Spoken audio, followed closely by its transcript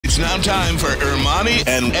now time for Ermanni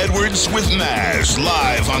and Edwards with Maz,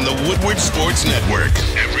 live on the Woodward Sports Network.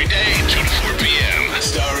 Every day, 2 to 4 p.m.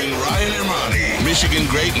 Starring Ryan Ermanni, Michigan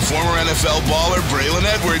great and former NFL baller Braylon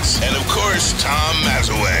Edwards, and of course, Tom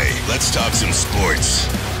Mazaway. Let's talk some sports.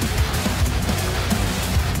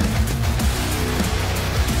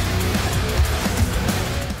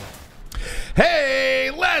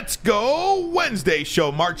 Hey, let's go. Wednesday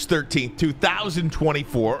show, March 13th,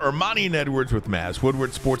 2024. Ermanni and Edwards with Maz,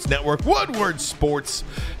 Woodward Sports Network,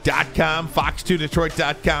 woodwardsports.com,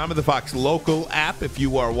 fox2detroit.com, and the Fox Local app if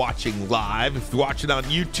you are watching live. If you're watching on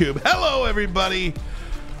YouTube, hello, everybody.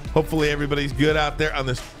 Hopefully everybody's good out there on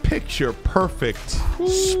this picture-perfect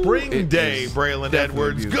spring day, Braylon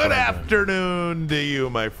Edwards. Good afternoon to you,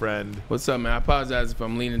 my friend. What's up, man? I apologize if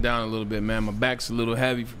I'm leaning down a little bit, man. My back's a little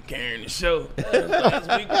heavy from carrying the show. Last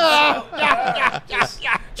week just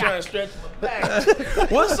trying to stretch my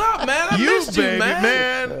back. What's up, man? I missed you,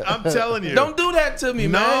 man. I'm telling you. Don't do that to me,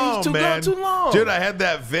 man. It's man. Too long. Dude, I had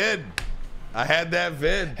that vid. Had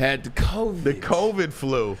the COVID. The COVID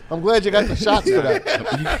flu. I'm glad you got the shots for that.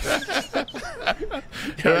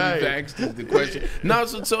 Right. The question. No,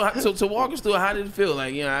 so walk us through. How did it feel?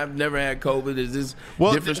 Like, you know, I've never had COVID. Is this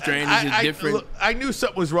different strain? Is it different? Look, I knew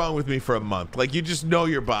something was wrong with me for a month. Like, you just know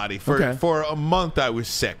your body. For a month, I was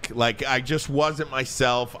sick. Like, I just wasn't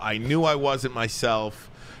myself. I knew I wasn't myself.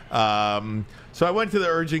 So I went to the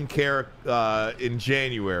urgent care in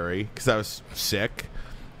January because I was sick.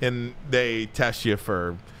 And they test you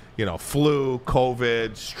for, you know, flu,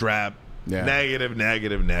 COVID, strep, negative.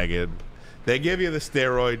 They give you the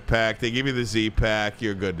steroid pack. They give you the Z-pack.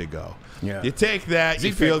 You're good to go. Yeah. You take that.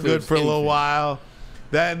 You feel good for a little while.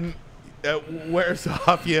 Then it wears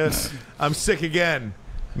off you. I'm sick again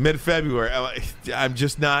mid-February. I'm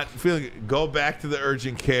just not feeling it. Go back to the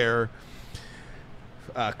urgent care.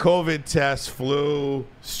 COVID test, flu,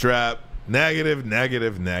 strep, negative.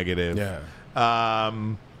 Yeah.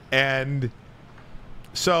 And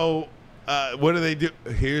so what do?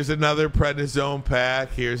 Here's another prednisone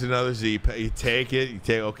pack. Here's another Z pack. You take it.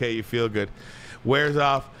 Okay, you feel good. Wears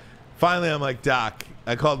off. Finally, I'm like, Doc,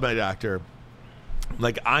 I called my doctor.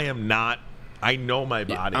 Like, I am not. I know my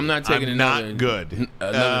body. I'm not taking not good.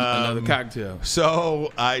 Another cocktail.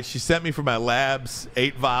 So she sent me for my labs,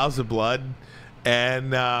 8 vials of blood.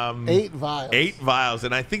 And 8 vials. 8 vials,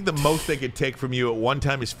 and I think the most they could take from you at one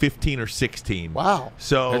time is 15 or 16. Wow!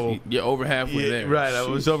 So you're over halfway there, right? I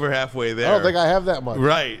was over halfway there. I don't think I have that much.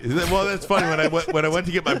 Right. Well, that's funny. When I went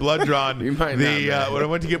to get my blood drawn, when I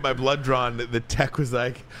went to get my blood drawn, the tech was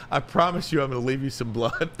like, "I promise you, I'm going to leave you some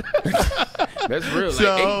blood." That's real.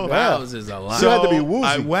 So, like 8 vials is a lot. So you had to be woozy.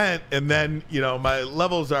 I went, and then my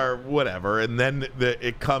levels are whatever, and then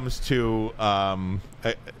it comes to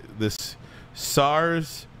this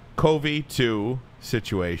SARS-CoV-2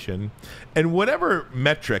 situation, and whatever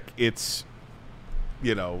metric it's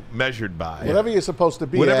measured by, whatever you're supposed to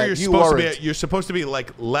be, you're supposed to be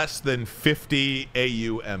like less than 50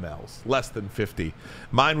 AU/mLs, less than 50.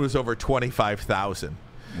 Mine was over 25,000.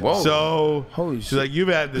 Whoa! So holy she's like, you've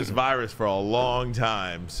had this virus for a long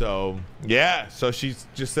time. So yeah, so she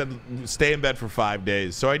just said stay in bed for 5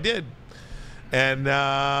 days. So I did. And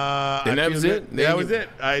that was it? That was it.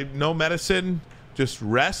 No medicine, just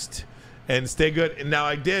rest and stay good. And now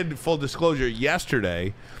I did, full disclosure,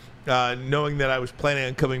 yesterday, knowing that I was planning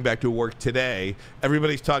on coming back to work today.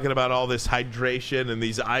 Everybody's talking about all this hydration and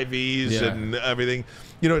these IVs and everything.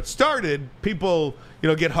 It started, people,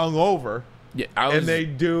 get hungover. Yeah, and they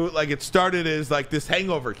do, like, it started as like this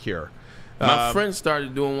hangover cure. My friend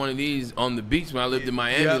started doing one of these on the beach when I lived in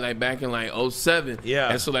Miami, like back in like 07. Yeah.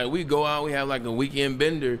 And so like we go out, we have like a weekend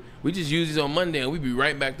bender. We just use these on Monday and we be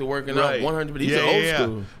right back to working out 100. But these are old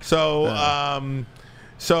school. So,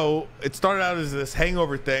 so it started out as this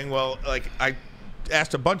hangover thing. Well, like I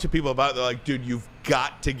asked a bunch of people about it. They're like, dude, you've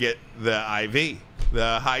got to get the IV,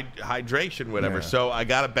 the hydration, whatever. Yeah. So I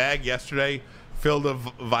got a bag yesterday filled with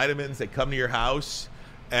vitamins that come to your house,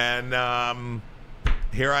 and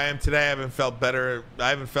here I am today. I haven't felt better. I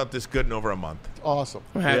haven't felt this good in over a month. Awesome.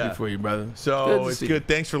 I'm happy for you, brother. So it's good.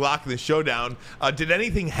 Thanks for locking the show down. Did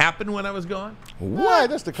anything happen when I was gone? What?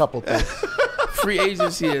 Just a couple things. Free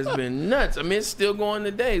agency has been nuts. I mean, it's still going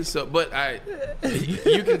today. So, but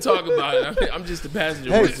you can talk about it. I'm just the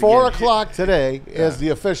passenger. Hey, 4 o'clock today is the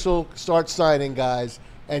official start signing, guys,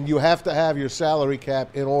 and you have to have your salary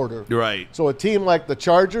cap in order. Right. So a team like the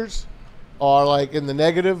Chargers are like in the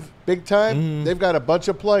negative big time. They've got a bunch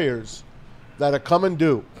of players that are coming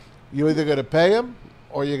due. You're either going to pay them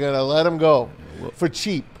or you're going to let them go for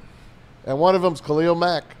cheap. And one of them's Khalil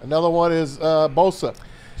Mack. Another one is Bosa.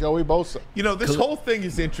 Joey Bosa. You know, this whole thing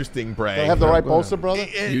is interesting, Bray. Do I have the right Bosa, brother?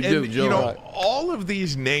 You do, Joe. You know, Right. all of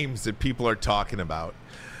these names that people are talking about,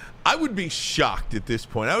 I would be shocked at this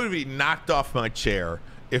point. I would be knocked off my chair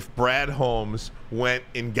if Brad Holmes went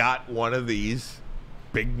and got one of these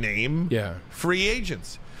big name free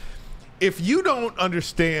agents. If you don't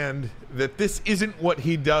understand that this isn't what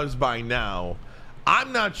he does by now,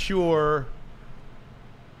 I'm not sure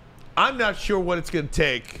what it's going to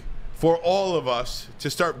take for all of us to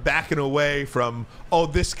start backing away from, oh,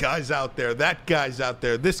 this guy's out there, that guy's out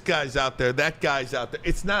there, this guy's out there, that guy's out there.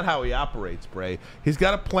 It's not how he operates, Bray. He's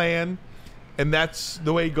got a plan, and that's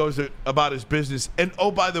the way he goes about his business. And, oh,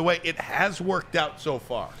 by the way, it has worked out so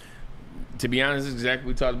far. To be honest, this is exactly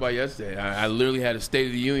what we talked about yesterday. I literally had a State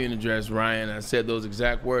of the Union address, Ryan. I said those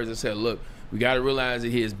exact words. I said, look, we got to realize that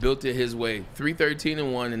he has built it his way.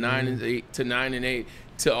 3-13-1 and 9-8 to 9-8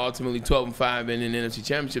 to ultimately 12-5 in an NFC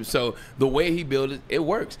Championship. So the way he built it, it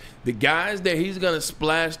works. The guys that he's going to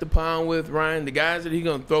splash the pound with, Ryan, the guys that he's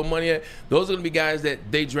going to throw money at, those are going to be guys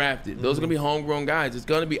that they drafted. Those are going to be homegrown guys. It's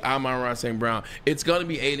going to be Amon-Ra St. Brown. It's going to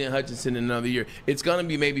be Aiden Hutchinson in another year. It's going to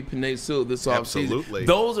be maybe Penei Sewell this offseason. Absolutely.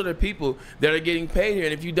 Those are the people that are getting paid here.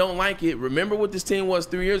 And if you don't like it, remember what this team was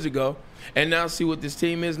 3 years ago, and now see what this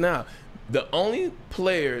team is now. The only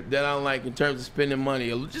player that I like in terms of spending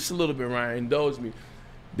money, just a little bit, Ryan, indulge me,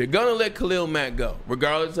 they're going to let Khalil Mack go,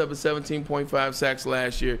 regardless of his 17.5 sacks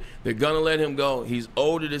last year. They're going to let him go. He's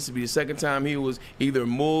older. This will be the second time he was either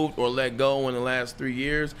moved or let go in the last 3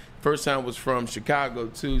 years. First time was from Chicago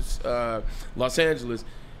to Los Angeles.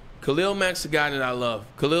 Khalil Mack's the guy that I love.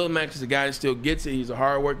 Khalil Mack is the guy that still gets it. He's a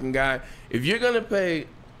hardworking guy. If you're going to pay,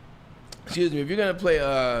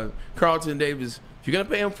 Carlton Davis, if you're going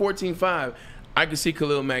to pay him $14.5, I can see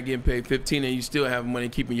Khalil Mack getting paid $15 and you still have money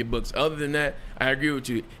keeping your books. Other than that, I agree with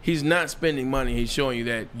you. He's not spending money. He's showing you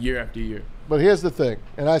that year after year. But here's the thing,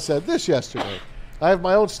 and I said this yesterday. I have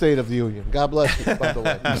my own State of the Union. God bless you, by the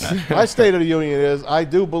way. My State of the Union is I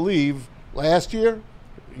do believe last year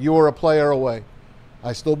you were a player away.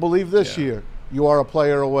 I still believe this year you are a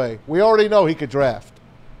player away. We already know he could draft.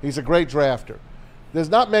 He's a great drafter. There's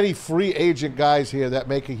not many free agent guys here that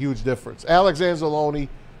make a huge difference. Alex Anzalone,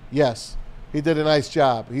 yes. He did a nice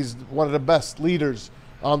job. He's one of the best leaders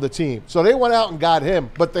on the team. So they went out and got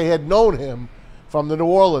him, but they had known him from the New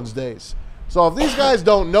Orleans days. So if these guys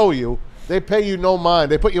don't know you, they pay you no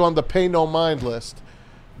mind. They put you on the pay no mind list.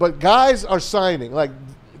 But guys are signing. Like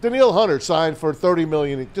Daniil Hunter signed for $30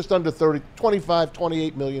 million, just under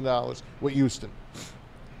 $28 million with Houston.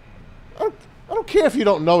 I don't care if you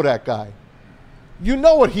don't know that guy. You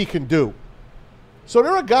know what he can do. So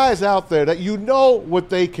there are guys out there that you know what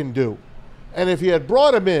they can do. And if you had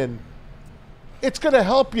brought him in, it's going to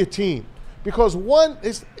help your team because one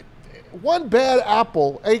bad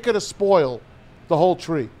apple ain't going to spoil the whole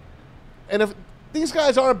tree. And if these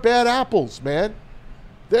guys aren't bad apples, man,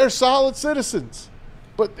 they're solid citizens.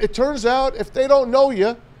 But it turns out if they don't know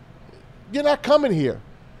you, you're not coming here.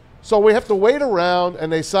 So we have to wait around,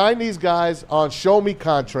 and they sign these guys on show-me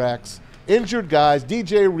contracts, injured guys.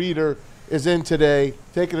 DJ Reader is in today,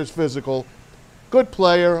 taking his physical. Good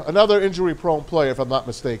player, another injury-prone player, if I'm not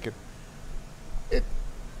mistaken.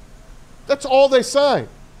 That's all they sign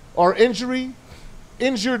are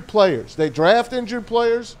injured players. They draft injured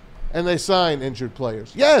players, and they sign injured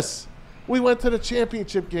players. Yes, we went to the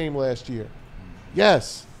championship game last year.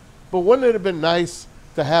 Yes, but wouldn't it have been nice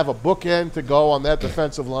to have a bookend to go on that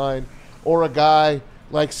defensive line or a guy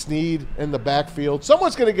like Snead in the backfield?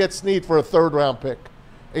 Someone's going to get Snead for a third-round pick.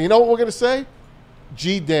 And you know what we're going to say?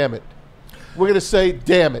 Gee, damn it. We're going to say,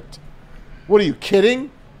 damn it. What are you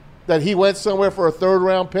kidding? That he went somewhere for a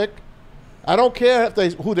third-round pick? I don't care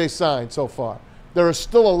who they signed so far. There is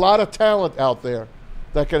still a lot of talent out there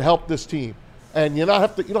that can help this team. And you don't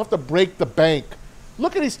have to break the bank.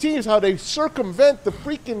 Look at these teams, how they circumvent the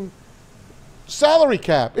freaking salary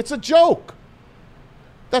cap. It's a joke.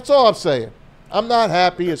 That's all I'm saying. I'm not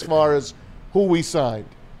happy as far as who we signed.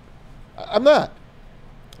 I'm not.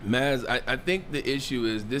 Maz, I think the issue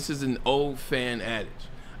is this is an old fan adage.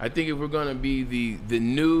 I think if we're going to be the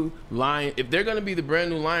new Lion, if they're going to be the brand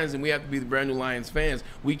new Lions, then we have to be the brand new Lions fans.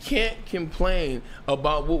 We can't complain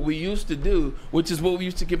about what we used to do, which is what we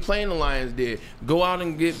used to complain the Lions did. Go out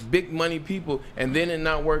and get big money people and then it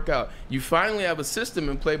not work out. You finally have a system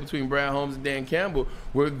in play between Brad Holmes and Dan Campbell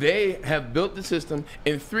where they have built the system.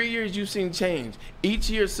 In 3 years, you've seen change. Each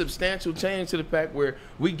year, substantial change to the fact where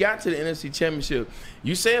we got to the NFC Championship.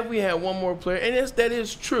 You say if we had one more player, and that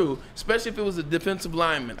is true, especially if it was a defensive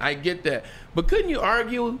lineman. I get that. But couldn't you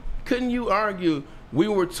argue we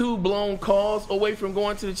were 2 blown calls away from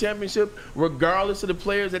going to the championship regardless of the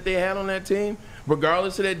players that they had on that team?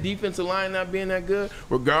 regardless of that defensive line not being that good,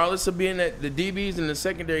 regardless of being that the DBs in the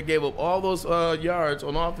secondary gave up all those yards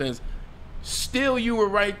on offense, still you were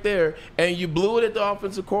right there, and you blew it at the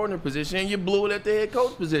offensive coordinator position, and you blew it at the head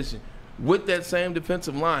coach position with that same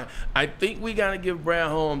defensive line. I think we got to give Brad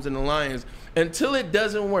Holmes and the Lions, until it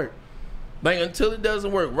doesn't work, until it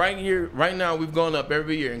doesn't work. Right now, we've gone up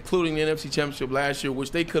every year, including the NFC Championship last year,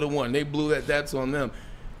 which they could have won. They blew that. That's on them.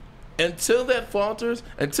 Until that falters,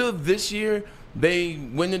 until this year they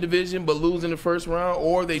win the division but lose in the first round,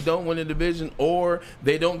 or they don't win the division, or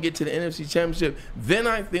they don't get to the NFC Championship, then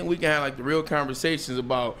I think we can have the real conversations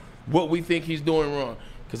about what we think he's doing wrong.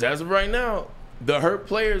 Because as of right now, the hurt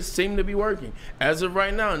players seem to be working. As of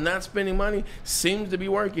right now, not spending money seems to be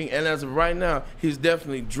working. And as of right now, he's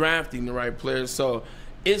definitely drafting the right players. So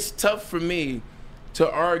it's tough for me to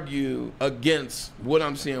argue against what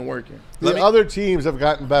I'm seeing working. Other teams have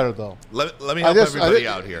gotten better, though. Let me help everybody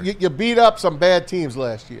out here. You beat up some bad teams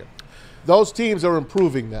last year. Those teams are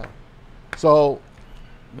improving now. So,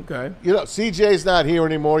 okay, CJ's not here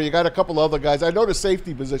anymore. You got a couple other guys. I know the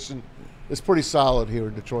safety position is pretty solid here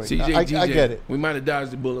in Detroit. I get it. We might have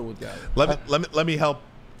dodged the bullet with that. Let me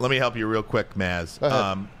help you real quick,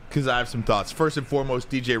 Maz. Because I have some thoughts. First and foremost,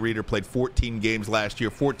 DJ Reader played 14 games last year,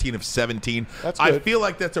 14 of 17. That's good. I feel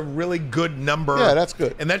like that's a really good number. Yeah, that's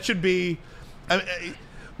good. And that should be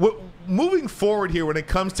moving forward here when it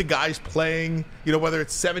comes to guys playing, whether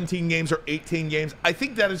it's 17 games or 18 games, I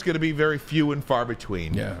think that is going to be very few and far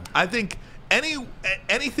between. Yeah. I think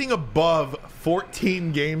anything above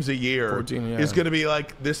 14 games a year is going to be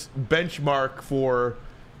like this benchmark for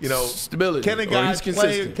stability. Can a guy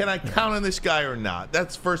play? Can I count on this guy or not?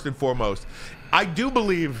 That's first and foremost. I do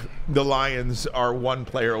believe the Lions are one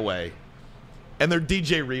player away, and they're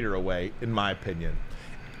DJ Reader away, in my opinion.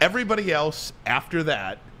 Everybody else after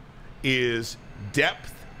that is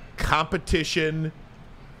depth, competition.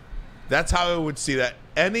 That's how I would see that.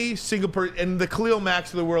 Any single person, and the Khalil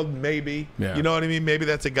Macks of the world, maybe. Yeah. You know what I mean? Maybe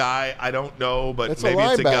that's a guy. I don't know, but it's maybe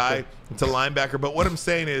it's a guy. It's a linebacker. But what I'm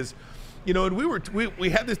saying is, and we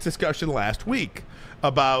had this discussion last week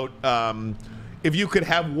about if you could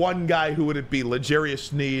have one guy, who would it be? L'Jarius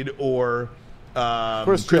Sneed or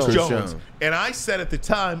Chris Jones. And I said at the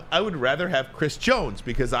time, I would rather have Chris Jones,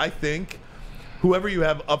 because I think whoever you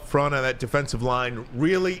have up front on that defensive line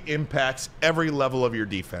really impacts every level of your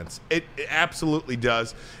defense. It absolutely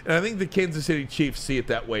does. And I think the Kansas City Chiefs see it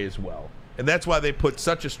that way as well. And that's why they put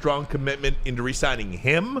such a strong commitment into re-signing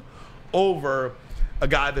him over a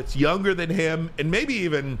guy that's younger than him and maybe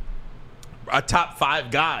even a top 5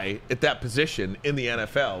 guy at that position in the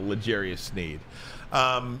NFL, L'Jarius Sneed.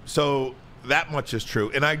 So that much is true.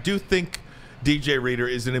 And I do think DJ Reader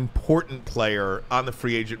is an important player on the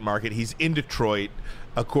free agent market. He's in Detroit,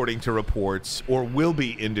 according to reports, or will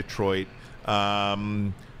be in Detroit,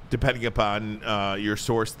 depending upon your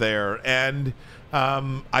source there. And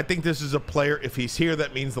I think this is a player, if he's here,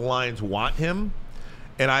 that means the Lions want him.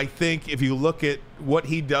 And I think if you look at what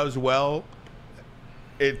he does well,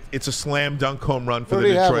 it's a slam dunk home run for the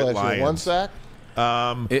Detroit Lions. 1 sack?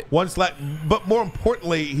 But more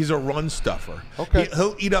importantly, he's a run stuffer. Okay.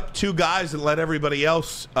 He'll eat up 2 guys and let everybody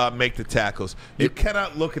else make the tackles. You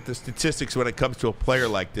cannot look at the statistics when it comes to a player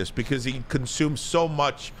like this, because he consumes so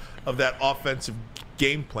much of that offensive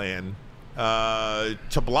game plan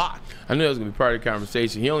to block. I knew that was going to be part of the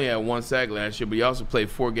conversation. He only had 1 sack last year, but he also played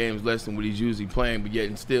 4 games less than what he's usually playing, but yet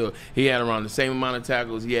and still he had around the same amount of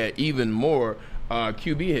tackles. He had even more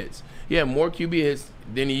QB hits. He had more QB hits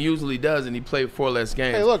than he usually does, and he played 4 less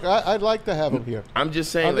games. Hey, look, I'd like to have him here. I'm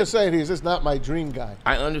just saying he's just not my dream guy.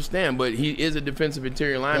 I understand, but he is a defensive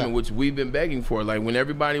interior lineman, which we've been begging for. Like, when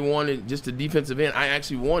everybody wanted just a defensive end, I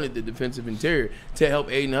actually wanted the defensive interior to help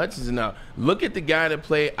Aiden Hutchinson out. Look at the guy that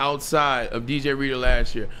played outside of DJ Reader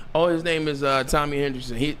last year. Oh, his name is Tommy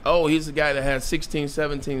Henderson. He's the guy that had 16,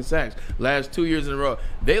 17 sacks last 2 years in a row.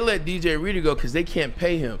 They let DJ Reader go because they can't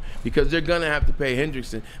pay him, because they're going to have to pay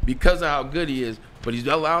Hendrickson because of how good he is. But he's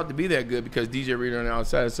allowed to be that good because DJ Reader on the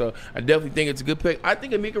outside. So I definitely think it's a good pick. I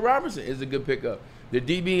think Amika Robertson is a good pickup. The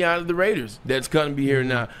DB out of the Raiders that's going to be here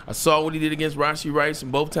now. I saw what he did against Rashee Rice,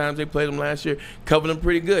 and both times they played him last year, covered him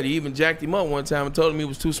pretty good. He even jacked him up one time and told him he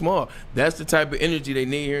was too small. That's the type of energy they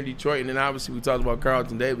need here in Detroit. And then obviously we talked about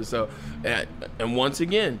Carlton Davis. So, and once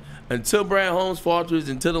again, until Brad Holmes falters,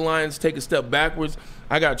 until the Lions take a step backwards,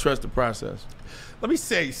 I got to trust the process. Let me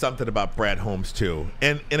say something about Brad Holmes too,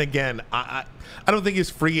 and again, I don't think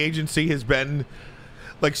his free agency has been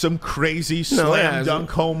like some crazy slam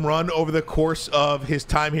dunk home run over the course of his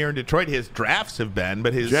time here in Detroit. His drafts have been,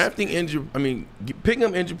 but his drafting injured. I mean, picking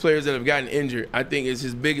up injured players that have gotten injured, I think is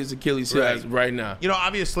his biggest Achilles heel right now. You know,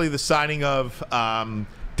 obviously the signing of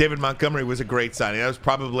David Montgomery was a great signing. That was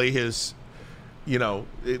probably his, you know,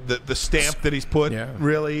 the stamp that he's put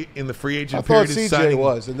really in the free agent period. I thought CJ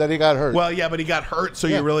was, and then he got hurt. Well, yeah, but he got hurt, so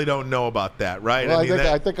you really don't know about that, right? Well,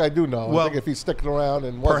 I think I do know. Well, I think if he's sticking around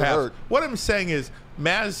and wasn't hurt. What I'm saying is,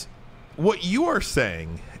 Maz, what you are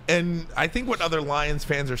saying, and I think what other Lions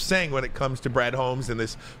fans are saying when it comes to Brad Holmes and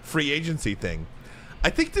this free agency thing, I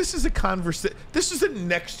think this is this is a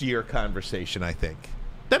next year conversation, I think.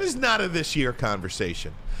 That is not a this year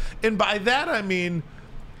conversation. And by that I mean,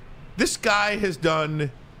 this guy has done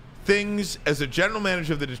things as a general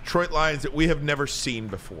manager of the Detroit Lions that we have never seen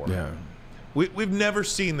before. Yeah. We've never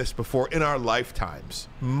seen this before in our lifetimes,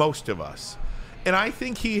 most of us. And I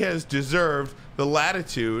think he has deserved the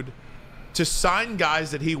latitude to sign guys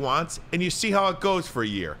that he wants, and you see how it goes for a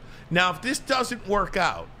year. Now, if this doesn't work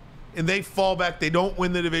out, and they fall back, they don't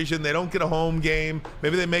win the division, they don't get a home game,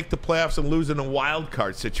 maybe they make the playoffs and lose in a wild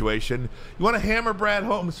card situation, you want to hammer Brad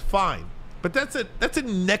Holmes, fine. But that's a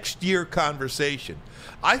next year conversation.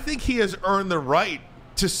 I think he has earned the right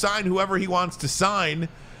to sign whoever he wants to sign,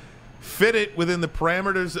 fit it within the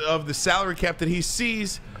parameters of the salary cap that he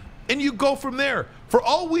sees, and you go from there. For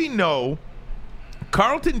all we know,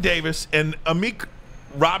 Carlton Davis and Amik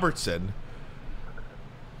Robertson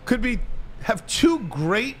could have two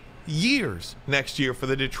great years next year for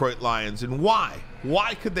the Detroit Lions. And why?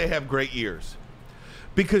 Why could they have great years?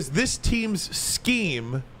 Because this team's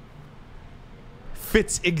scheme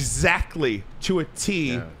fits exactly to a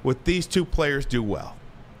T what these two players do well.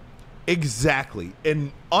 Exactly.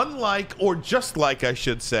 And unlike, or just like I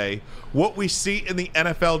should say, what we see in the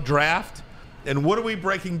NFL draft, and what are we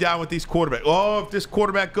breaking down with these quarterbacks? Oh, if this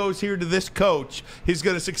quarterback goes here to this coach, he's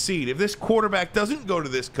going to succeed. If this quarterback doesn't go to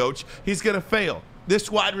this coach, he's going to fail.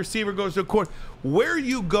 This wide receiver goes to a quarterback. Where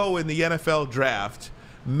you go in the NFL draft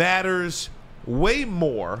matters way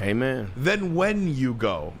more than when you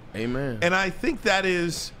go. Amen. And I think that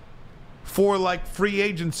is for like free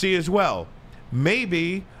agency as well.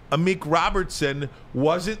 Maybe Amik Robertson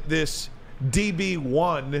wasn't this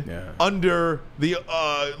DB1 under the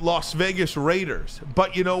Las Vegas Raiders.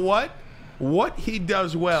 But you know what? What he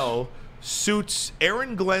does well suits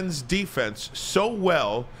Aaron Glenn's defense so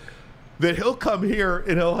well that he'll come here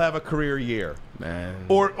and he'll have a career year. Man.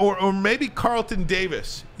 Or maybe Carlton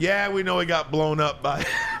Davis. Yeah, we know he got blown up by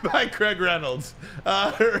Craig Reynolds.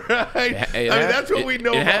 Right? I mean, that's what we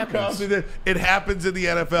know about Carlton. It happens in the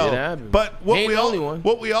NFL. It happens. But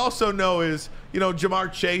what we also know is, you know,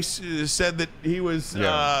 Jamar Chase said that he was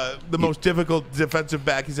the most difficult defensive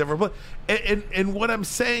back he's ever played. And what I'm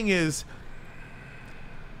saying is,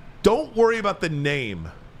 don't worry about the name.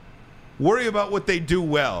 Worry about what they do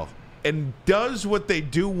well. And does what they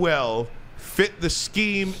do well fit the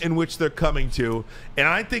scheme in which they're coming to? And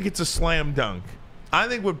I think it's a slam dunk. I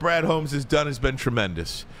think what Brad Holmes has done has been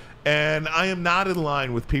tremendous. And I am not in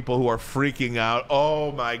line with people who are freaking out.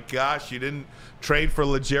 Oh, my gosh, you didn't trade for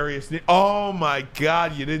L'Jarius. Oh, my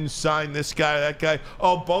God, you didn't sign this guy, that guy.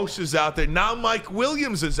 Oh, Bosa's out there. Now Mike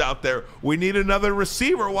Williams is out there. We need another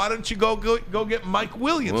receiver. Why don't you go get Mike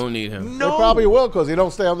Williams? We'll need him. No. They probably will because he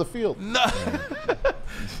don't stay on the field. No.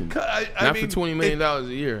 I mean, for $20 million a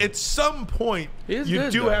year. At some point,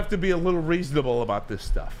 you do have to be a little reasonable about this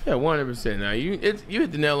stuff. Yeah, 100%. Now, you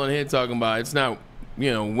hit the nail on the head talking about it's not,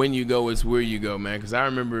 you know, when you go, it's where you go, man. Because I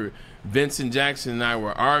remember Vincent Jackson and I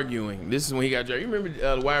were arguing. This is when he got drafted. You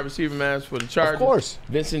remember the wide receiver match for the Chargers? Of course.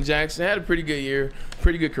 Vincent Jackson had a pretty good year,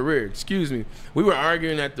 pretty good career. Excuse me. We were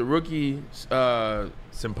arguing at the rookie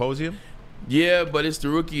symposium. Yeah, but it's the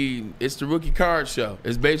rookie card show.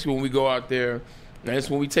 It's basically when we go out there. And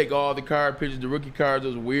that's when we take all the card pictures, the rookie cards,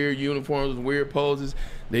 those weird uniforms, those weird poses.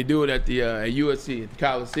 They do it at the at USC, at the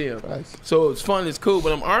Coliseum. Nice. So it's fun, it's cool.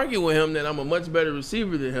 But I'm arguing with him that I'm a much better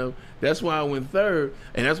receiver than him. That's why I went third,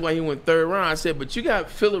 and that's why he went third round. I said, but you got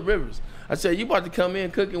Phillip Rivers. I said, you about to come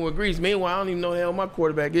in cooking with grease. Meanwhile, I don't even know the hell my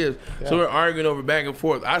quarterback is. Yeah. So we're arguing over back and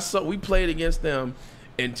forth. We played against them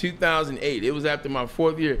in 2008. It was after my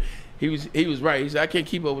fourth year. He was right. He said, I can't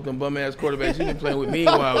keep up with them bum-ass quarterbacks you've been playing with.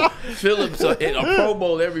 Meanwhile, Phillips in a Pro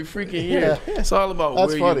Bowl every freaking year. Yeah. It's all about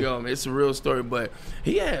where you go, man. It's a real story. But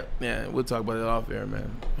we'll talk about it off air,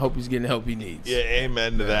 man. Hope he's getting the help he needs. Yeah,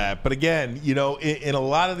 amen to that. But again, you know, in a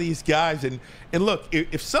lot of these guys, and look,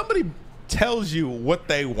 if somebody tells you what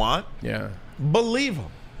they want, believe them.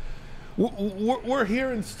 We're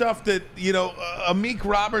hearing stuff that, Amik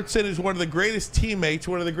Robertson is one of the greatest teammates,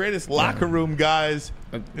 one of the greatest locker room guys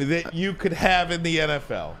that you could have in the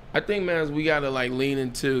NFL. I think, man, we got to, lean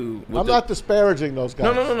into... I'm not disparaging those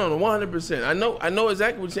guys. No, 100%. I know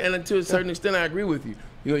exactly what you're saying, and to a certain extent, I agree with you.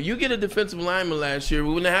 You get a defensive lineman last year,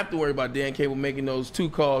 we wouldn't have to worry about Dan Cable making those 2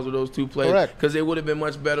 calls or those 2 plays because they would have been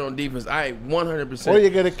much better on defense. 100%. Or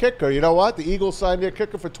you get a kicker. You know what? The Eagles signed their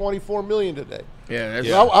kicker for $24 million today.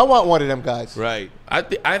 Yeah, I want one of them guys. Right.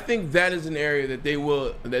 I think that is an area that they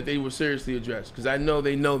will seriously address because I know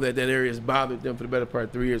they know that area has bothered them for the better part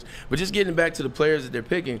of 3 years. But just getting back to the players that they're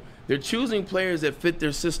picking, they're choosing players that fit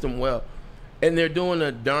their system well, and they're doing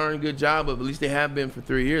a darn good job of. At least they have been for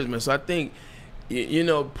 3 years, man. So I think.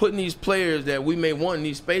 Putting these players that we may want in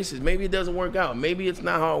these spaces, maybe it doesn't work out. Maybe it's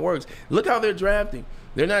not how it works. Look how they're drafting.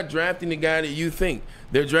 They're not drafting the guy that you think.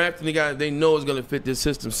 They're drafting the guy that they know is going to fit this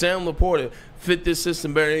system. Sam Laporta fit this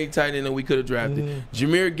system better than any tight end that we could have drafted.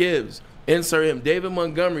 Jahmyr Gibbs, insert him. David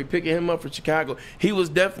Montgomery, picking him up for Chicago. He was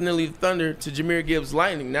definitely the thunder to Jahmyr Gibbs'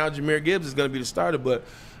 lightning. Now Jahmyr Gibbs is going to be the starter. But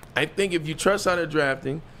I think if you trust how they're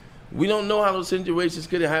drafting, we don't know how those situations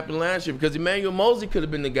could have happened last year because Emmanuel Mosley could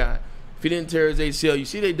have been the guy. If he didn't tear his ACL, you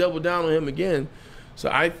see they doubled down on him again.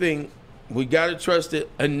 So I think we got to trust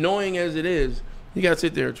it. Annoying as it is, you got to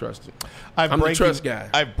sit there and trust it. I'm the trust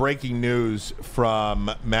guy. I have breaking news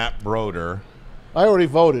from Matt Broder. I already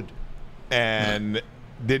voted. And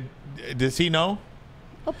does he know?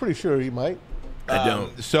 I'm pretty sure he might. I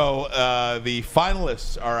don't. So the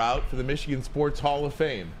finalists are out for the Michigan Sports Hall of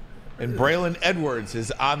Fame. And Braylon Edwards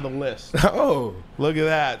is on the list. Oh. Look at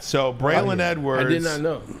that. So Braylon Edwards. I did not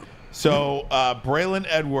know. So Braylon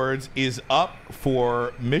Edwards is up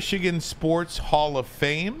for Michigan Sports Hall of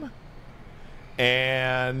Fame,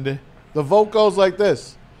 and the vote goes like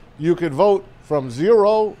this: you could vote from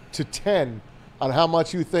 0 to 10 on how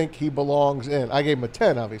much you think he belongs in. I gave him a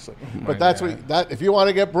 10, obviously, but that's God. If you want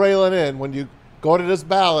to get Braylon in, when you go to this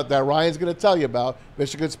ballot that Ryan's going to tell you about,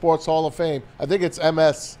 Michigan Sports Hall of Fame. I think it's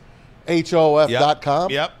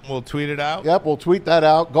mshof.com. Yep, we'll tweet it out. Yep, we'll tweet that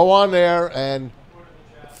out. Go on there and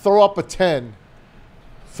throw up a 10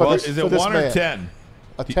 for this. Is it 1 or 10?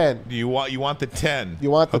 A 10. You want the 10? You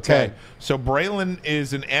want the 10. So Braylon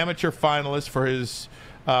is an amateur finalist for his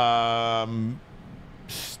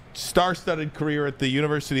star-studded career at the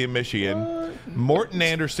University of Michigan. Morton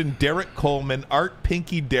Anderson, Derek Coleman, Art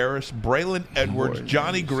Pinky Darris, Braylon Edwards,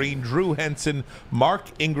 Johnny Green, Drew Henson, Mark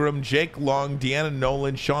Ingram, Jake Long, Deanna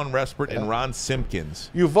Nolan, Sean Respert, and Ron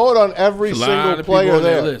Simpkins. You vote on every single player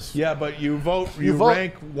there. Yeah, but you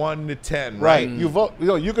rank 1 to 10, right? You vote.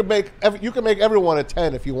 You can make everyone a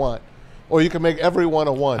 10 if you want, or you can make everyone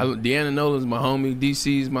a 1. Deanna Nolan's my homie.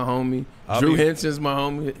 DC's my homie. Drew Henson's my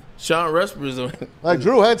homie. Sean Resper's like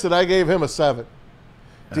Drew Henson, I gave him a 7.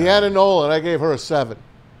 Deanna Nolan, I gave her a 7.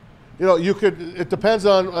 You could. It depends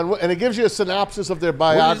on and it gives you a synopsis of their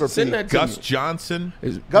biography. Gus Johnson.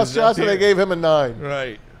 Gus Johnson, I gave him a 9.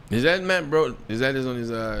 Right. Is that Matt Bro? Is that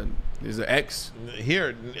on his X?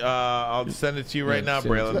 Here, I'll send it to you right now,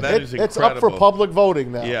 Braylon. That is it's incredible. Up for public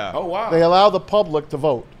voting now. Yeah. Oh wow. They allow the public to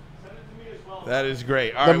vote. That is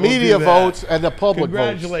great. All the right, media votes and the public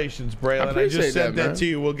Congratulations, votes. Braylon. I just sent that to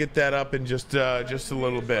you. We'll get that up in just a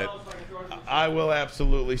little bit. I will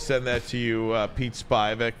absolutely send that to you, Pete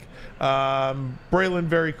Spivak. Braylon,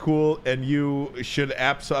 very cool, and you should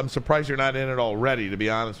I'm surprised you're not in it already, to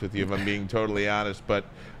be honest with you, if I'm being totally honest. But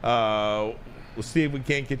we'll see if we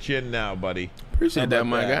can't get you in now, buddy. Appreciate that,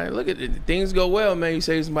 my guy. Look at it. Things go well, man. You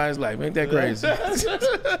save somebody's life. Ain't that crazy?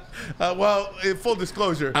 Well, in full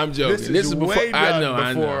disclosure, I'm joking. This is before, way done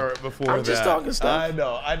I know. before I'm just talking stuff. I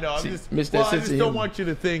know. I just don't want you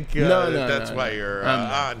to think that's why you're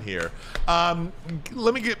on here.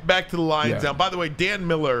 Let me get back to the lines now. By the way, Dan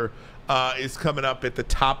Miller is coming up at the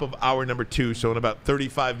top of hour number 2, so in about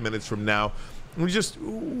 35 minutes from now. Just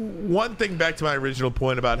one thing back to my original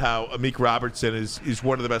point about how Amik Robertson is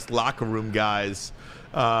one of the best locker room guys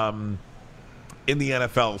in the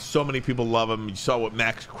NFL. So many people love him. You saw what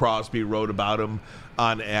Max Crosby wrote about him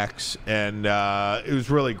on X, and it was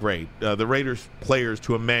really great. The Raiders players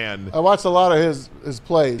to a man. I watched a lot of his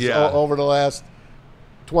plays over the last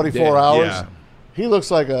 24 hours. Yeah. He looks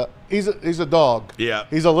like he's a dog. Yeah.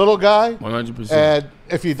 He's a little guy. 100%. And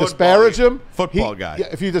if you disparage him, guy.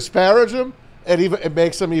 If you disparage him, it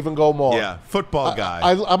makes him even go more. Yeah, football guy.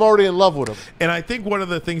 I'm already in love with him. And I think one of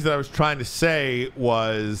the things that I was trying to say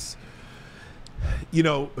was,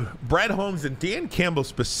 Brad Holmes and Dan Campbell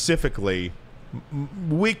specifically,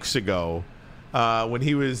 weeks ago, when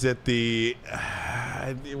he was at the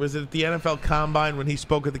NFL Combine, when he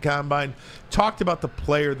spoke at the Combine, talked about the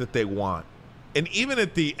player that they want. And even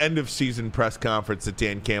at the end of season press conference that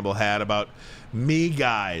Dan Campbell had about me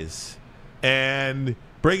guys and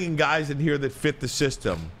bringing guys in here that fit the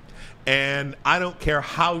system. And I don't care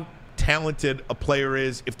how talented a player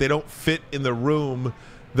is. If they don't fit in the room,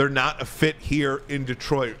 they're not a fit here in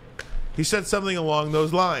Detroit. He said something along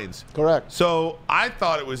those lines. Correct. So I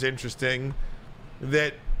thought it was interesting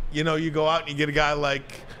that, you know, you go out and you get a guy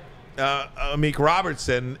like Amik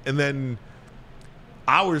Robertson, and then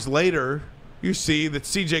hours later you see that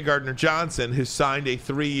C.J. Gardner-Johnson has signed a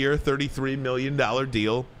 3-year, $33 million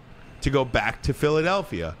deal to go back to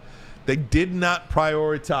Philadelphia. They did not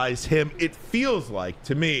prioritize him, it feels like,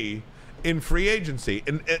 to me, in free agency.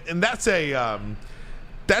 And that's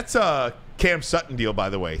a Cam Sutton deal, by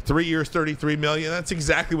the way. 3 years, $33 million. That's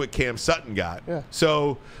exactly what Cam Sutton got. Yeah.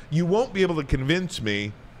 So you won't be able to convince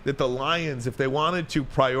me that the Lions, if they wanted to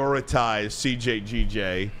prioritize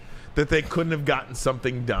CJ, that they couldn't have gotten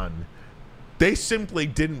something done. They simply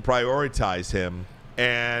didn't prioritize him,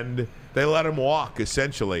 and they let him walk,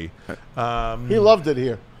 essentially. He loved it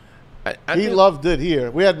here. He loved it here.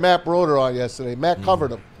 We had Matt Broder on yesterday. Matt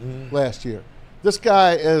covered him last year. This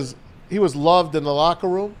guy he was loved in the locker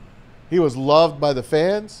room. He was loved by the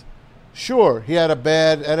fans. Sure, he had a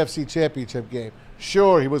bad NFC Championship game.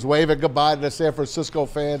 Sure, he was waving goodbye to the San Francisco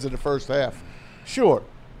fans in the first half. Sure,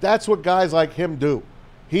 that's what guys like him do.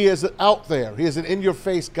 He is out there. He is an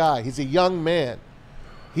in-your-face guy. He's a young man.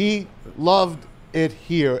 He loved it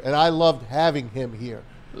here, and I loved having him here.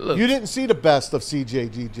 Look, you didn't see the best of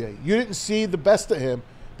CJ. You didn't see the best of him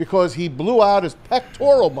because he blew out his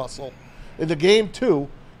pectoral muscle in the game 2,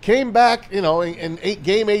 came back, in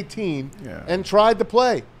game 18, and tried to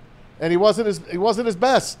play, and he wasn't his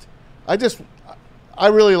best. I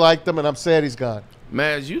really liked him, and I'm sad he's gone.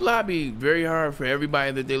 Maz, you lobby very hard for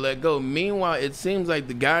everybody that they let go. Meanwhile, it seems like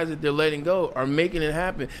the guys that they're letting go are making it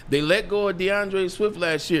happen. They let go of DeAndre Swift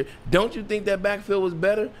last year. Don't you think that backfield was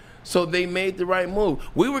better? So they made the right move.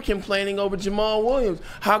 We were complaining over Jamal Williams.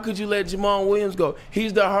 How could you let Jamal Williams go?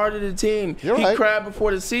 He's the heart of the team. He cried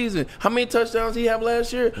before the season. How many touchdowns he have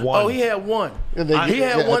last year? 1. Oh, he had 1. He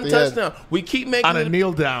had 1 touchdown. We keep making on a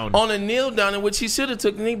kneel down. On a kneel down, in which he should have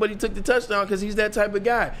took the knee, but he took the touchdown because he's that type of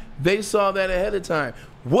guy. They saw that ahead of time.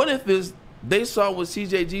 What if they saw what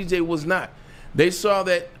CJ was not? They saw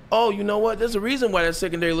that, oh, you know what? There's a reason why that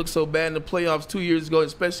secondary looked so bad in the playoffs 2 years ago,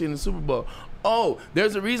 especially in the Super Bowl. Oh,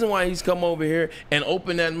 there's a reason why he's come over here and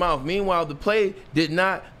opened that mouth. Meanwhile, the play did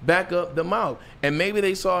not back up the mouth. And maybe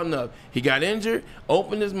they saw enough. He got injured,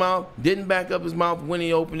 opened his mouth, didn't back up his mouth when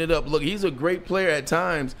he opened it up. Look, he's a great player at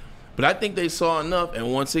times, but I think they saw enough.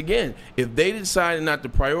 And once again, if they decided not to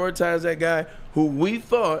prioritize that guy who we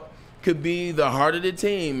thought could be the heart of the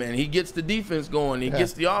team and he gets the defense going, he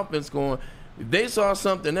gets the offense going, if they saw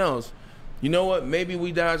something else, you know what? Maybe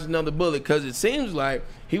we dodged another bullet because it seems like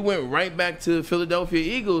he went right back to the Philadelphia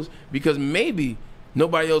Eagles because maybe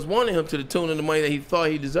nobody else wanted him to the tune of the money that he thought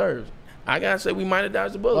he deserved. I got to say we might have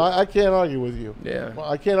dodged the bullet. Well, I can't argue with you. Yeah.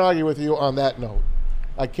 I can't argue with you on that note.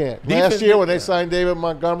 I can't. Last year when they signed David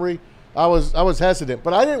Montgomery, I was hesitant.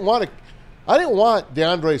 But I didn't want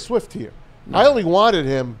DeAndre Swift here. No. I only wanted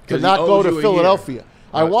him to not go to Philadelphia.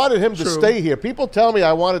 I wanted him to stay here. People tell me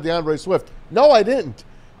I wanted DeAndre Swift. No, I didn't.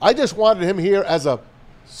 I just wanted him here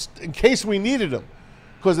in case we needed him.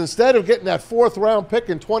 Because instead of getting that 4th-round pick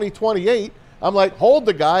in 2028, I'm like, hold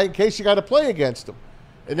the guy in case you got to play against him.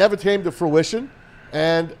 It never came to fruition,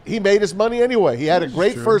 and he made his money anyway. He had a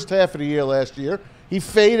great first half of the year last year. He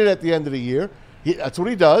faded at the end of the year. That's what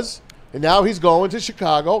he does. And now he's going to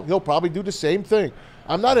Chicago. He'll probably do the same thing.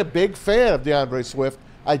 I'm not a big fan of DeAndre Swift.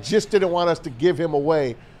 I just didn't want us to give him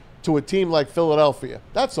away to a team like Philadelphia.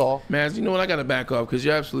 That's all. Man, you know what? I got to back off because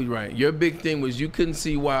you're absolutely right. Your big thing was you couldn't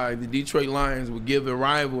see why the Detroit Lions would give a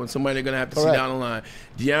rival and somebody they're going to have to see down the line.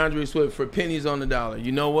 DeAndre Swift for pennies on the dollar.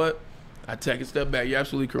 You know what? I take a step back. You're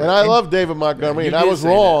absolutely correct. And I love David Montgomery, and I was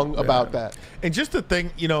wrong about that. And just the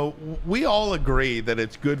thing, we all agree that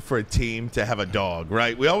it's good for a team to have a dog,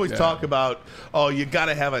 right? We always talk about, you got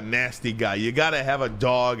to have a nasty guy. You got to have a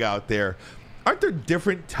dog out there. Aren't there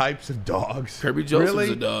different types of dogs? Kirby Joseph is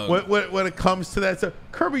a dog. When it comes to that stuff,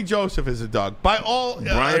 Kirby Joseph is a dog. By all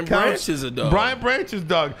Brian Branch is a dog. Brian Branch is a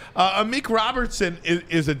dog. Amik Robertson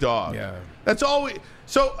is a dog. Yeah. That's all we.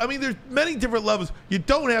 So I mean, there's many different levels. You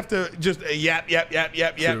don't have to just yap,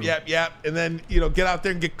 and then get out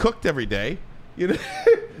there and get cooked every day. You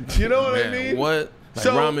know what I mean? What? Like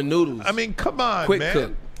ramen noodles. I mean, come on, quick man.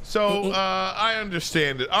 cook. So I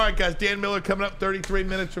understand it. All right, guys. Dan Miller coming up 33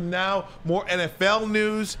 minutes from now. More NFL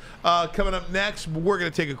news coming up next. We're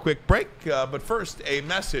going to take a quick break. But first, a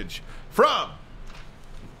message from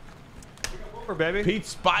over, baby. Pete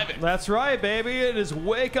Spivak. That's right, baby. It is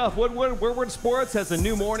Wake Up Woodward. Woodward Sports has a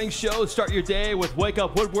new morning show. Start your day with Wake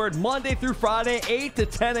Up Woodward Monday through Friday, 8 to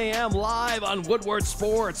 10 a.m. live on Woodward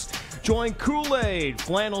Sports. Join Kool-Aid,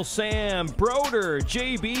 Flannel Sam, Broder,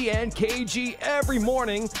 JB, and KG every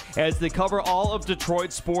morning as they cover all of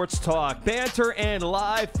Detroit sports talk, banter, and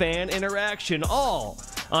live fan interaction, all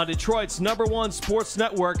on Detroit's #1 sports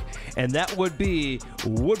network, and that would be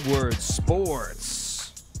Woodward Sports.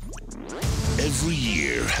 Every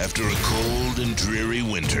year, after a cold and dreary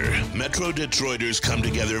winter, Metro Detroiters come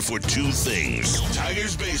together for two things: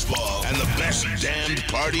 Tigers baseball and the best damned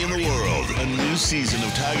party in the world. A new season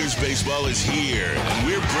of Tigers baseball is here, and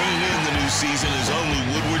we're bringing in the new season as only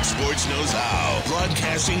Woodward Sports knows how.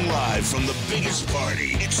 Broadcasting live from the biggest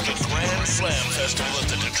party. It's the Grand Slam Festival at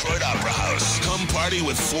the Detroit Opera House. Come party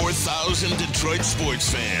with 4,000 Detroit sports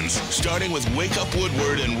fans, starting with Wake Up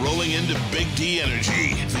Woodward and rolling into Big D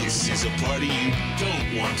Energy. This is a party you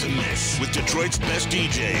don't want to miss, with Detroit's best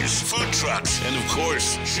DJs, food trucks, and of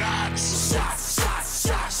course, shots.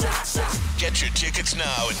 Get your tickets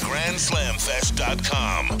now at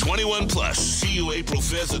GrandSlamFest.com. 21 plus. See you April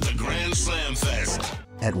 5th at the Grand Slam Fest.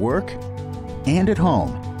 At work and at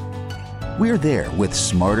home, we're there with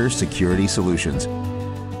smarter security solutions.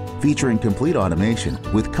 Featuring complete automation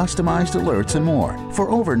with customized alerts and more.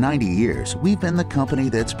 For over 90 years, we've been the company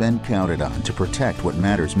that's been counted on to protect what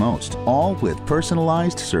matters most, all with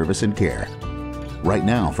personalized service and care. Right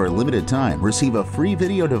now, for a limited time, receive a free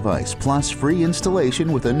video device plus free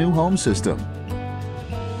installation with a new home system.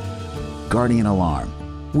 Guardian Alarm.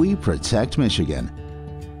 We protect Michigan.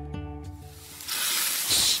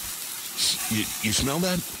 You smell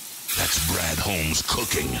that? That's Brad Holmes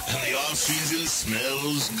cooking, and the off-season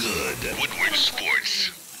smells good. Woodward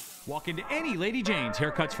Sports. Walk into any Lady Jane's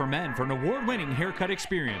Haircuts for Men for an award-winning haircut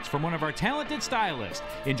experience from one of our talented stylists.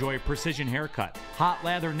 Enjoy a precision haircut, hot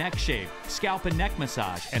lather neck shave, scalp and neck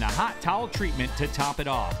massage, and a hot towel treatment to top it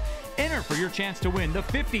off. Enter for your chance to win the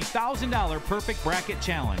 $50,000 Perfect Bracket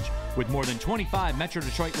Challenge. With more than 25 Metro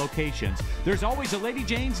Detroit locations, there's always a Lady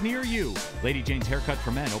Jane's near you. Lady Jane's Haircut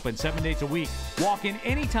for Men, open 7 days a week. Walk in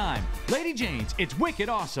anytime. Lady Jane's, it's wicked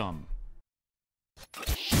awesome.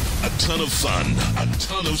 A ton of fun, a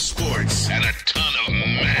ton of sports, and a ton of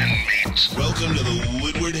man meat. Welcome to the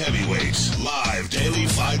Woodward Heavyweights, live daily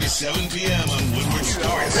 5 to 7 p.m. on Woodward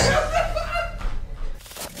Sports.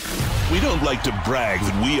 We don't like to brag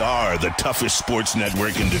that we are the toughest sports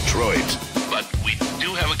network in Detroit, but we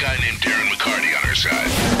do have a guy named Darren McCarty on our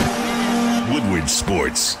side. Woodward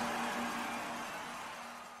Sports.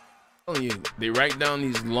 You, they write down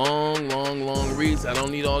these long reads. I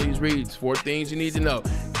don't need all these reads. 4 things you need to know.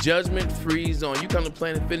 Judgment-free zone. You come to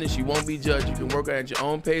Planet Fitness, you won't be judged. You can work out at your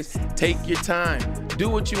own pace. Take your time. Do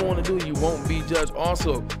what you want to do. You won't be judged.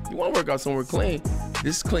 Also, you want to work out somewhere clean.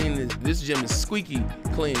 This gym is squeaky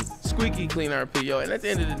clean RPO. And at the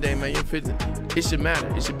end of the day, man, your fitness, it should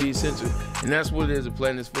matter. It should be essential. And that's what it is at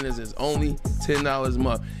Planet Fitness. It's only $10 a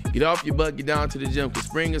month. Get off your butt, get down to the gym, because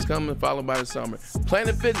spring is coming, followed by the summer.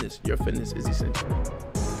 Planet Fitness, your fitness is essential.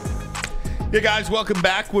 Yeah, guys, welcome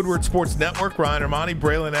back. Woodward Sports Network. Ryan Ermanni,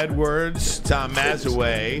 Braylon Edwards, Tom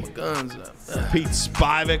Mazaway, Guns up. Pete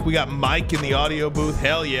Spivak. We got Mike in the audio booth.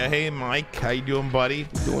 Hell yeah. Hey, Mike. How you doing, buddy?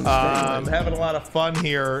 Doing having a lot of fun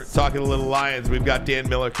here talking to Little Lions. We've got Dan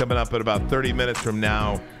Miller coming up in about 30 minutes from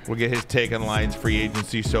now. We'll get his take on Lions free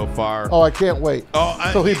agency so far. Oh, I can't wait.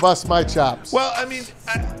 So he busts my chops. Well, I mean,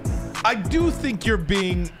 I do think you're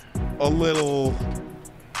being a little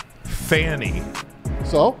fanny.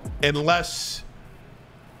 So? And less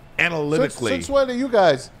analytically. Since when do you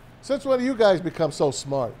guys become so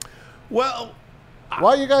smart? Well,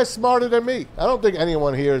 why are you guys smarter than me? I don't think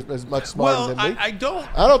anyone here is much smarter than me. I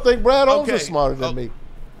don't think Brad Holmes is smarter than me.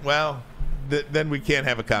 Well, then we can't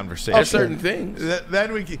have a conversation. There's certain things.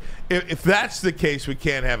 Then we, if that's the case, we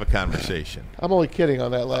can't have a conversation. I'm only kidding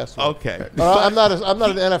on that last one. Okay. I'm not an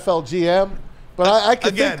NFL GM. But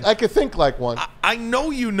I could think like one. I know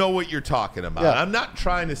you know what you're talking about. Yeah. I'm not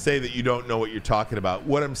trying to say that you don't know what you're talking about.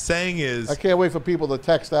 What I'm saying is, I can't wait for people to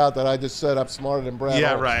text out that I just said I'm smarter than Brad.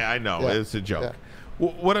 Yeah, Holmes. right. I know. Yeah. It's a joke. Yeah.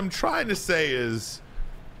 What I'm trying to say is,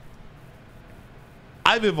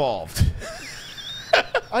 I've evolved.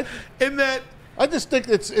 In that, I just think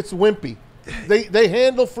it's wimpy. They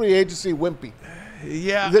handle free agency wimpy.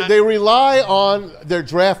 Yeah. They rely on their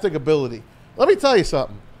drafting ability. Let me tell you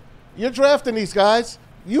something. You're drafting these guys.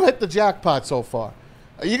 You hit the jackpot so far.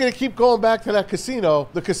 Are you going to keep going back to that casino?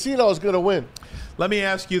 The casino is going to win. Let me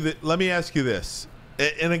ask you this.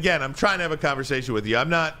 And again, I'm trying to have a conversation with you. I'm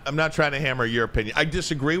not trying to hammer your opinion. I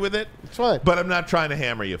disagree with it. It's fine. But I'm not trying to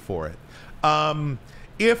hammer you for it.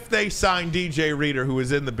 if they sign DJ Reader, who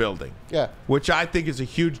is in the building, which I think is a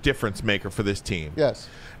huge difference maker for this team. Yes.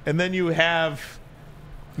 And then you have,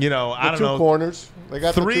 I don't know, corners. They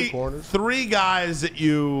got the 2 corners. Three guys that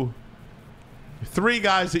you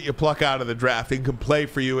pluck out of the draft and can play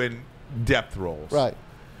for you in depth roles. Right.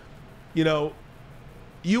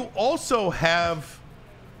 You also have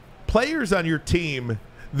players on your team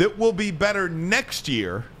that will be better next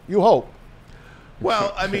year. You hope.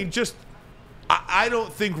 Well, I mean, I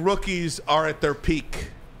don't think rookies are at their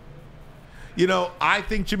peak. I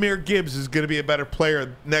think Jahmyr Gibbs is going to be a better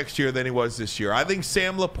player next year than he was this year. I think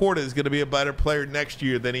Sam Laporta is going to be a better player next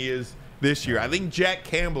year than he is this year. I think Jack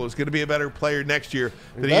Campbell is going to be a better player next year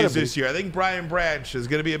than he is this year. I think Brian Branch is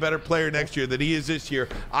going to be a better player next year than he is this year.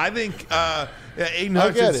 I think Aiden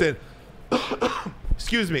Hutchinson,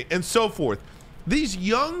 excuse me, and so forth. These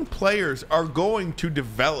young players are going to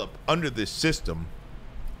develop under this system.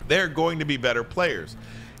 They're going to be better players.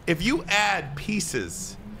 If you add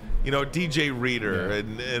pieces, DJ Reader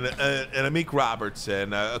and Amik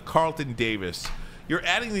Robertson, Carlton Davis, you're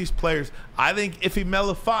adding these players. I think Ife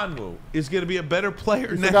Melifonwu is going to be a better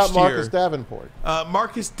player next year. Marcus Davenport.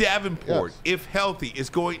 Marcus Davenport, if healthy, is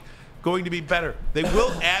going to be better. They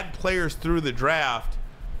will add players through the draft.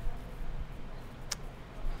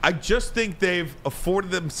 I just think they've afforded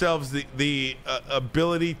themselves the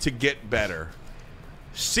ability to get better.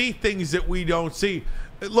 See things that we don't see.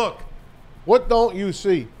 Look. What don't you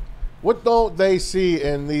see? What don't they see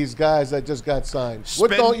in these guys that just got signed? What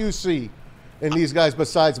don't you see in these guys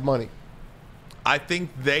besides money? I think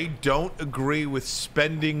they don't agree with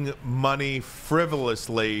spending money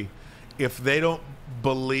frivolously if they don't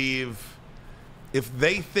believe, if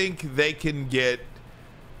they think they can get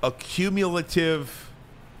a cumulative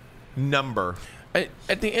number.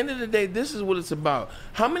 At the end of the day, this is what it's about.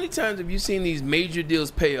 How many times have you seen these major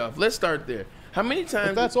deals pay off? Let's start there. How many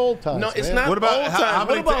times? But that's old times. No, it's man. not what about, old times.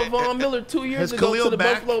 What about Von Miller 2 years ago to the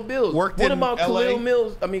Buffalo Bills? What about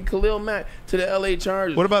Khalil Mack to the LA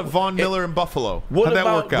Chargers? What about Von Miller in Buffalo? What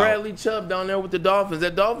about Bradley Chubb down there with the Dolphins?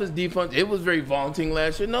 That Dolphins defense, it was very vaunting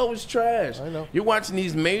last year. No, it was trash. I know. You're watching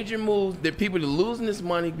these major moves that people are losing this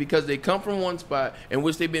money because they come from one spot in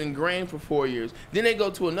which they've been ingrained for 4 years. Then they go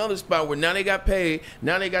to another spot where now they got paid,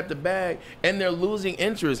 now they got the bag, and they're losing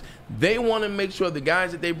interest. They want to make sure the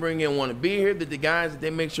guys that they bring in want to be here, that the guys that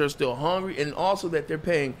they make sure are still hungry, and also that they're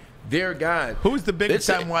paying their guys. Who was the biggest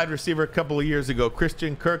time wide receiver a couple of years ago?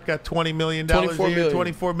 Christian Kirk got $20 million a year,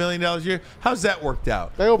 $24 million a year. How's that worked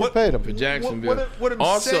out? They overpaid him. For Jacksonville. What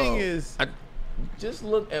I'm saying is... just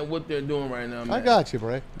look at what they're doing right now, man. I got you,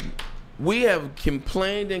 Bray. We have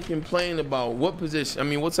complained about what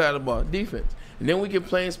position, what side of the ball? Defense. And then we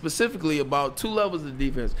complain specifically about 2 levels of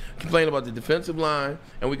defense. Complain about the defensive line,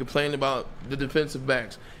 and we complain about the defensive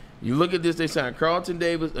backs. You look at this, they signed Carlton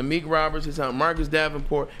Davis, Amik Roberts, they signed Marcus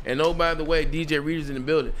Davenport, and oh, by the way, DJ Reader's in the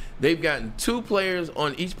building. They've gotten 2 players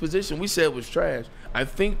on each position we said was trash. I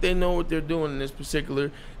think they know what they're doing in this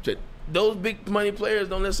particular. Those big money players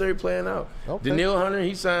don't necessarily plan out. Okay. Danielle Hunter,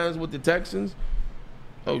 he signs with the Texans.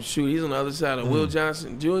 Oh, shoot, he's on the other side of Will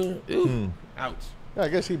Johnson Jr. Ouch. Yeah, I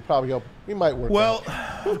guess he'd probably help. He might work out.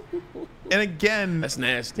 Well, and again, that's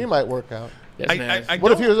nasty. He might work out. That's nasty.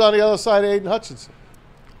 What if he was on the other side of Aiden Hutchinson?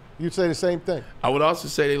 You'd say the same thing. I would also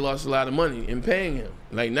say they lost a lot of money in paying him.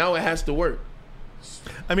 Like, now it has to work.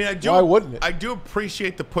 I mean, why wouldn't it? I do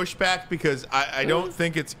appreciate the pushback because I don't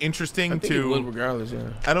think it's interesting it would regardless, yeah.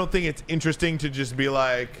 I don't think it's interesting to just be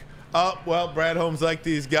like, oh, well, Brad Holmes like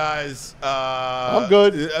these guys. I'm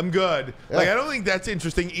good. I'm good. Yeah. Like, I don't think that's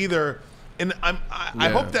interesting either. And I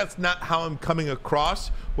hope that's not how I'm coming across.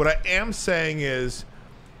 What I am saying is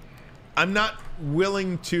I'm not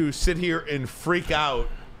willing to sit here and freak out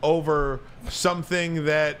over something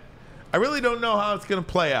that I really don't know how it's going to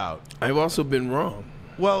play out. I've also been wrong.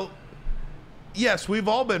 Well, yes, we've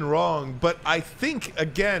all been wrong. But I think,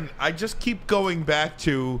 again, I just keep going back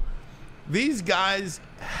to these guys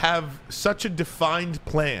have such a defined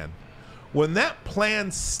plan. When that plan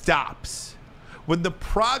stops, when the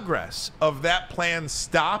progress of that plan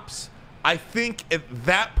stops, I think at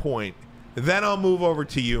that point, then I'll move over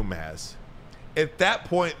to you, Maz. At that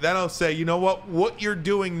point, then I'll say, you know what you're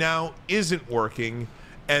doing now isn't working,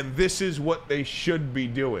 and this is what they should be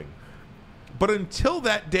doing. But until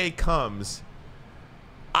that day comes,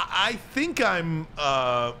 I think I'm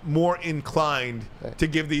more inclined to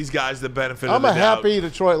give these guys the benefit of the doubt. I'm a happy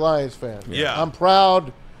Detroit Lions fan. Yeah. I'm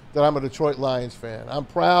proud that I'm a Detroit Lions fan. I'm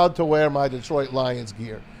proud to wear my Detroit Lions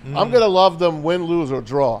gear. I'm going to love them win, lose, or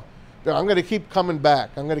draw. I'm going to keep coming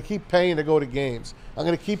back. I'm going to keep paying to go to games. I'm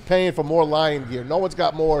going to keep paying for more Lion gear. No one's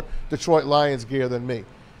got more Detroit Lions gear than me.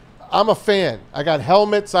 I'm a fan. I got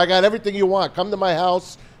helmets. I got everything you want. Come to my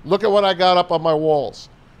house. Look at what I got up on my walls.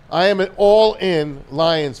 I am an all-in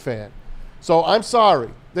Lions fan. So I'm sorry.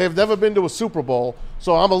 They've never been to a Super Bowl,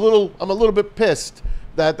 so I'm a little bit pissed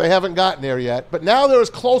that they haven't gotten there yet. But now they're as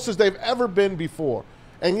close as they've ever been before.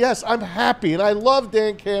 And, yes, I'm happy, and I love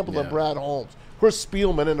Dan Campbell and Brad Holmes, Chris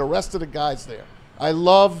Spielman, and the rest of the guys there. I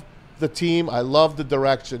love the team. I love the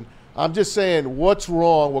direction. I'm just saying, what's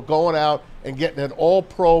wrong with going out and getting an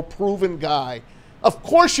all-pro proven guy? Of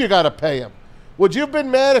course you got to pay him. Would you have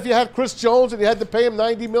been mad if you had Chris Jones and you had to pay him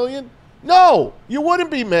 $90 million? No, you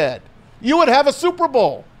wouldn't be mad. You would have a Super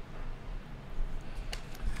Bowl.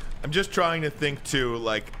 I'm just trying to think, too,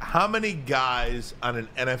 like, how many guys on an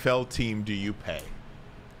NFL team do you pay?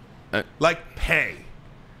 Pay.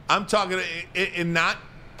 I'm talking in not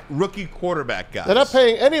rookie quarterback guys. They're not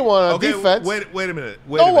paying anyone on defense. Wait a minute.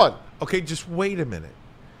 No one. Okay, just wait a minute.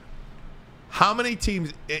 How many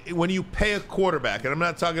teams, when you pay a quarterback, and I'm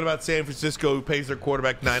not talking about San Francisco who pays their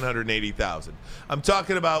quarterback $980,000. I'm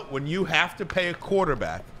talking about when you have to pay a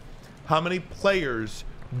quarterback, how many players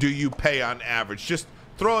do you pay on average? Just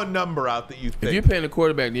throw a number out that you think. If you're paying a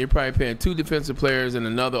quarterback, then you're probably paying 2 defensive players and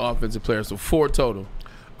another offensive player, so 4 total.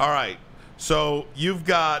 All right. So you've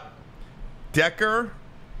got Decker,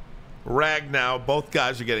 Ragnow, both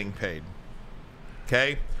guys are getting paid.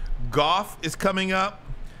 Okay? Goff is coming up.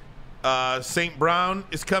 St. Brown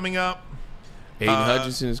is coming up. Aiden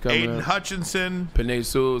Hutchinson is coming up. Aiden Hutchinson. Penei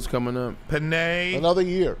Sewell is coming up. Penei. Another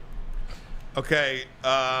year. Okay.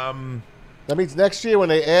 That means next year when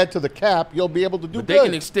they add to the cap, you'll be able to do but good. They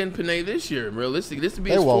can extend Penei this year. Realistically, this will be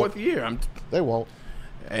his 4th year. They won't.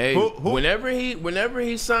 Hey, whenever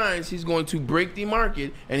he signs, he's going to break the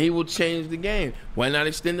market and he will change the game. Why not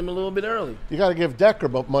extend him a little bit early? You got to give Decker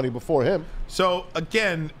money before him. So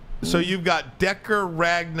again, you've got Decker,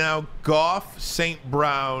 Ragnow, Goff, St.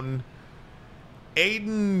 Brown,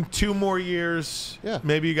 Aiden 2 more years. Yeah,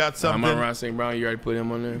 maybe you got something. Amon-Ra, St. Brown, you already put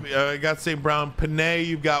him on there. You got St. Brown. Penei,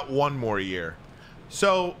 you've got 1 more year.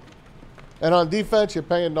 So, and on defense, you're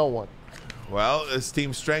paying no one. Well, this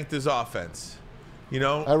team's strength is offense. You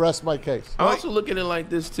know, I rest my case. I also look at it like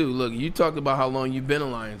this too. Look, you talked about how long you've been a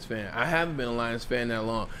Lions fan. I haven't been a Lions fan that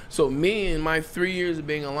long. So me in my 3 years of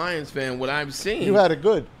being a Lions fan, what I've seen, you had it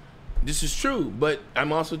good. This is true, but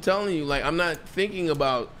I'm also telling you, like, I'm not thinking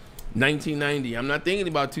about 1990. I'm not thinking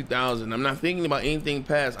about 2000. I'm not thinking about anything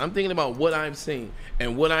past. I'm thinking about what I've seen.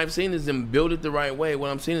 And what I've seen is them build it the right way.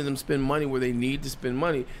 What I'm seeing is them spend money where they need to spend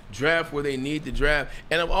money, draft where they need to draft.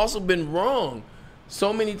 And I've also been wrong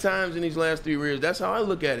so many times in these last 3 years. That's how I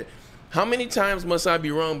look at it. How many times must I be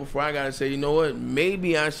wrong before I got to say, you know what,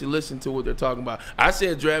 maybe I should listen to what they're talking about? I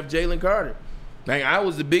said draft Jalen Carter. Like, I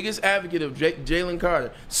was the biggest advocate of Jalen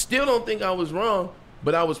Carter. Still don't think I was wrong,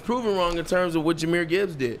 but I was proven wrong in terms of what Jahmyr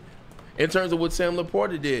Gibbs did, in terms of what Sam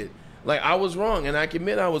Laporta did. Like, I was wrong, and I can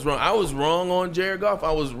admit I was wrong. I was wrong on Jared Goff.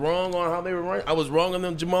 I was wrong on how they were running. I was wrong on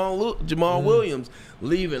them Jamal Williams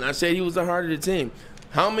leaving. I said he was the heart of the team.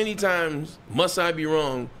 How many times must I be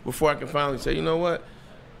wrong before I can finally say, you know what?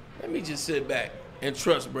 Let me just sit back and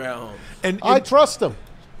trust Brad Holmes. And I trust him.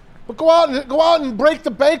 But go out and break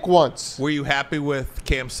the bank once. Were you happy with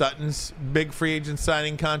Cam Sutton's big free agent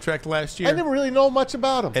signing contract last year? I didn't really know much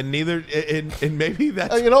about him. And neither, and maybe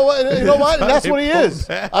that's you know what? And that's what he is.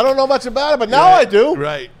 I don't know much about him, but now I do.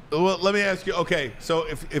 Right. Well, let me ask you. Okay, so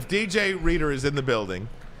if DJ Reader is in the building,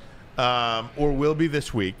 or will be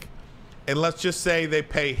this week, and let's just say they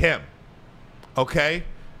pay him, okay?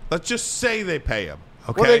 Let's just say they pay him.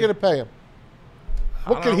 Okay. What are they going to pay him?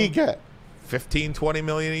 What can he get? 15, 20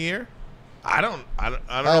 million a year? I don't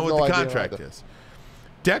know what the contract is.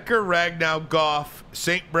 Decker, Ragnow, Goff,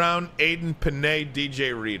 St. Brown, Aiden, Penei,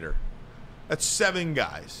 DJ Reader. That's 7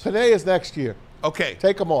 guys. Penei is next year. Okay.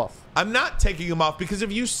 Take him off. I'm not taking him off because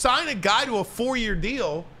if you sign a guy to a 4-year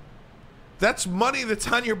deal, that's money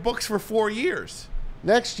that's on your books for 4 years.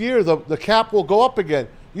 Next year, the cap will go up again.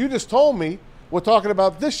 You just told me we're talking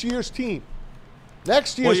about this year's team.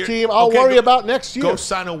 Next year's team, I'll worry about next year. Go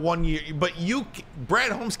sign a 1-year. But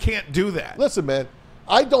Brad Holmes can't do that. Listen, man,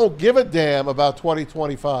 I don't give a damn about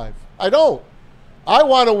 2025. I don't. I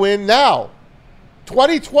want to win now.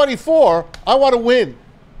 2024, I want to win.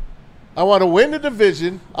 I want to win the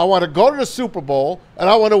division. I want to go to the Super Bowl, and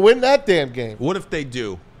I want to win that damn game. What if they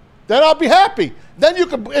do? Then I'll be happy. Then you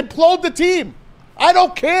can implode the team. I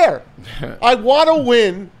don't care. I want to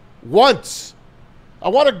win once. I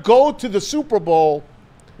want to go to the Super Bowl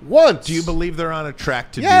once. Do you believe they're on a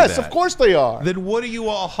track to do that? Yes, of course they are. Then what are you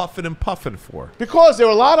all huffing and puffing for? Because there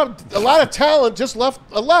are a lot of talent just left,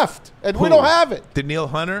 and we don't have it. Daniil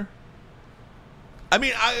Hunter? I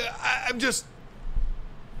mean, I'm just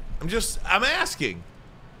I'm asking.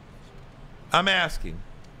 I'm asking.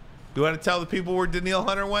 Do you want to tell the people where Danielle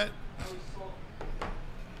Hunter went?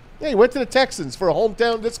 Yeah, he went to the Texans for a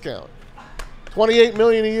hometown discount. $28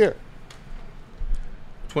 million a year.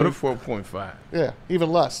 24.5. Yeah,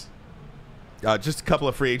 even less. Just a couple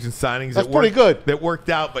of free agent signings. That's pretty good. That worked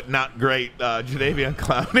out, but not great. Jadeveon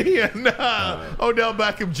Clowney and Odell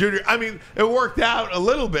Beckham Jr. I mean, it worked out a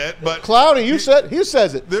little bit, but Clowney, he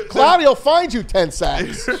says it. Clowney will find you 10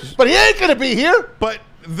 sacks, but he ain't going to be here. But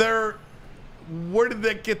where did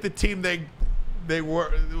they get the team they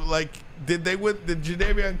were like? Did they win? Did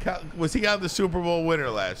Jadeveon, was he on the Super Bowl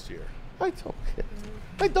winner last year? I don't care.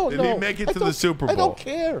 I don't know. Did he make it to the Super Bowl? I don't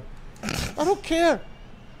care. I don't care.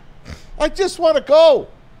 I just want to go.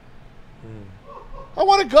 I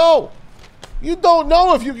want to go. You don't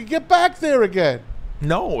know if you can get back there again.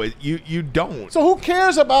 No, you don't. So who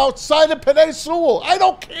cares about Simon Penei Sewell? I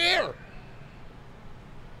don't care.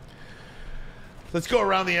 Let's go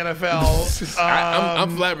around the NFL.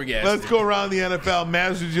 I'm flabbergasted. Let's go around the NFL.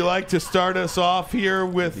 Maz, would you like to start us off here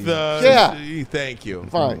with yeah. Thank you.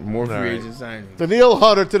 Fine. More free agent signings. Danielle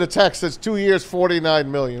Hunter to the Texans, 2 years, $49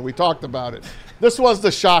 million. We talked about it. This was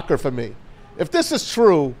the shocker for me. If this is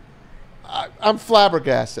true, I'm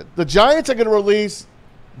flabbergasted. The Giants are going to release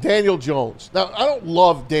Daniel Jones. Now, I don't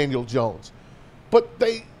love Daniel Jones, but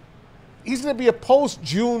he's going to be a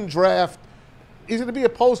post-June draft. He's going to be a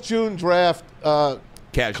post-June draft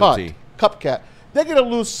casualty. Cupcat. They're going to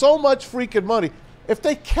lose so much freaking money. If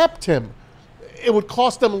they kept him, it would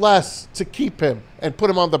cost them less to keep him and put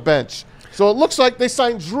him on the bench. So it looks like they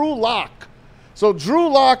signed Drew Lock. So Drew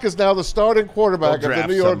Lock is now the starting quarterback of the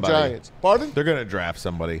New York Giants. Pardon? They're going to draft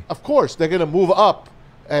somebody. Of course. They're going to move up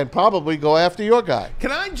and probably go after your guy.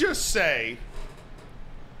 Can I just say,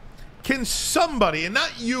 can somebody, and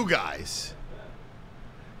not you guys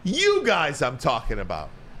I'm talking about,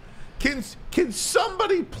 can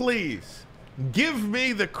somebody please give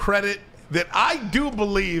me the credit that I do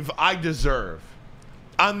believe I deserve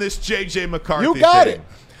on this J.J. McCarthy thing? You got it.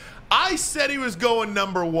 I said he was going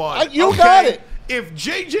number one. You got it. If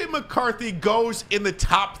J.J. McCarthy goes in the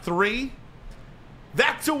top 3,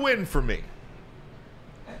 that's a win for me.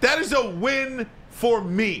 That is a win for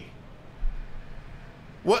me.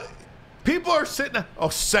 What people are sitting,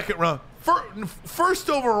 second round. First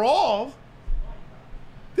overall,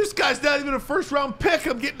 this guy's not even a first-round pick.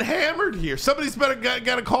 I'm getting hammered here. Somebody's got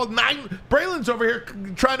to call Braylon's over here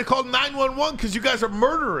trying to call 911 because you guys are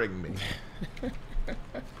murdering me.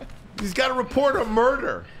 He's got to report a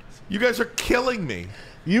murder. You guys are killing me.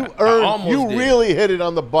 You really hit it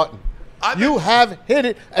on the button. You have hit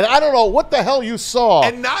it, and I don't know what the hell you saw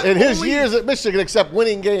in his years at Michigan except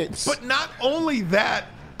winning games. But not only that,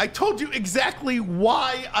 I told you exactly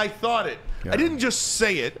why I thought it. Yeah. I didn't just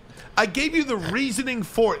say it. I gave you the reasoning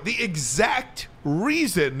for it, the exact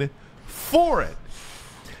reason for it.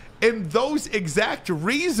 And those exact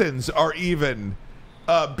reasons are even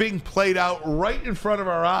being played out right in front of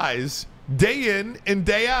our eyes, day in and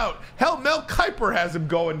day out. Hell, Mel Kiper has him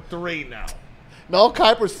going 3 now. Mel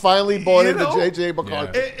Kiper's finally bought into J.J.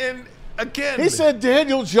 McCarthy. Yeah. And again, he said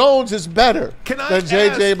Daniel Jones is better than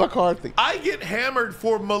J.J. McCarthy. I get hammered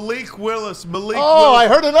for Malik Willis. I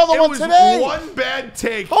heard another one today. One bad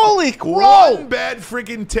take. Holy crow. One bad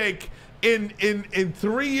freaking take in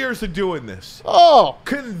 3 years of doing this. Oh.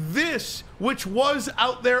 Can this, which was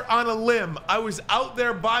out there on a limb, I was out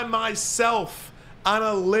there by myself on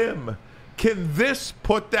a limb, can this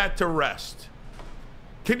put that to rest?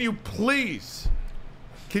 Can you please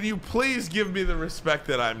give me the respect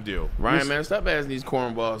that I'm due? Ryan, man, stop asking these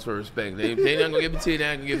cornballs for respect. They're not gonna give it to you.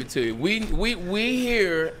 They're not gonna give it to you. We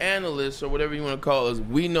here, analysts or whatever you want to call us,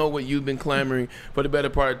 we know what you've been clamoring for the better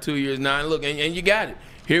part of 2 years now. And look, and you got it.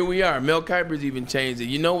 Here we are. Mel Kiper's even changed it.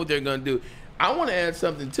 You know what they're gonna do. I want to add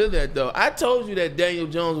something to that, though. I told you that Daniel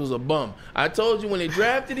Jones was a bum. I told you when they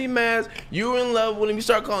drafted him, you were in love with him. You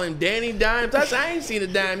start calling him Danny Dimes. I ain't seen a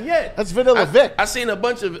dime yet. That's Vanilla Vic. I seen a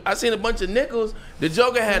bunch of nickels. The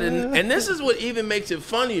Joker had and this is what even makes it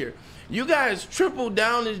funnier. You guys tripled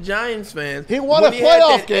down as Giants fans. He won a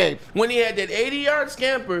playoff game. When he had that 80-yard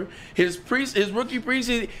scamper, his rookie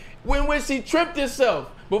preseason, when he tripped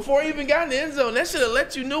himself. Before he even got in the end zone, that should have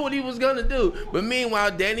let you know what he was going to do. But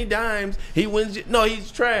meanwhile, Danny Dimes, he wins. No, he's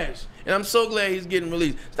trash. And I'm so glad he's getting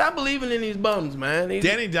released. Stop believing in these bums, man.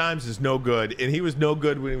 Danny Dimes is no good, and he was no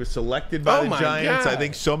good when he was selected by the Giants. God. I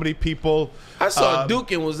think so many people. I saw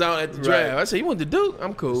Duke and was out at the draft. I said, "You went to Duke?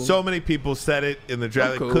 I'm cool." So many people said it in the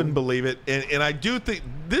draft. They couldn't believe it. And I do think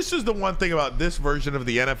this is the one thing about this version of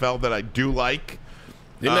the NFL that I do like.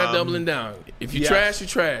 They're not doubling down. If you trash, you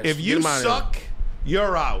trash. If you suck,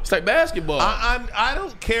 you're out. It's like basketball. I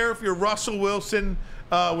don't care if you're Russell Wilson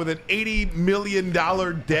with an $80 million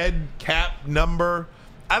dead cap number.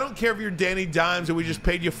 I don't care if you're Danny Dimes and we just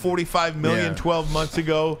paid you $45 million 12 months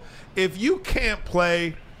ago. If you can't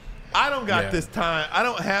play, I don't got this time. I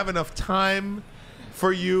don't have enough time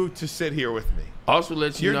for you to sit here with me. Also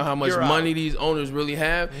lets you know how much money these owners really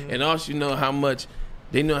have, and also you know how much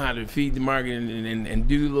they know how to feed the market and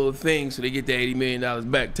do little things so they get that $80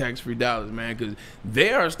 million back, tax-free dollars, man, because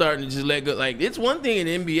they are starting to just let go. Like, it's one thing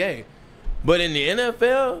in the NBA, but in the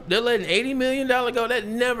NFL, they're letting $80 million go. That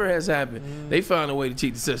never has happened. They found a way to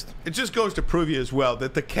cheat the system. It just goes to prove you as well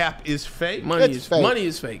that the cap is fake. Money is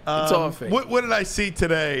fake. It's all fake. What did I see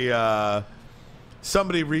today?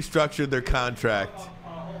 Somebody restructured their contract.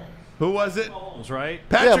 Who was it? That's right.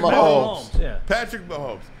 Patrick Mahomes. Yeah. Patrick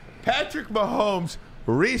Mahomes. Patrick Mahomes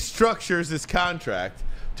restructures his contract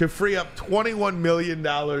to free up $21 million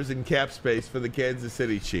in cap space for the Kansas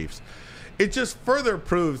City Chiefs. It just further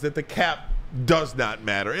proves that the cap does not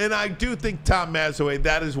matter. And I do think, Tom Mazaway,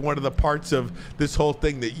 that is one of the parts of this whole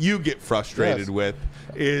thing that you get frustrated with.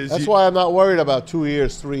 That's why I'm not worried about 2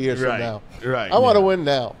 years, 3 years from now. Right. I want to win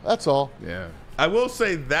now. That's all. Yeah. I will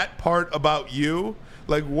say that part about you,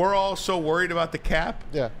 like, we're all so worried about the cap.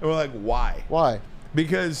 Yeah. And we're like, why? Why?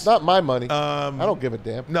 Because it's not my money. I don't give a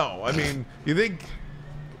damn. No, I mean, you think.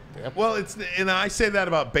 Well, and I say that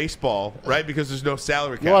about baseball, right? Because there's no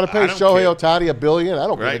salary cap. You want to pay Shohei Ohtani $1 billion? I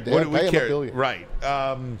don't give a damn. What do we pay care? him $1 billion. Right.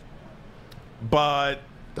 But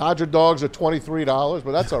Dodger dogs are $23,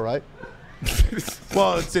 but that's all right.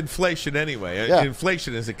 Well, it's inflation anyway. Yeah.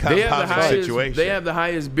 Inflation is a compounding situation. They have the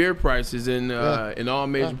highest beer prices in all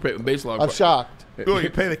major baseball. I'm shocked. Well, you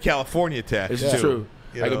pay the California tax. It's true.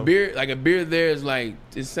 Like a beer there is like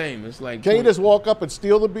the same. It's like, can you just walk up and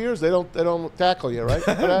steal the beers? They don't tackle you, right?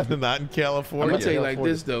 Not in California. I'm gonna tell you like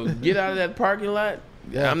this though. Get out of that parking lot.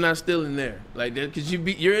 Yeah. I'm not still in there like that because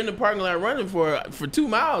you're in the parking lot running for 2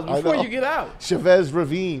 miles before you get out. Chavez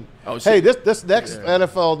Ravine. Oh, shit. Hey, this next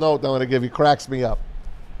NFL note I'm going to give you cracks me up,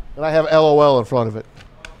 and I have LOL in front of it.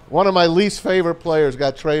 One of my least favorite players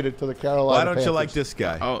got traded to the Carolina Why don't Panthers. you like this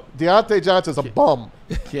guy? Oh, Deontay Johnson's a bum.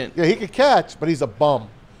 Yeah, he can catch, but he's a bum.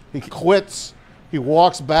 He quits. He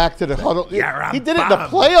walks back to the huddle. He did it in the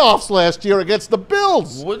playoffs last year against the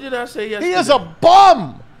Bills. What did I say yesterday? He is a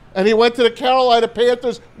bum. And he went to the Carolina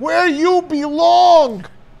Panthers, where you belong.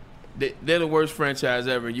 They're the worst franchise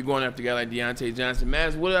ever. You're going after a guy like Deontay Johnson.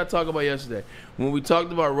 Maz, what did I talk about yesterday? When we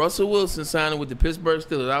talked about Russell Wilson signing with the Pittsburgh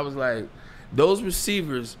Steelers, I was like, those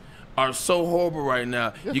receivers are so horrible right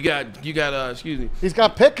now. You got excuse me. He's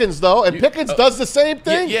got Pickens though, and Pickens does the same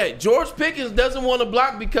thing. Yeah, George Pickens doesn't want to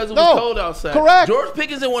block because it was cold outside. Correct. George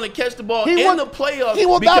Pickens didn't want to catch the ball in the playoffs. He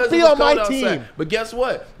will not be on my team. Outside. But guess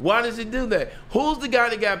what? Why does he do that? Who's the guy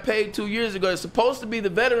that got paid 2 years ago? It's supposed to be the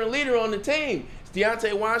veteran leader on the team. It's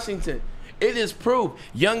Deontay Washington. It is proof.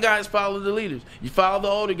 Young guys follow the leaders. You follow the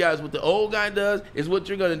older guys. What the old guy does is what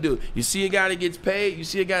you're going to do. You see a guy that gets paid. You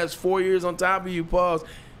see a guy that's 4 years on top of you, pause.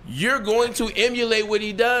 You're going to emulate what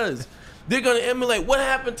he does. They're going to emulate. What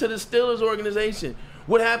happened to the Steelers organization?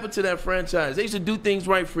 What happened to that franchise? They used to do things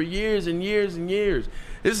right for years and years and years.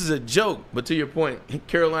 This is a joke, but to your point,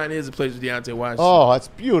 Carolina is a place with Deontay Washington. Oh, that's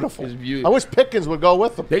beautiful. It's beautiful. I wish Pickens would go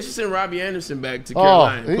with them. They should send Robbie Anderson back to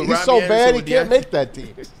Carolina. He's so bad he can't make that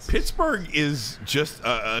team. Pittsburgh is just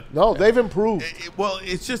no, they've improved. Well,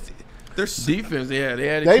 it's just their defense. Yeah,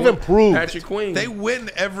 they've improved. Patrick Queen. They win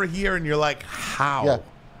every year, and you're like, how? Yeah.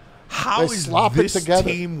 How is this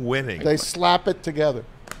team winning? They slap it together.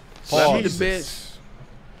 Jesus.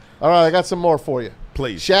 All right, I got some more for you.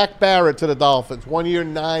 Please. Shaq Barrett to the Dolphins, 1 year,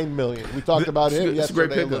 $9 million. We talked about him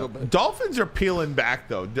yesterday a little bit. Dolphins are peeling back,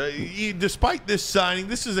 though. Despite this signing,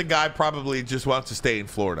 this is a guy probably just wants to stay in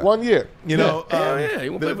Florida. 1 year. You know, he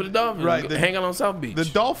won't play for the Dolphins. Right, hang out on South Beach. The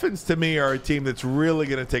Dolphins, to me, are a team that's really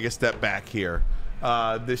going to take a step back here.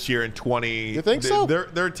 This year in 20. You think so?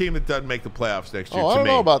 They're a team that doesn't make the playoffs next year. I don't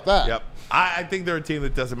know about that. Yep. I think they're a team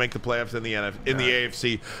that doesn't make the playoffs in the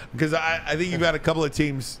AFC because I think you've got a couple of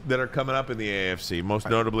teams that are coming up in the AFC, most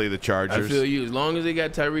notably the Chargers. I feel you. As long as they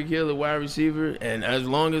got Tyreek Hill, the wide receiver, and as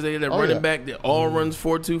long as they got running back that all runs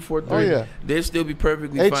 4-2, 4-3, they'll still be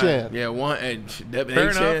perfectly fine. Yeah,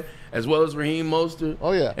 H-Chan, as well as Raheem Mostert.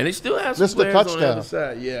 Oh, yeah. And they still have some players on the other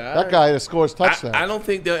side. Yeah, that guy that scores touchdowns. I don't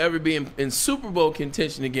think they'll ever be in Super Bowl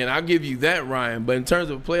contention again. I'll give you that, Ryan. But in terms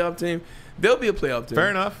of a playoff team, they'll be a playoff team. Fair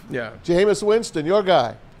enough. Yeah. Jameis Winston, your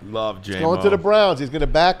guy. Love Jameis. Going to the Browns. He's going to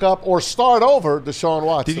back up or start over Deshaun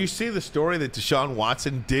Watson. Did you see the story that Deshaun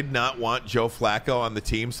Watson did not want Joe Flacco on the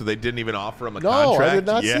team, so they didn't even offer him a contract? No, I did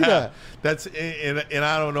not see that. And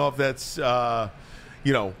I don't know if that's,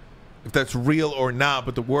 if that's real or not,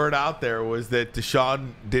 but the word out there was that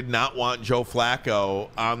Deshaun did not want Joe Flacco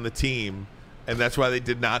on the team, and that's why they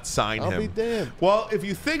did not sign him. I'll be damned. Well, if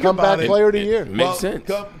you think about Comeback it, player of the year. Makes sense.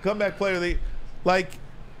 Comeback player of the year. Like,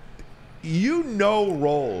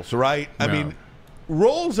 roles, right? I mean,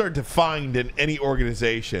 roles are defined in any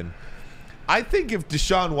organization. I think if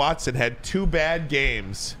Deshaun Watson had 2 bad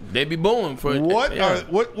games, they'd be booing for it.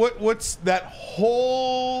 What's that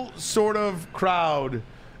whole sort of crowd?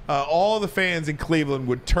 All the fans in Cleveland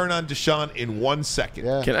would turn on Deshaun in 1 second.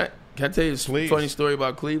 Yeah. Can I tell you a funny story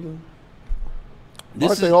about Cleveland?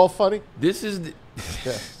 Aren't they all funny? This is the,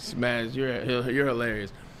 Smash, you're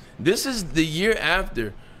hilarious. This is the year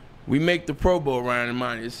after we make the Pro Bowl, Ryan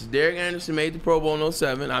Ermanni. This is Derek Anderson made the Pro Bowl in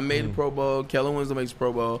 07. I made the Pro Bowl. Kellen Winslow makes the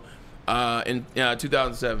Pro Bowl in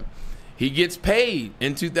 2007. He gets paid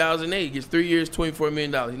in 2008. He gets 3 years, $24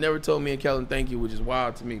 million. He never told me and Kellen thank you, which is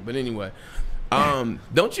wild to me. But anyway,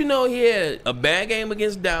 don't you know he had a bad game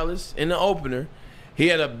against Dallas in the opener? He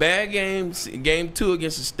had a bad game 2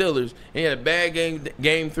 against the Steelers. And he had a bad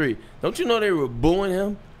game 3. Don't you know they were booing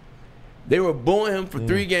him? They were booing him for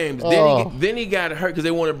 3 games. Then he got hurt because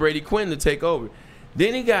they wanted Brady Quinn to take over.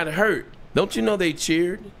 Then he got hurt. Don't you know they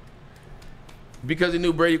cheered? Because they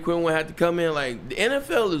knew Brady Quinn would have to come in. Like, the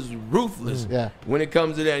NFL is ruthless when it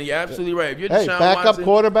comes to that. And you're absolutely right. If you're Deshaun backup Watson,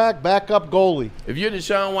 quarterback, backup goalie. If you're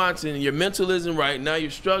Deshaun Watson and your mental isn't right, now you're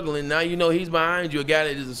struggling. Now you know he's behind you, a guy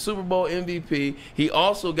that is a Super Bowl MVP. He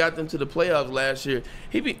also got them to the playoffs last year.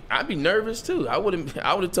 I'd be nervous too. I would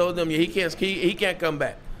have told them he can't come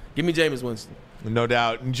back. Give me Jameis Winston. No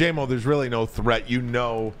doubt. And J-Mo, there's really no threat. You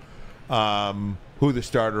know who the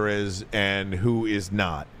starter is and who is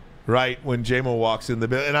not. Right, when J-Mo walks in the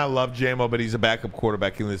building, and I love J-Mo, but he's a backup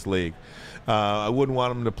quarterback in this league. I wouldn't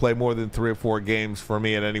want him to play more than 3 or 4 games for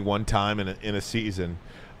me at any one time in a season.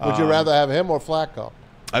 Would you rather have him or Flacco?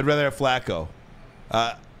 I'd rather have Flacco.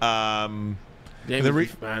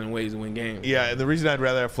 James finding ways to win games. Yeah, and the reason I'd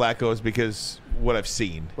rather have Flacco is because what I've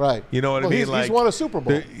seen. Right. You know what I mean? He's won a Super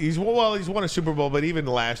Bowl. He's won a Super Bowl, but even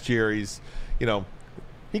last year,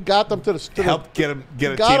 he got them to the helped get a team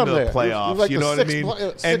to the playoffs. He was like you know what I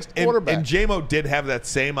mean? And J-Mo did have that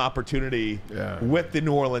same opportunity with the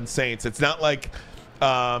New Orleans Saints. It's not like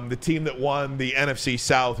the team that won the NFC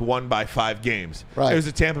South won by 5 games. Right. It was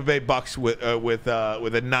the Tampa Bay Bucks with a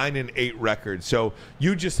 9-8 record. So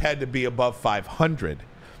you just had to be above 500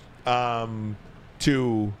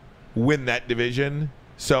 to win that division.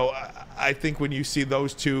 So I think when you see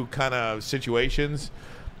those two kind of situations,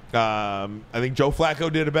 I think Joe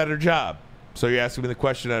Flacco did a better job. So you're asking me the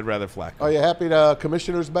question, I'd rather Flacco. Are you happy the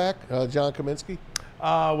commissioner's back, John Kaminsky?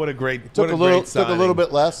 What a great took a little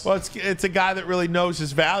bit less. Well, it's a guy that really knows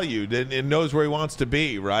his value and knows where he wants to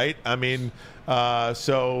be, right? I mean,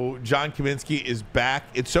 so John Kaminsky is back.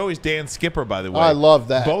 So is Dan Skipper, by the way. I love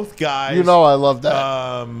that. Both guys. You know I love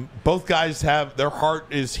that. Both guys have their heart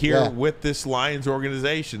is here with this Lions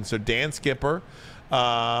organization. So Dan Skipper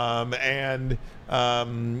and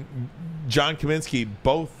John Kaminsky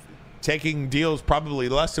both taking deals probably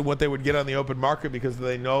less than what they would get on the open market because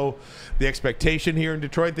they know the expectation here in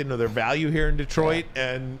Detroit. They know their value here in Detroit.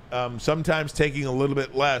 And sometimes taking a little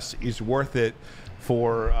bit less is worth it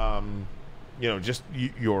for just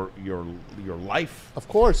your life. Of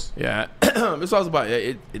course. Yeah. It's also about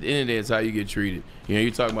it. At the end of the day, it's how you get treated.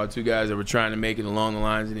 You're talking about 2 guys that were trying to make it along the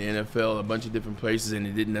lines in the NFL, a bunch of different places, and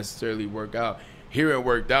it didn't necessarily work out. Here it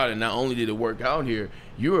worked out, and not only did it work out here,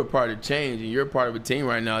 you were a part of change, and you're a part of a team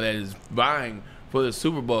right now that is vying for the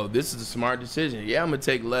Super Bowl. This is a smart decision. Yeah, I'm going to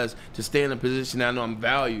take less to stay in a position I know I'm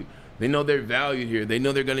valued. They know they're valued here. They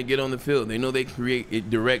know they're going to get on the field. They know they create a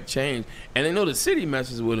direct change, and they know the city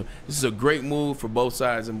messes with them. This is a great move for both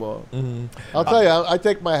sides involved. Mm-hmm. I'll tell you, I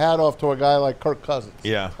take my hat off to a guy like Kirk Cousins.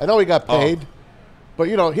 Yeah. I know he got paid, but,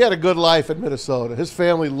 he had a good life in Minnesota. His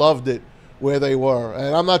family loved it where they were.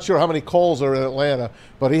 And I'm not sure how many Kohl's are in Atlanta,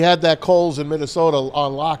 but he had that Kohl's in Minnesota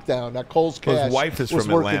on lockdown. That Kohl's cash. His wife is was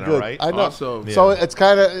from working Atlanta, good. right? I know. Also, so it's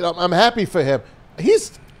kind of, I'm happy for him.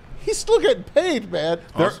 He's still getting paid, man.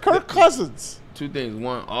 Kirk Cousins. 2 things.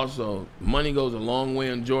 One, also, money goes a long way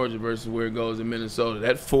in Georgia versus where it goes in Minnesota.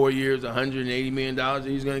 That 4 years, $180 million that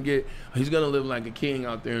he's going to get, he's going to live like a king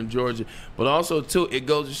out there in Georgia. But also, too, it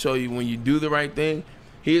goes to show you when you do the right thing,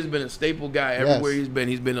 he has been a staple guy everywhere he's been.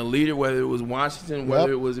 He's been a leader, whether it was Washington,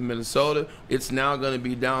 whether it was in Minnesota. It's now going to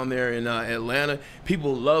be down there in Atlanta.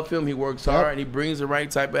 People love him. He works hard, and he brings the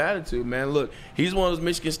right type of attitude, man. Look, he's one of those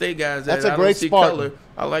Michigan State guys that I don't see color.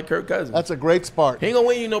 I like Kirk Cousins. That's a great Spartan. He ain't going to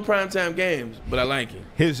win you no primetime games, but I like him.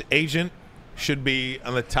 His agent should be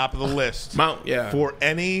on the top of the list for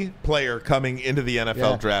any player coming into the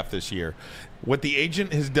NFL draft this year. What the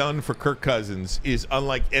agent has done for Kirk Cousins is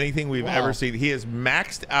unlike anything we've ever seen. He has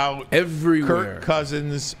maxed out everywhere Kirk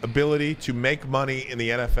Cousins' ability to make money in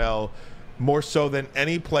the NFL more so than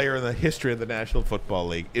any player in the history of the National Football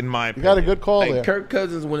League, in my opinion. You got a good call there. Kirk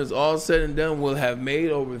Cousins, when it's all said and done, will have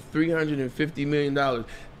made over $350 million.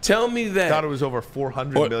 Tell me that. I thought it was over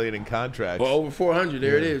 $400 million in contracts. Or over 400.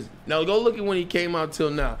 There it is. Now go look at when he came out till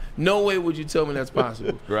now. No way would you tell me that's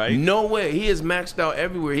possible. Right? No way. He is maxed out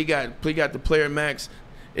everywhere. He got the player max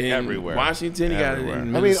in everywhere. Washington. He got it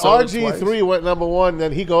in Minnesota. RG3 twice. Went number 1.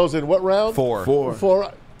 Then he goes in what round? 4.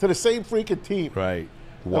 4 to the same freaking team. Right.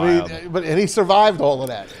 Wild. And he survived all of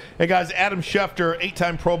that. Hey, guys, Adam Schefter,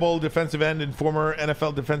 8-time Pro Bowl defensive end and former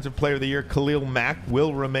NFL Defensive Player of the Year, Khalil Mack,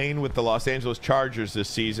 will remain with the Los Angeles Chargers this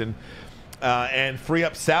season and free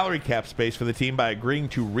up salary cap space for the team by agreeing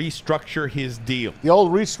to restructure his deal. The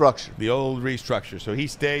old restructure. So he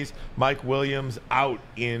stays. Mike Williams out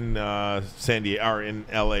in San Diego or in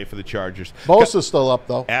LA for the Chargers. Bosa's still up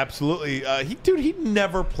though. Absolutely. He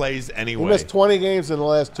never plays anyway. He missed 20 games in the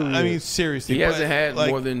last 2 years. I mean, seriously. He hasn't had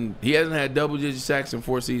double-digit sacks in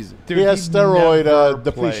 4 seasons. Dude, he has steroid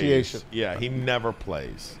depreciation. Yeah, he never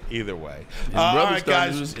plays either way.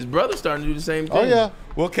 His brother's starting to do the same thing. Oh, yeah.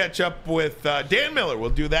 We'll catch up with Dan Miller. We'll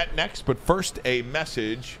do that next. But first, a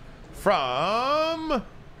message from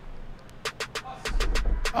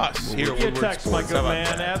us here at Woodward text, my Sports. good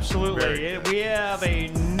man. Absolutely. We have a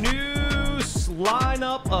new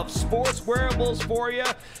lineup of sports wearables for you,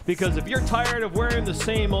 because if you're tired of wearing the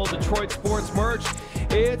same old Detroit sports merch,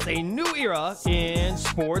 it's a new era in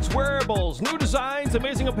sports wearables. New designs,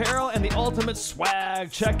 amazing apparel, and the ultimate swag.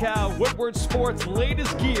 Check out Woodward Sports'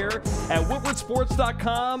 latest gear at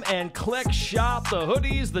woodwardsports.com and click shop. The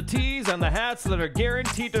hoodies, the tees, and the hats that are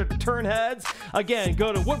guaranteed to turn heads. Again,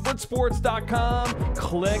 go to woodwardsports.com,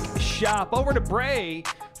 click shop. Over to Bray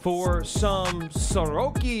for some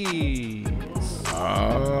Sorokis.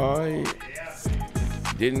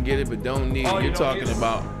 Didn't get it, but don't need it. You're talking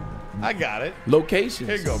about. I got it. Locations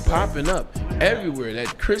Here you go, bro. popping up everywhere.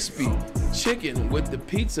 That crispy chicken with the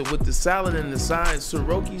pizza, with the salad and the sides.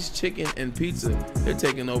 Soroki's Chicken and Pizza. They're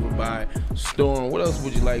taking over by storm. What else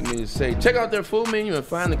would you like me to say? Check out their full menu and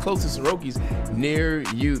find the closest Soroki's near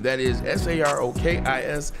you. That is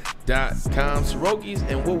SAROKIS.com. Soroki's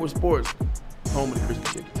and Woodward Sports, home of the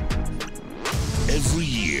crispy chicken. Every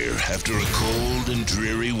year, after a cold and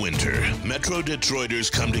dreary winter, Metro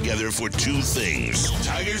Detroiters come together for 2 things: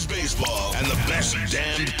 Tigers baseball and the best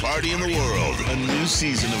damned party in the world. A new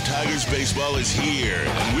season of Tigers baseball is here,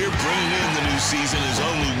 and we're bringing in the new season as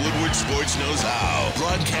only Woodward Sports knows how.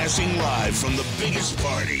 Broadcasting live from the biggest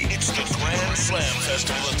party. It's the Grand Slam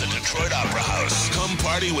Festival at the Detroit Opera House. Come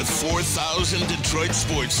party with 4,000 Detroit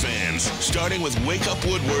sports fans, starting with Wake Up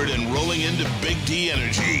Woodward and rolling into Big D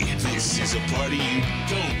Energy. This is a party you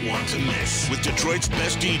don't want to miss, with Detroit's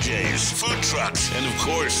best DJs, food trucks, and of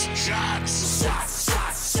course, shots.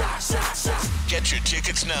 Get your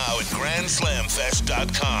tickets now at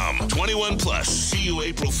GrandSlamFest.com. 21 plus. See you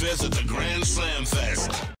April 5th at the Grand Slam Fest.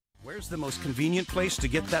 Where's the most convenient place to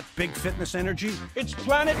get that big fitness energy? It's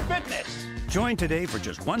Planet Fitness. Join today for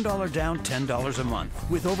just $1 down, $10 a month.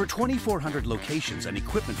 With over 2,400 locations and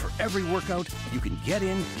equipment for every workout, you can get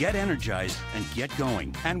in, get energized, and get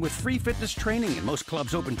going. And with free fitness training and most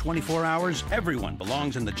clubs open 24 hours, everyone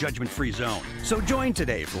belongs in the judgment-free zone. So join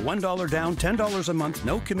today for $1 down, $10 a month,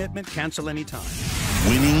 no commitment, cancel anytime.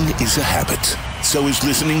 Winning is a habit. So is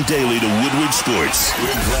listening daily to Woodward Sports.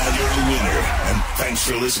 We're glad you're a winner, and thanks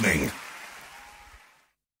for listening.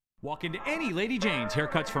 Walk into any Lady Jane's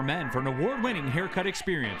Haircuts for Men for an award-winning haircut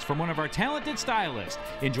experience from one of our talented stylists.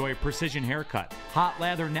 Enjoy a precision haircut, hot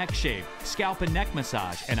lather neck shave, scalp and neck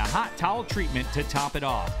massage, and a hot towel treatment to top it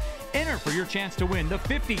off. Enter for your chance to win the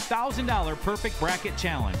 $50,000 Perfect Bracket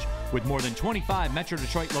Challenge. With more than 25 Metro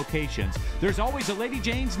Detroit locations, there's always a Lady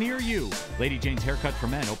Jane's near you. Lady Jane's Haircut for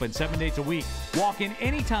Men, open 7 days a week. Walk in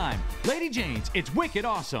anytime. Lady Jane's, it's wicked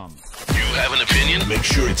awesome. You have an opinion? Make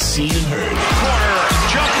sure it's seen and heard. Corner,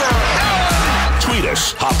 jumper, tweet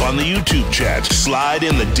us, hop on the YouTube chat, slide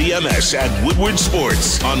in the DMS at Woodward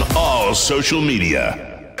Sports on all social media.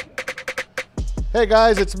 Hey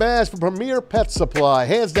guys, it's Maz from Premier Pet Supply.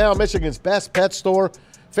 Hands down, Michigan's best pet store.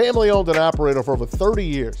 Family owned and operated for over 30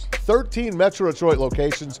 years. 13 Metro Detroit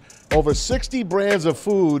locations, over 60 brands of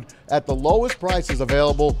food at the lowest prices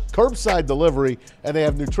available, curbside delivery, and they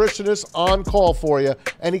have nutritionists on call for you.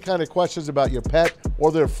 Any kind of questions about your pet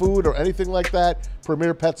or their food or anything like that,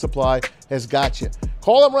 Premier Pet Supply has got you.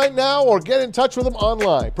 Call them right now or get in touch with them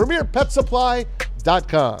online.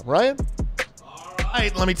 PremierPetSupply.com. Ryan? All right.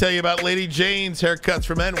 right, let me tell you about Lady Jane's Haircuts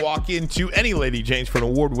for Men. Walk into any Lady Jane's for an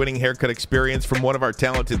award-winning haircut experience from one of our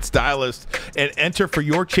talented stylists and enter for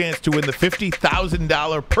your chance to win the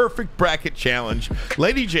 $50,000 Perfect Bracket Challenge.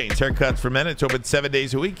 Lady Jane's Haircuts for Men. It's open 7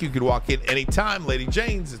 days a week. You can walk in anytime. Lady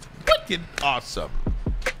Jane's. It's wicked awesome.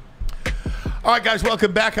 All right, guys,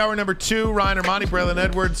 welcome back. Hour number 2. Ryan Ermanni, Braylon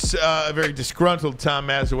Edwards, a very disgruntled Tom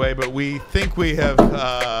Mazaway, but we think we have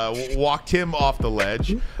walked him off the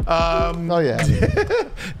ledge. Oh, yeah.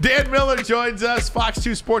 Dan Miller joins us, Fox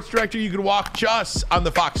 2 Sports Director. You can watch us on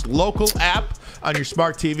the Fox Local app on your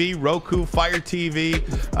smart TV, Roku, Fire TV.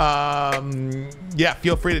 Yeah,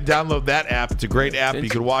 feel free to download that app. It's a great app. You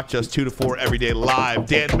can watch us 2 to 4 every day live.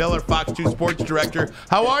 Dan Miller, Fox 2 Sports Director.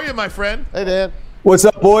 How are you, my friend? Hey, Dan. What's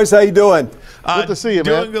up, boys? How you doing? Good to see you,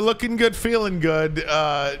 man. Doing good, looking good, feeling good.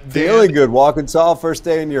 Dan, feeling good. Walking tall, first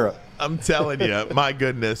day in Europe. I'm telling you, my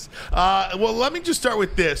goodness. Well, let me just start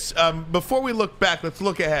with this. Before we look back, let's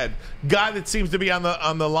look ahead. Guy that seems to be on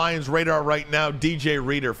the Lions' radar right now, DJ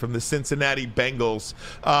Reader from the Cincinnati Bengals.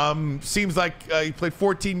 Seems like he played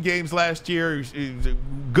 14 games last year. He's a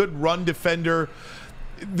good run defender.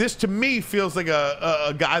 This, to me, feels like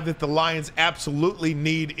a guy that the Lions absolutely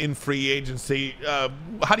need in free agency.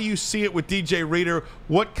 How do you see it with DJ Reader?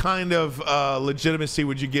 What kind of legitimacy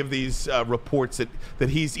would you give these reports that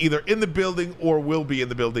he's either in the building or will be in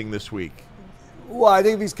the building this week? Well, I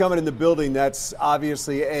think if he's coming in the building, that's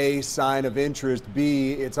obviously a sign of interest.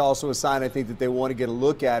 B, it's also a sign, I think, that they want to get a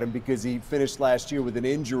look at him because he finished last year with an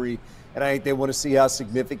injury. And I think they want to see how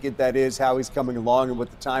significant that is, how he's coming along, and what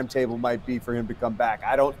the timetable might be for him to come back.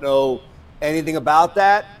 I don't know anything about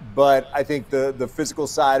that, but I think the physical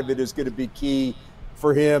side of it is going to be key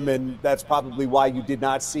for him, and that's probably why you did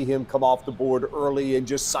not see him come off the board early and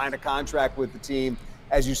just sign a contract with the team,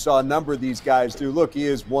 as you saw a number of these guys do. Look, he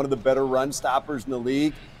is one of the better run stoppers in the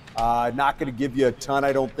league. Not going to give you a ton,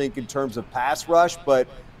 I don't think, in terms of pass rush, but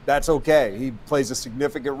that's okay. He plays a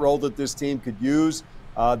significant role that this team could use.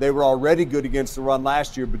 They were already good against the run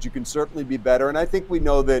last year, but you can certainly be better. And I think we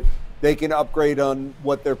know that they can upgrade on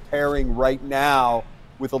what they're pairing right now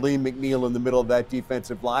with Aleem McNeil in the middle of that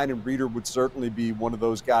defensive line, and Reader would certainly be one of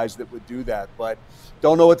those guys that would do that. But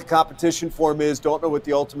don't know what the competition for him is, don't know what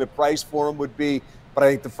the ultimate price for him would be. But I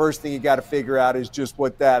think the first thing you got to figure out is just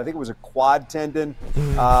what that, I think it was a quad tendon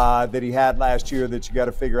that he had last year, that you got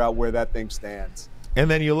to figure out where that thing stands.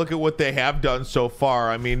 And then you look at what they have done so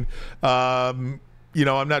far. I mean, you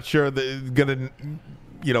know, I'm not sure that going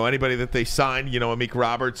to, anybody that they signed, Amik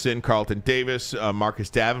Robertson, Carlton Davis, Marcus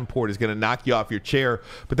Davenport is going to knock you off your chair.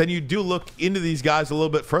 But then you do look into these guys a little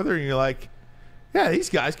bit further and you're like, yeah, these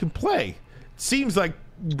guys can play. It seems like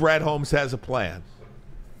Brad Holmes has a plan.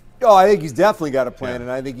 Oh, I think he's definitely got a plan,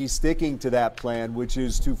 and I think he's sticking to that plan, which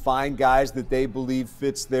is to find guys that they believe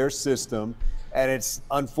fits their system. And it's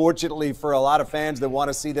unfortunately for a lot of fans that want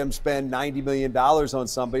to see them spend $90 million on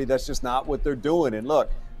somebody, that's just not what they're doing. And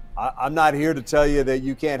look, I'm not here to tell you that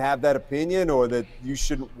you can't have that opinion or that you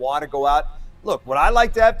shouldn't want to go out. Look, would I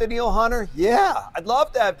like to have Danielle Hunter? Yeah, I'd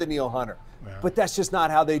love to have Danielle Hunter. Yeah. But that's just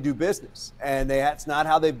not how they do business. And that's not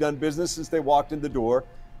how they've done business since they walked in the door.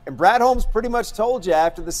 And Brad Holmes pretty much told you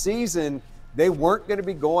after the season they weren't going to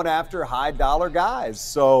be going after high-dollar guys.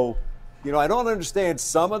 So, I don't understand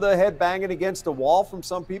some of the head banging against the wall from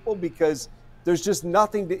some people because there's just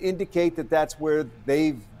nothing to indicate that that's where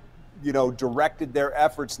they've, directed their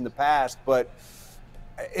efforts in the past. But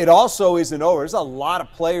it also isn't over. There's a lot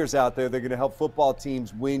of players out there that are going to help football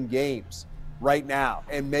teams win games right now.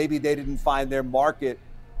 And maybe they didn't find their market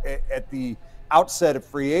at the outset of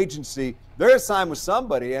free agency. They're signed with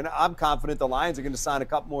somebody, and I'm confident the Lions are going to sign a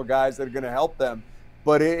couple more guys that are going to help them.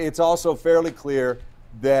 But it's also fairly clear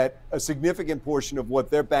that a significant portion of what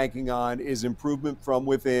they're banking on is improvement from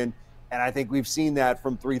within. And I think we've seen that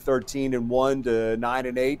from 3-13-1 to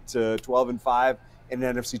 9-8 to 12-5 in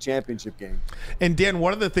an NFC Championship game. And Dan,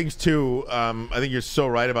 one of the things too, I think you're so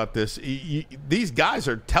right about this. These guys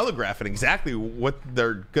are telegraphing exactly what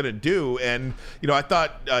they're going to do. And I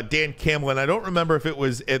thought Dan Campbell, and I don't remember if it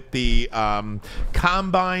was at the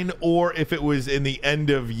combine or if it was in the end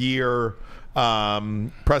of year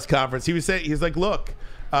press conference. He was saying, he's like, look,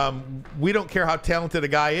 we don't care how talented a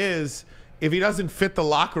guy is. If he doesn't fit the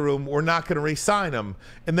locker room, we're not going to re-sign him.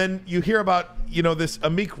 And then you hear about, this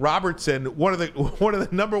Amik Robertson. One of the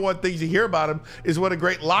number one things you hear about him is what a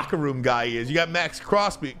great locker room guy he is. You got Max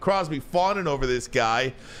Crosby fawning over this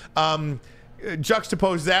guy.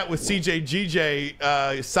 Juxtapose that with CJ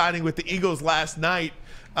GJ signing with the Eagles last night.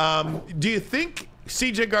 Do you think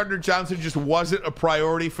CJ Gardner-Johnson just wasn't a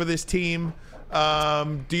priority for this team?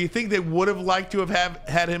 Do you think they would have liked to have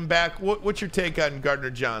had him back? What's your take on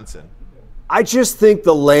Gardner-Johnson? I just think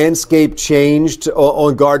the landscape changed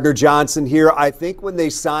on Gardner Johnson here. I think when they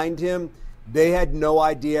signed him, they had no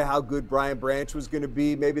idea how good Brian Branch was going to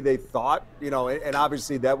be. Maybe they thought, and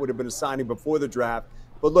obviously that would have been a signing before the draft.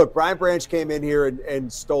 But look, Brian Branch came in here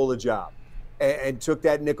and stole a job and took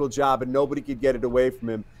that nickel job, and nobody could get it away from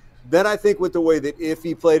him. Then I think with the way that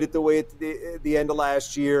Iffy played it the way at the end of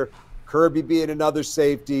last year, Kirby being another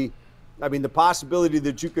safety, I mean, the possibility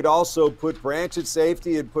that you could also put Branch at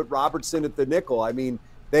safety and put Robertson at the nickel. I mean,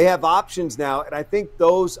 they have options now, and I think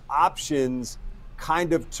those options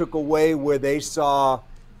kind of took away where they saw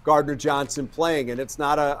Gardner Johnson playing. And it's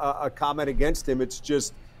not a comment against him. It's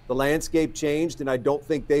just the landscape changed, and I don't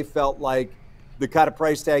think they felt like the kind of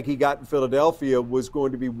price tag he got in Philadelphia was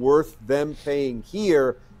going to be worth them paying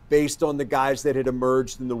here based on the guys that had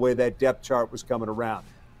emerged and the way that depth chart was coming around.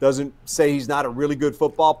 Doesn't say he's not a really good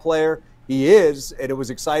football player. He is, and it was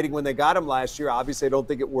exciting when they got him last year. Obviously, I don't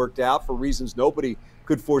think it worked out for reasons nobody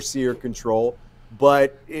could foresee or control.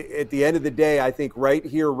 But at the end of the day, I think right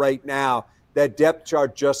here, right now, that depth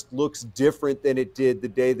chart just looks different than it did the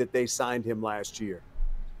day that they signed him last year.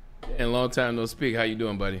 And long time no speak. How you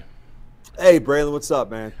doing, buddy? Hey, Braylon, what's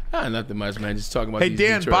up, man? Nothing much, man. Just talking about Hey, these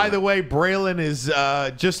Dan, Detroit by the way, Braylon is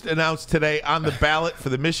just announced today on the ballot for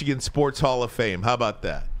the Michigan Sports Hall of Fame. How about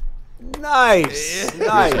that? Nice.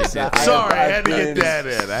 Nice. Sorry, I had to get that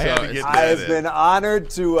in. I have been honored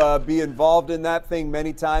to be involved in that thing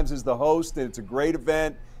many times as the host, and it's a great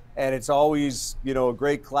event, and it's always, a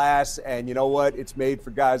great class, and you know what? It's made for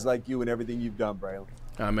guys like you and everything you've done, Braylon.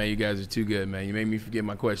 Oh, man, you guys are too good, man. You made me forget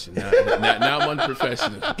my question. Now I'm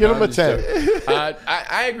unprofessional. Give him a 10.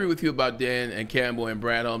 I agree with you about Dan and Campbell and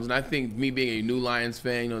Brad Holmes, and I think me being a new Lions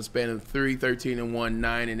fan, spanning 13-1,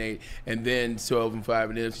 9-8, and then 12-5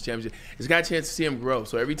 in the NFC Championship, it's got a chance to see him grow.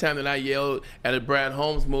 So every time that I yelled at a Brad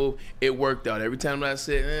Holmes move, it worked out. Every time that I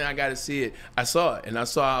said, I got to see it, I saw it, and I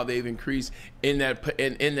saw how they've increased in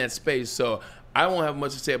that space. So I won't have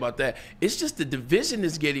much to say about that. It's just the division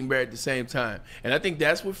is getting better at the same time. And I think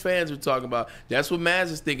that's what fans are talking about. That's what Maz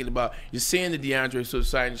is thinking about. You're seeing the DeAndre Swift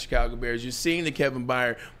sign the Chicago Bears. You're seeing the Kevin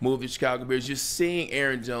Byard move to the Chicago Bears. You're seeing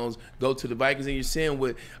Aaron Jones go to the Vikings. And you're seeing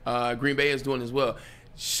what Green Bay is doing as well.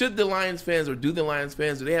 Should the Lions fans, or do the Lions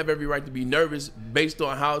fans, do they have every right to be nervous based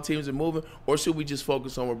on how teams are moving? Or should we just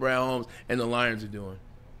focus on what Brad Holmes and the Lions are doing?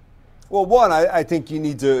 Well, one, I think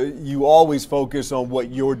you always focus on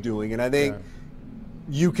what you're doing. And I think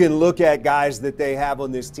you can look at guys that they have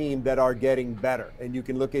on this team that are getting better. And you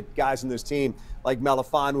can look at guys on this team like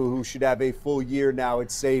Melifonwu, who should have a full year now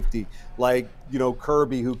at safety. Like,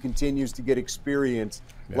 Kirby, who continues to get experience.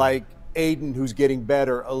 Yeah. Like Aiden, who's getting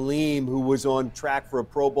better. Aleem, who was on track for a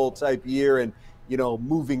Pro Bowl type year and,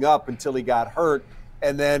 moving up until he got hurt.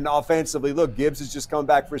 And then offensively, look, Gibbs is just coming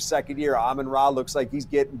back for his second year. Amon-Ra looks like he's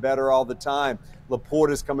getting better all the time.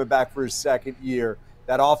 Laporta's coming back for his second year.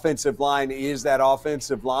 That offensive line is that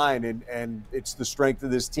offensive line, and it's the strength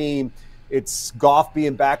of this team. It's Goff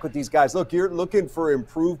being back with these guys. Look, you're looking for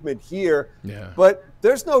improvement here, but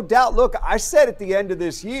there's no doubt. Look, I said at the end of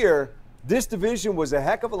this year, this division was a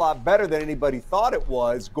heck of a lot better than anybody thought it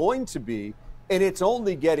was going to be, and it's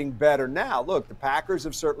only getting better now. Look, the Packers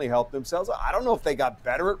have certainly helped themselves. I don't know if they got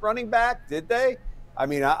better at running back. Did they? I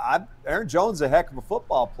mean, Aaron Jones is a heck of a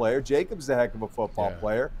football player. Jacobs is a heck of a football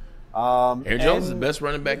player. Aaron Jones is the best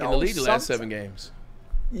running back in the league the last 7 games.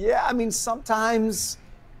 Yeah, I mean, sometimes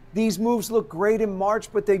these moves look great in March,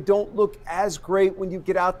 but they don't look as great when you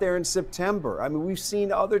get out there in September. I mean, we've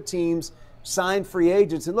seen other teams sign free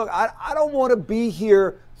agents. And look, I don't want to be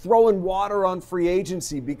here throwing water on free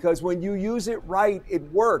agency, because when you use it right, it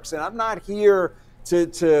works. And I'm not here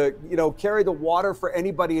to carry the water for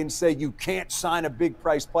anybody and say you can't sign a big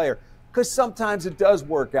price player, because sometimes it does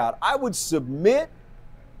work out. I would submit,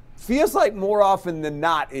 feels like more often than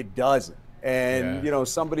not it doesn't. And,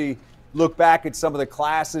 somebody look back at some of the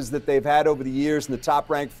classes that they've had over the years and the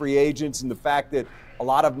top-ranked free agents and the fact that a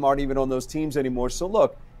lot of them aren't even on those teams anymore. So,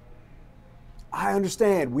 look, I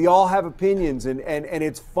understand. We all have opinions, and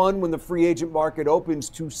it's fun when the free agent market opens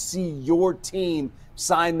to see your team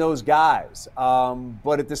sign those guys.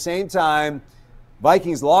 But at the same time,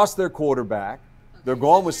 Vikings lost their quarterback. They're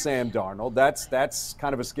going with Sam Darnold. That's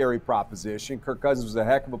kind of a scary proposition. Kirk Cousins was a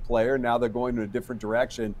heck of a player. Now they're going in a different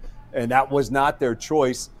direction, and that was not their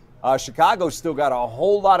choice. Chicago's still got a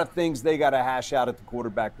whole lot of things they got to hash out at the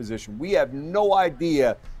quarterback position. We have no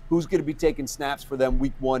idea who's going to be taking snaps for them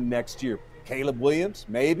week 1 next year. Caleb Williams,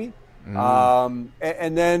 maybe. And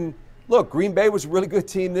then, look, Green Bay was a really good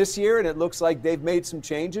team this year, and it looks like they've made some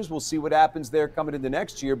changes. We'll see what happens there coming into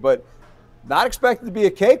next year. But not expected to be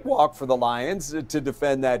a cakewalk for the Lions to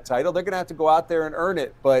defend that title. They're going to have to go out there and earn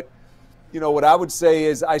it. But what I would say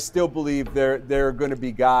is I still believe there are going to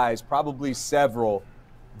be guys, probably several,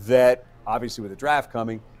 that obviously with the draft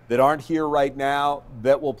coming, that aren't here right now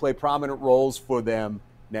that will play prominent roles for them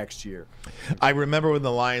next year. I remember when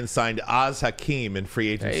the Lions signed Oz Hakeem in free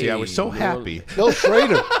agency. I was so happy. Bill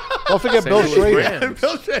Schrader. Don't forget Bill Schrader.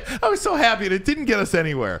 I was so happy, and it didn't get us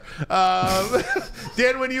anywhere.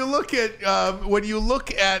 Dan, when you look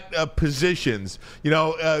at positions,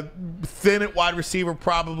 thin at wide receiver,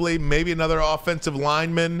 probably maybe another offensive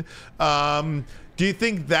lineman. Do you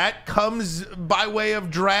think that comes by way of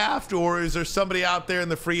draft, or is there somebody out there in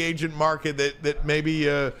the free agent market that maybe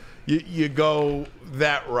you go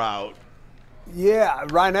that route? Yeah,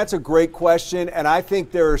 Ryan, that's a great question. And I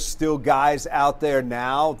think there are still guys out there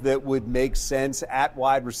now that would make sense at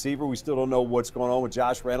wide receiver. We still don't know what's going on with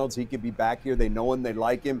Josh Reynolds. He could be back here. They know him. They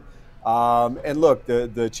like him. And look,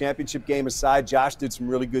 the championship game aside, Josh did some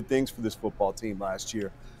really good things for this football team last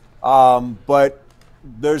year. But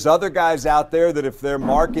there's other guys out there that if their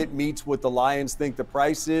market meets what the Lions think the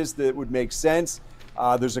price is, that would make sense.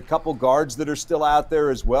 There's a couple guards that are still out there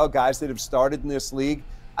as well, guys that have started in this league.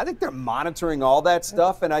 I think they're monitoring all that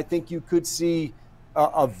stuff, and I think you could see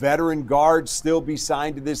a veteran guard still be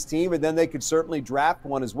signed to this team, and then they could certainly draft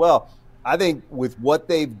one as well. I think with what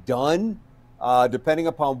they've done, depending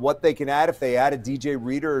upon what they can add, if they add a DJ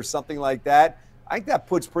Reader or something like that, I think that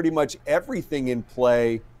puts pretty much everything in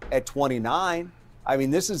play at 29. I mean,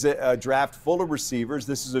 this is a draft full of receivers.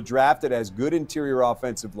 This is a draft that has good interior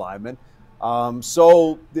offensive linemen.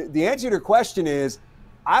 So the answer to your question is,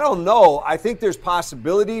 I don't know. I think there's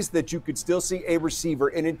possibilities that you could still see a receiver,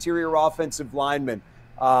 an interior offensive lineman,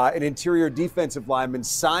 an interior defensive lineman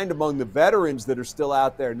signed among the veterans that are still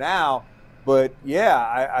out there now. But,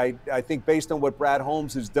 yeah, I think based on what Brad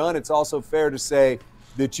Holmes has done, it's also fair to say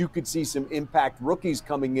that you could see some impact rookies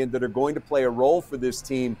coming in that are going to play a role for this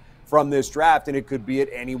team from this draft, and it could be at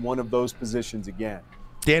any one of those positions again.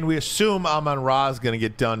 Dan, we assume Amon-Ra is going to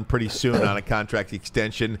get done pretty soon on a contract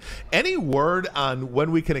extension. Any word on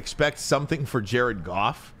when we can expect something for Jared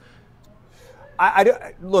Goff?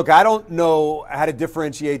 Look, I don't know how to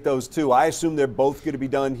differentiate those two. I assume they're both going to be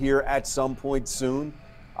done here at some point soon.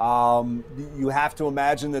 You have to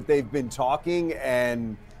imagine that they've been talking,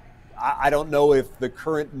 and I don't know if the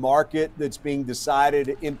current market that's being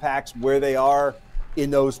decided impacts where they are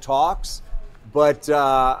in those talks. But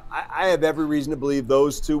I have every reason to believe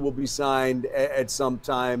those two will be signed at some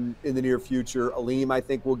time in the near future. Aleem, I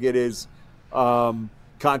think, will get his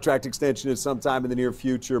contract extension at some time in the near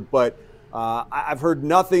future. But I've heard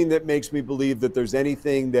nothing that makes me believe that there's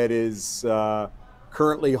anything that is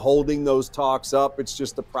currently holding those talks up. It's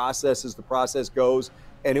just the process as the process goes.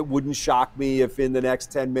 And it wouldn't shock me if in the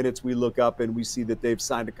next 10 minutes we look up and we see that they've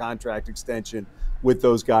signed a contract extension with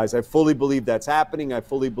those guys. I fully believe that's happening. I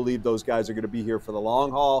fully believe those guys are going to be here for the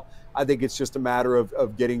long haul. I think it's just a matter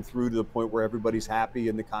of getting through to the point where everybody's happy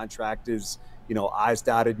and the contract is, I's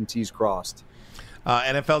dotted and T's crossed.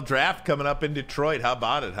 NFL draft coming up in Detroit. How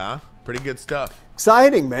about it, huh? Pretty good stuff.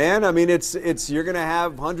 Exciting, man. I mean, it's you're going to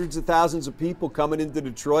have hundreds of thousands of people coming into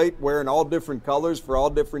Detroit wearing all different colors for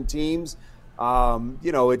all different teams.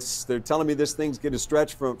 They're telling me this thing's going to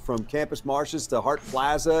stretch from Campus Martius to Hart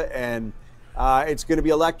Plaza, and it's going to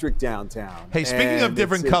be electric downtown. Hey, speaking of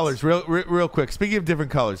different colors, real quick. Speaking of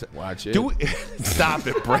different colors, watch it. Stop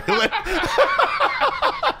it, Braylon.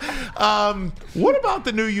 What about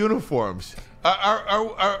the new uniforms?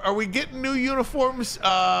 Are we getting new uniforms?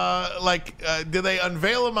 Do they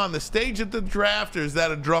unveil them on the stage at the draft, or is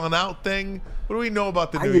that a drawn out thing? What do we know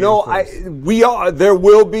about the new uniforms? There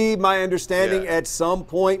will be, my understanding, at some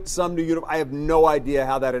point, some new uniform. I have no idea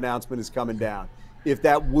how that announcement is coming down. If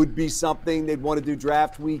that would be something they'd want to do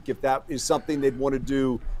draft week, if that is something they'd want to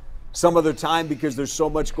do some other time because there's so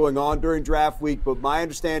much going on during draft week. But my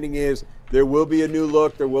understanding is there will be a new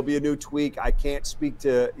look, there will be a new tweak. I can't speak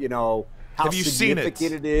to, how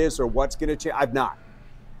significant it is or what's going to change. I have not.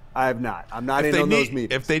 I'm not in on those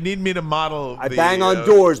meetings. If they need me to model, I bang on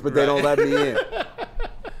doors, but they don't let me in.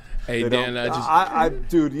 Hey, Dan,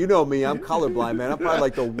 dude, you know me. I'm colorblind, man. I'm probably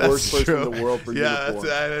like the worst person in the world for uniforms. Yeah,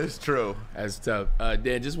 that is true. That's tough.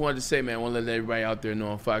 Dan, just wanted to say, man, I want to let everybody out there know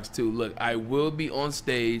on Fox 2, look, I will be on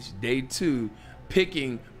stage day 2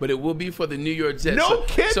 picking, but it will be for the New York Jets. No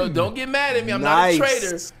kidding. So don't get mad at me. I'm not a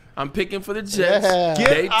traitor. I'm picking for the Jets. Yeah.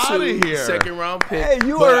 Day Get out of 2, here. second round pick. Hey,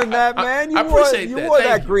 you earned that, man. I appreciate that. You wore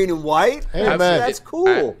that green and white. Hey, man. That's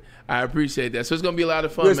cool. I appreciate that. So it's going to be a lot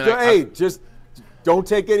of fun, man. don't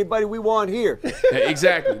take anybody we want here.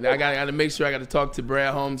 Exactly. I got to make sure I got to talk to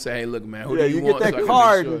Brad Holmes. Say, hey, look, man, who do you want? Get that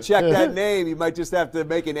card and check that name. You might just have to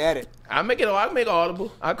make an edit. I make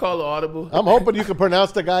audible. I call it audible. I'm hoping you can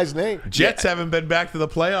pronounce the guy's name. Jets haven't been back to the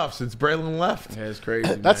playoffs since Braylon left. Yeah, it's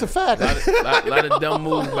crazy. That's a fact. A lot of dumb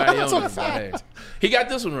moves by the owners. Hey, he got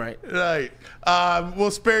this one right. Right.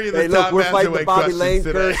 We'll spare you the Tom we're fighting the Bobby Lane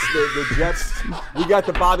today. curse. The Jets, we got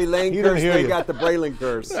the Bobby Lane curse. They got the Braylon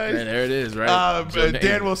curse. Man, there it is, right?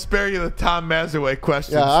 Dan, we'll spare you the Tom Mazaway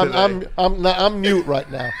questions today. I'm mute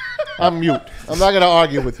right now. I'm mute. I'm not going to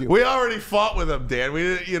argue with you. We already fought with him, Dan.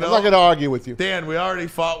 I'm not going to argue with you. Dan, we already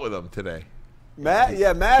fought with him today.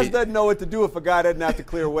 Maz doesn't know what to do if a guy doesn't have to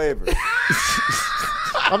clear waivers.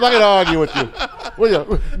 I'm not going to argue with you.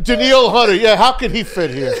 Daniil Hunter, how can he fit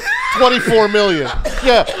here? $24 million.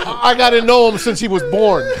 Yeah, I got to know him since he was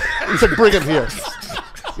born. To bring him here.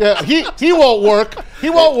 Yeah, he won't work. He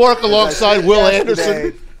won't work alongside Will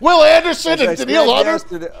Anderson. Will Anderson and Daniil Hunter?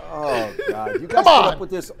 Oh, God. You guys put up with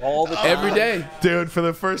this all the time. Every day. Dude, for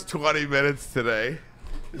the first 20 minutes today.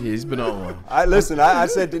 He's been on one. I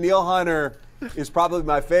said Daniil Hunter is probably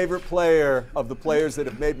my favorite player of the players that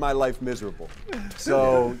have made my life miserable.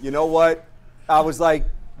 So, you know what? I was like,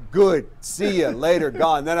 good, see ya, later,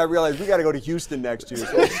 gone. Then I realized we got to go to Houston next year,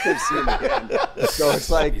 so I'm just going to see him again. So it's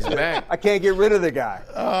like, I can't get rid of the guy.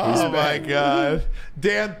 Oh, my God.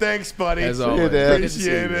 Dan, thanks, buddy. As always.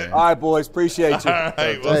 Appreciate it. All right, boys, appreciate you. All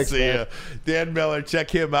right, we'll see you. Dan Miller,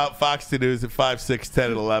 check him out, Fox 2 News at 5, 6,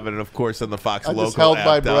 10, and 11, and, of course, on the Fox local just held app.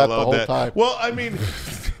 my breath the Download whole that. time. Well, I mean,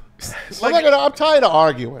 I'm tired of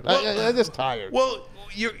arguing. I'm just tired. Well,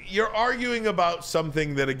 you're arguing about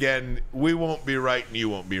something that, again, we won't be right and you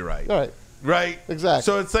won't be right. All right. Right? Exactly.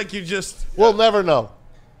 So it's like you just... We'll never know.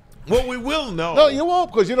 Well, we will know. No, you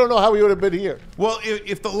won't, because you don't know how we would have been here. Well,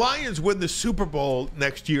 if the Lions win the Super Bowl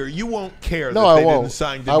next year, you won't care no, that they I won't. didn't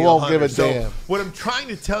sign I Daniil won't Hunter. give a damn. What I'm trying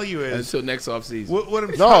to tell you is... Until next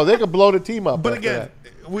offseason. No, they could blow the team up. But again,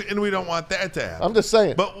 we don't want that to happen. I'm just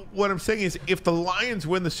saying. But what I'm saying is if the Lions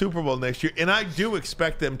win the Super Bowl next year, and I do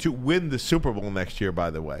expect them to win the Super Bowl next year,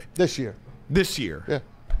 by the way. This year. Yeah.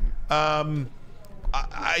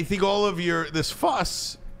 I think all of this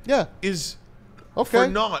fuss is for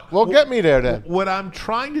naught. Well, get me there then. What I'm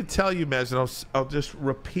trying to tell you, Mez, and I'll just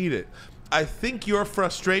repeat it. I think your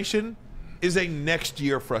frustration is a next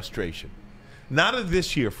year frustration, not a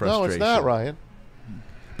this year frustration. No, it's not, Ryan.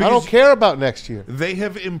 I don't care about next year. They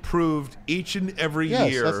have improved each and every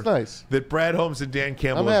year that's nice. that Brad Holmes and Dan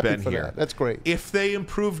Campbell have been here. That. That's great. If they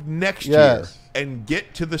improve next year and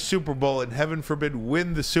get to the Super Bowl and, heaven forbid,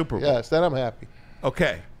 win the Super Bowl. Yes, then I'm happy.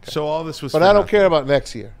 Okay. So all this was But I don't care about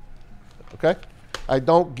next year. Okay? I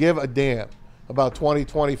don't give a damn about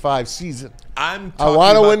 2025 season. I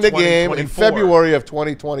want to win the game in February of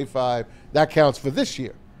 2025. That counts for this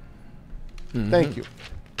year. Thank you.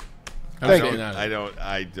 I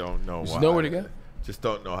don't know why. Nowhere to go. Just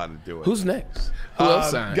don't know how to do it. Who's next? Who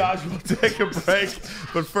else signed? Guys, we'll take a break.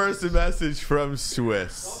 But first, a message from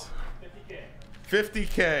Swiss.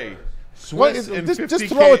 50K. Swiss and 50K. Just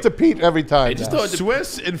throw it to Pete every time. Just throw it to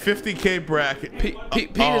Swiss and 50K bracket. Pete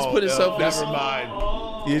has put himself in. Never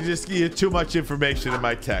mind. You just give too much information in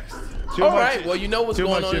my text. All right. Well, you know what's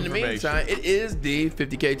going on in the meantime. It is the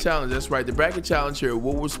 50K Challenge. That's right. The bracket challenge here at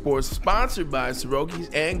Woodward Sports, sponsored by Soroki's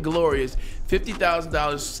and Glorious.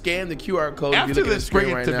 $50,000. Scan the QR code. After this, bring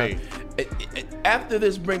it to me. After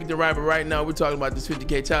this, bring it to Ryan. But right now, we're talking about this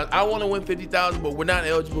 50K Challenge. I want to win $50,000, but we're not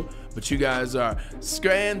eligible. But you guys are.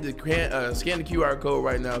 Scan the QR code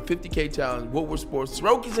right now. 50K Challenge, Woodward Sports,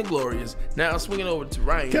 Soroki's and Glorious. Now swinging over to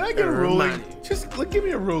Ryan. Can I get a ruling? Just give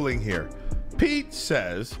me a ruling here. Pete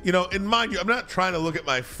says, and mind you, I'm not trying to look at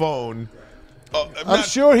my phone. I'm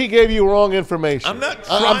sure he gave you wrong information. I'm not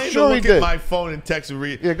trying to look at my phone and text and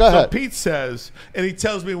read. Yeah, go ahead. Pete says, and he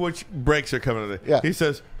tells me which breaks are coming today. Yeah. He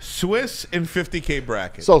says, Swiss and 50K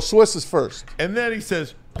bracket. So Swiss is first. And then he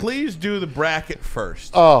says, please do the bracket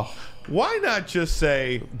first. Oh. Why not just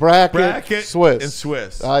say bracket Swiss. And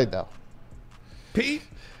Swiss? I know. Pete?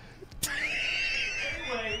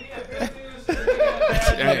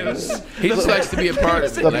 He just likes to be a part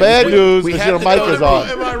of it. The bad news is your mic is on.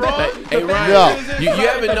 Am I wrong? Hey, Ryan, you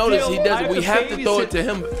haven't noticed he doesn't. We have to throw it to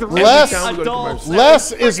him.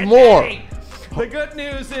 Less is more. The good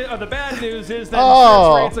news is, or the bad news is that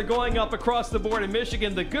insurance rates are going up across the board in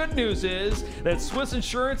Michigan. The good news is that Swiss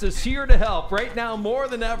Insurance is here to help. Right now, more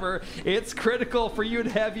than ever, it's critical for you to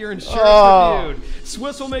have your insurance reviewed.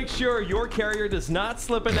 Swiss will make sure your carrier does not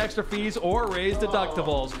slip in extra fees or raise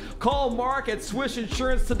deductibles. Call Mark at Swiss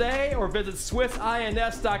Insurance today or visit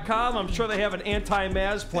SwissINS.com. I'm sure they have an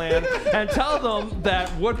anti-Maz plan. And tell them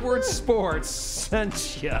that Woodward Sports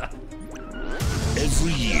sent you.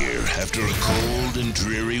 Every year, after a cold and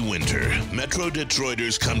dreary winter, Metro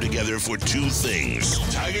Detroiters come together for two things: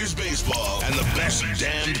 Tigers baseball and the best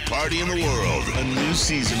damned party in the world. A new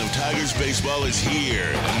season of Tigers baseball is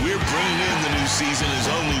here, and we're bringing in the new season as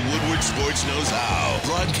only Woodward Sports knows how.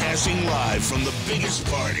 Broadcasting live from the biggest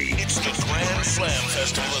party. It's the Grand Slam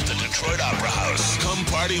Festival at the Detroit Opera House. Come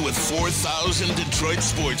party with 4,000 Detroit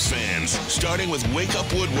sports fans, starting with Wake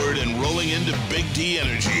Up Woodward and rolling into Big D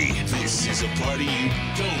Energy. This is a party you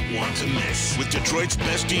don't want to miss, with Detroit's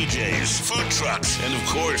best DJs, food trucks, and of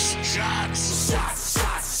course, shots.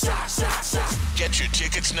 Get your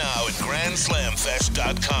tickets now at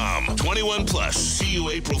GrandSlamFest.com. 21 plus. See you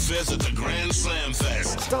April 5th at the Grand Slam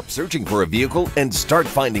Fest. Stop searching for a vehicle and start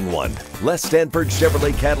finding one. Les Stanford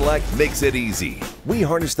Chevrolet Cadillac makes it easy. We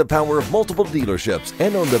harness the power of multiple dealerships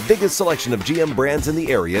and own the biggest selection of GM brands in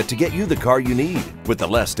the area to get you the car you need. With the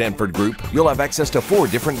Les Stanford Group, you'll have access to 4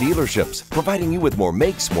 different dealerships, providing you with more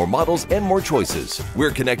makes, more models, and more choices.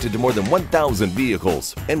 We're connected to more than 1,000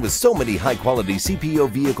 vehicles, and with so many high-quality CPO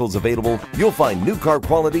vehicles available, you'll find new car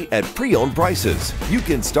quality at pre-owned prices. You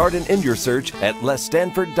can start and end your search at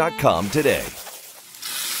lesstanford.com today.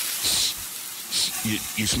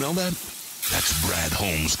 You smell that? That's Brad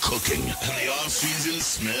Holmes cooking, and the off-season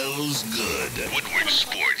smells good. Woodward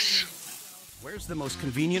Sports. Where's the most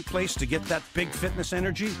convenient place to get that big fitness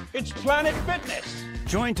energy? It's Planet Fitness.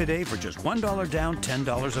 Join today for just $1 down,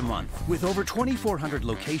 $10 a month. With over 2,400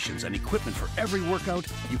 locations and equipment for every workout,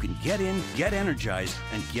 you can get in, get energized,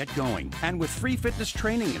 and get going. And with free fitness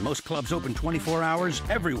training and most clubs open 24 hours,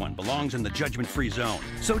 everyone belongs in the judgment-free zone.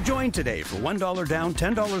 So join today for $1 down,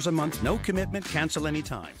 $10 a month, no commitment, cancel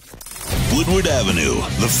anytime. Woodward Avenue,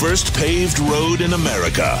 the first paved road in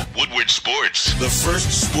America. Woodward Sports, the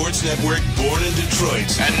first sports network born in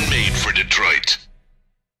Detroit and made for Detroit.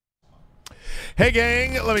 Hey,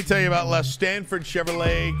 gang, let me tell you about Les Stanford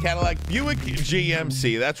Chevrolet Cadillac Buick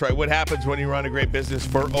GMC. That's right. What happens when you run a great business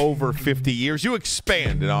for over 50 years? You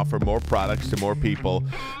expand and offer more products to more people.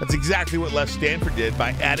 That's exactly what Les Stanford did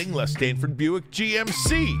by adding Les Stanford Buick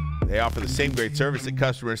GMC. They offer the same great service that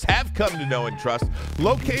customers have come to know and trust.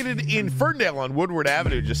 Located in Ferndale on Woodward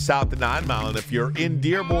Avenue, just south of 9 Mile. And if you're in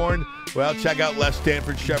Dearborn, well, check out Les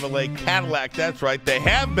Stanford Chevrolet Cadillac. That's right. They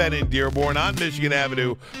have been in Dearborn on Michigan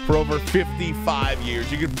Avenue for over 55 years.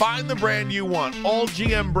 You can find the brand you want, all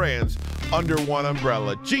GM brands under one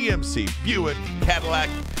umbrella. GMC, Buick, Cadillac,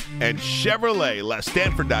 and Chevrolet.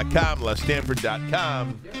 LesStanford.com,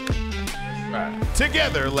 LesStanford.com. Right.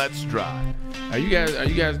 Together, let's drive. Are you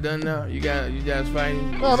guys done now? You guys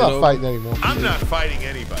fighting? No, I'm not fighting anymore. I'm not fighting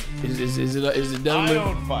anybody. Is it done? I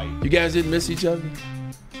don't fight. You guys didn't miss each other?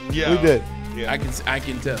 Yeah, we did. Yeah. I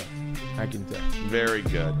can tell. Very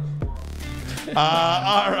good.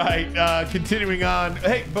 All right, continuing on.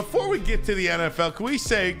 Hey, before we get to the NFL, can we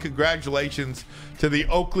say congratulations to the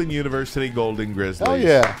Oakland University Golden Grizzlies? Oh,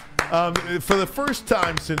 yeah. For the first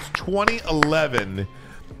time since 2011,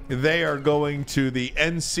 they are going to the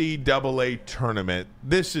NCAA Tournament.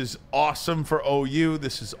 This is awesome for OU.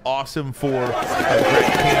 This is awesome for Greg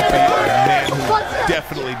Campy, a man who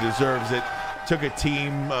definitely deserves it. Took a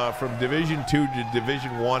team from Division II to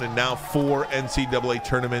Division I, and now 4 NCAA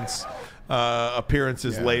tournaments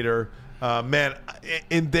appearances later. Man,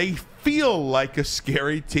 and they feel like a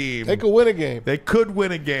scary team. They could win a game. They could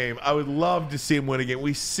win a game. I would love to see them win a game.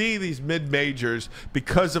 We see these mid-majors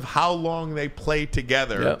because of how long they play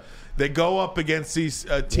together. Yep. They go up against these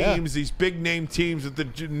teams, these big-name teams with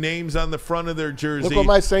the names on the front of their jersey. Look what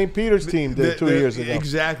my St. Peter's team did 2 years ago.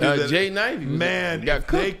 Exactly. J90. Man, if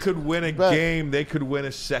they could win a game, they could win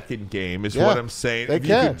a second game, is what I'm saying. They if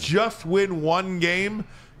you could just win one game,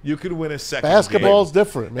 you could win a second Basketball's game.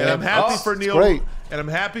 different, man. And I'm happy for Neil. Great. And I'm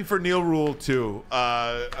happy for Neil Rule, too.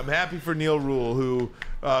 I'm happy for Neil Rule, who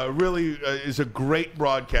really is a great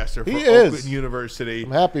broadcaster for Oakland University.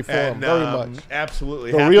 I'm happy for him very much.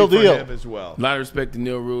 Absolutely. The happy real for deal. him as well. A lot of respect to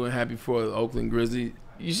Neil Rule and happy for the Oakland Grizzlies.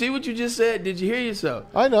 You see what you just said? Did you hear yourself?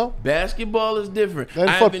 I know. Basketball is different. And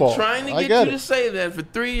I've football. been trying to get you to say that for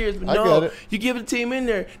 3 years, but no, you give a team in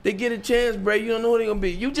there, they get a chance, Bray. You don't know who they're going to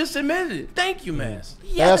be. You just admitted it. Thank you, Mass.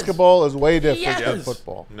 Yes. Basketball is way different than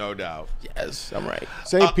football. No doubt. Yes, I'm right.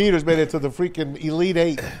 St. Peter's made it to the freaking Elite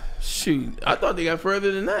Eight. Shoot, I thought they got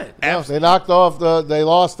further than that. No, they knocked off they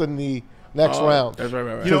lost in the next round. That's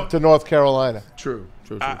right. To North Carolina. True.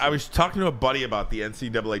 I was talking to a buddy about the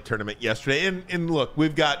NCAA tournament yesterday, and look,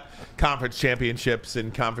 we've got conference championships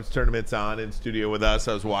and conference tournaments on in studio with us.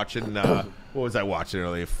 I was watching, what was I watching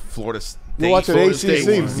earlier? Florida State. You're watching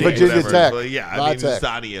ACC, Virginia Tech. Yeah, I mean, it's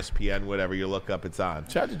on ESPN, whatever you look up, it's on.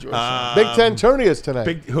 Shout out to George. Big Ten Tourney is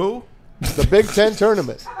tonight. Who? The Big Ten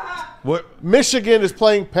Tournament. What? Michigan is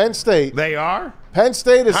playing Penn State. They are? Penn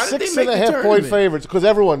State is How did they 6.5 point favorites because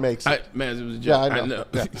everyone makes it. Man, it was a joke. Yeah, I know. know.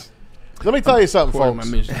 Yeah. Let me tell you something,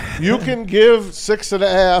 folks. You can give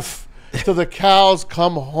 6.5 to the Cows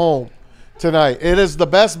come home tonight. It is the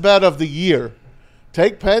best bet of the year.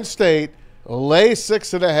 Take Penn State, lay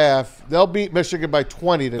 6.5. They'll beat Michigan by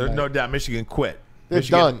 20 tonight. There's no doubt Michigan quit. They're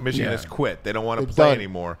done. Michigan has quit. They don't want to play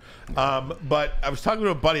anymore. But I was talking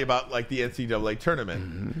to a buddy about like the NCAA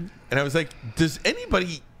tournament, and I was like, does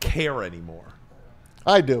anybody care anymore?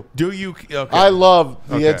 I do. Do you? Okay. I love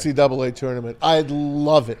the NCAA tournament. I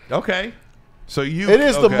love it. Okay. So you. It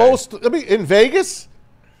is the most. I mean, in Vegas.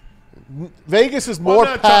 Vegas is more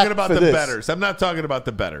packed. I'm not talking about for the this. bettors. I'm not talking about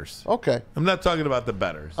the bettors. Okay. I'm not talking about the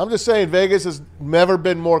bettors. I'm just saying Vegas has never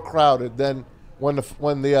been more crowded than when the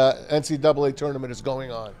NCAA tournament is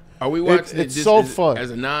going on. Are we watching it's so fun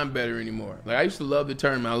as a non-bettor anymore? Like I used to love the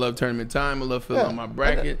tournament. I love tournament time. I love filling out my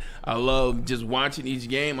bracket. I love just watching each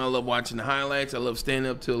game. I love watching the highlights. I love staying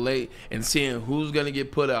up till late and seeing who's going to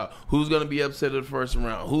get put out, who's going to be upset at the first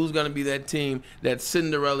round, who's going to be that team, that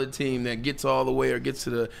Cinderella team that gets all the way or gets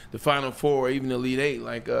to the Final Four or even the Elite Eight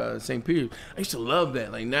like St. Peter's. I used to love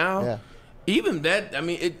that. Like now, even that, I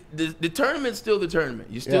mean, the tournament's still the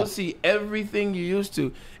tournament. You still see everything you used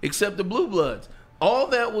to except the Blue Bloods. All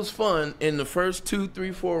that was fun in the first 2,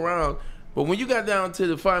 3, 4 rounds, but when you got down to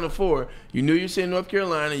the Final Four, you knew you were seeing North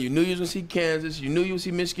Carolina, you knew you was going to see Kansas, you knew you would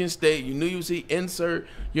see Michigan State, you knew you would see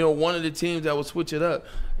one of the teams that would switch it up.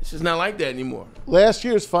 It's just not like that anymore. Last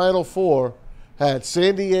year's Final Four had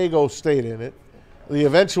San Diego State in it, the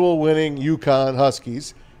eventual winning UConn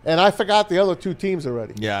Huskies, and I forgot the other two teams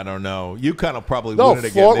already. Yeah, I don't know. UConn will probably win it again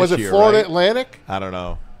this year, was it Florida right? Atlantic? I don't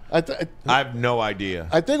know. I have no idea.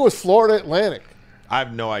 I think it was Florida Atlantic. I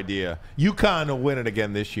have no idea. UConn will win it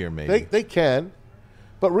again this year, maybe. They can.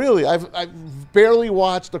 But really, I've barely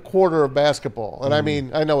watched a quarter of basketball. And I mean,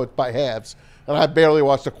 I know it by halves. And I barely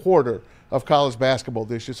watched a quarter of college basketball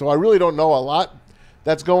this year. So I really don't know a lot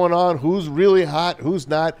that's going on, who's really hot, who's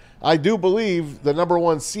not. I do believe the number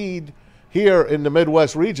one seed here in the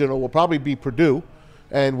Midwest Regional will probably be Purdue.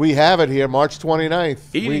 And we have it here, March 29th.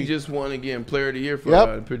 Edie just won again, Player of the Year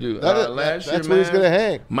for Purdue. Last year, that's where he's going to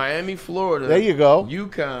hang. Miami, Florida. There you go.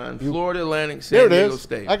 UConn, Florida Atlantic, San Diego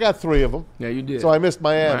State. I got 3 of them. Yeah, you did. So I missed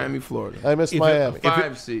Miami. Miami, Florida. I missed Miami. A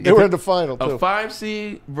 5 seed. They were in the final, too. A 5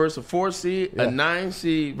 seed versus a 4 seed, a 9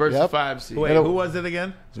 seed versus a 5 seed. Wait, who was it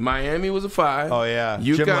again? Miami was a 5. Oh, yeah.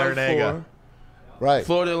 UConn 4. Right.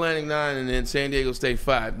 Florida Atlantic 9, and then San Diego State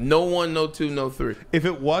 5. No 1, no 2, no 3. If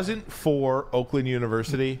it wasn't for Oakland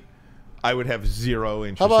University, I would have zero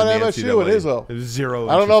interest. How about in the MSU NCAA. and Izzo? Zero.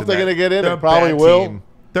 I don't know if they're going to get in. They probably will. Team.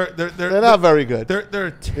 They're not very good. They're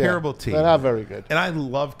a terrible team. They're not very good. And I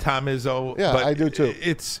love Tom Izzo. Yeah, but I do too.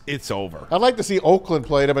 It's over. I'd like to see Oakland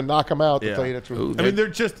play them and knock them out. To tell you the truth. I mean, they're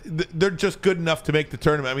just good enough to make the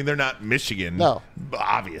tournament. I mean, they're not Michigan. No,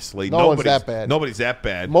 obviously, nobody's that bad. Nobody's that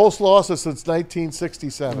bad. Most losses since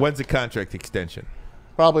 1967. When's the contract extension?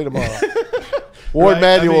 Probably tomorrow. Ward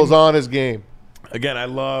Manuel's on his game. Again, I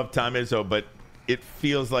love Tom Izzo, but it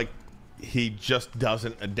feels like he just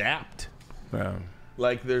doesn't adapt. Wow.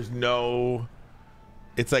 Like there's no,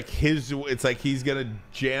 it's like he's gonna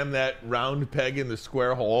jam that round peg in the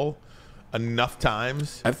square hole enough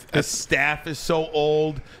times. His staff is so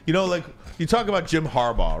old. You know, like you talk about Jim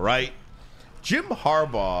Harbaugh, right? Jim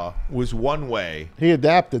Harbaugh was one way. He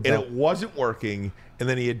adapted, and it wasn't working, and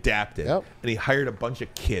then he adapted, and he hired a bunch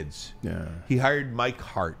of kids. Yeah. He hired Mike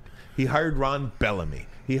Hart. He hired Ron Bellamy.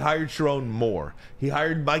 He hired Sharon Moore. He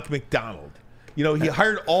hired Mike McDonald. You know, he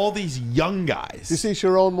hired all these young guys. You see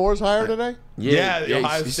Sharon Moore's hire today? Yeah, the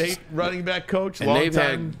Ohio State running back coach. And they've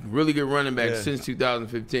had really good running backs since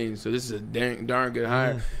 2015. So this is a darn good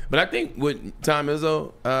hire. But I think with Tom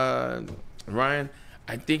Izzo, Ryan,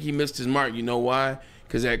 I think he missed his mark. You know why?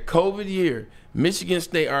 Because that COVID year, Michigan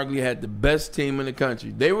State arguably had the best team in the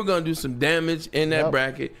country. They were going to do some damage in that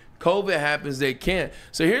bracket. COVID happens, they can't.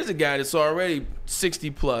 So here's a guy that's already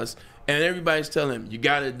 60 plus, and everybody's telling him, you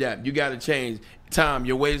got to adapt, you got to change. Tom,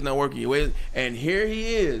 your way's not working, your way. And here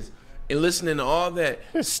he is, and listening to all that,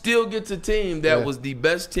 still gets a team that was the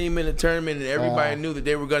best team in the tournament, and everybody knew that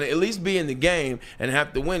they were going to at least be in the game and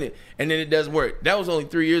have to win it, and then it doesn't work. That was only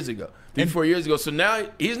 3 years ago. 4 years ago. So now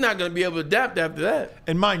he's not going to be able to adapt after that.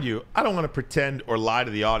 And mind you, I don't want to pretend or lie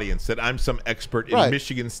to the audience that I'm some expert in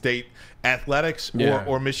Michigan State athletics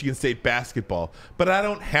or Michigan State basketball, but I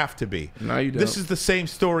don't have to be. No, you don't. This is the same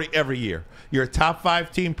story every year. You're a top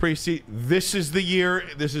 5 team pre-season. This is the year.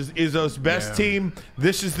 This is Izzo's best team.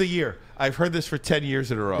 This is the year. I've heard this for 10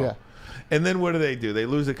 years in a row. Yeah. And then what do? They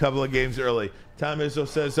lose a couple of games early. Tom Izzo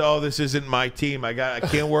says, "Oh, this isn't my team. I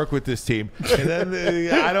can't work with this team." And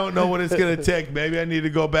then I don't know what it's going to take. Maybe I need to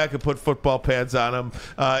go back and put football pads on them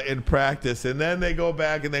in practice. And then they go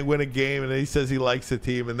back and they win a game, and he says he likes the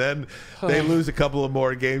team. And then they lose a couple of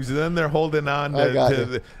more games, and then they're holding on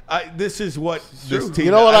to this is what this team.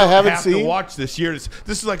 You know what I haven't have seen? to watch this year. This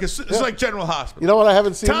is like like General Hospital. You know what I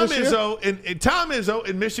haven't seen Tom this year? Tom Izzo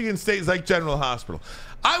in Michigan State is like General Hospital.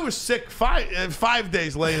 I was sick 5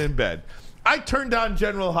 days laying in bed. I turned on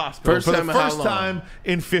General Hospital for the first time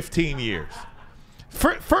in 15 years.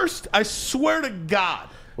 First, I swear to God,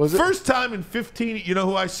 first time in 15. You know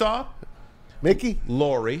who I saw? Mickey?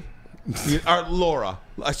 Lori. Laura.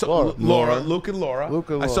 I saw Laura. Luke and Laura.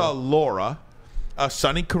 I saw Laura.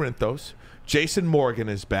 Sonny Corinthos. Jason Morgan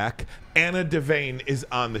is back. Anna Devane is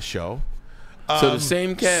on the show. So the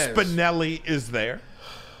same cast. Spinelli is there.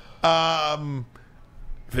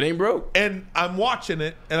 If it ain't broke. And I'm watching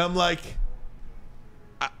it, and I'm like,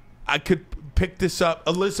 I could pick this up.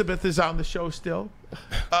 Elizabeth is on the show still.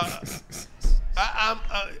 I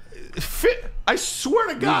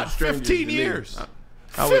swear to God, 15 years.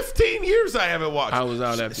 15 years I haven't watched. I was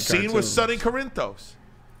out after Scene with Sonny Corinthos.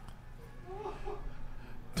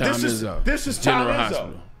 This is Tom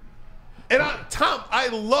Izzo. And I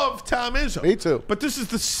love Tom Izzo. Me too. But this is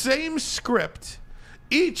the same script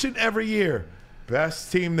each and every year.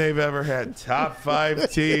 Best team they've ever had. Top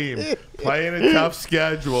 5 team. Playing a tough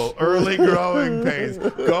schedule. Early growing pains.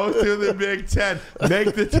 Go through the Big Ten.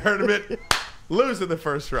 Make the tournament. Lose in the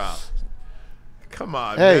first round. Come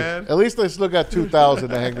on, man. At least they still got 2,000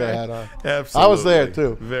 to hang their hat on. Absolutely. I was there,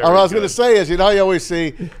 too. What I was going to say is, you know, you always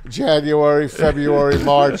see January, February,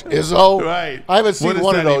 March, Izzo. Right. I haven't seen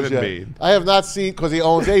one of those yet. Mean? I have not seen, because he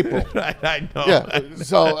owns April. I know. Yeah.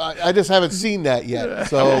 So I just haven't seen that yet.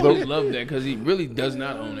 So I always love that because he really does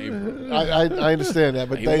not own April. I understand that,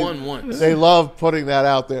 but he won once. They love putting that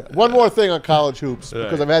out there. One more thing on college hoops,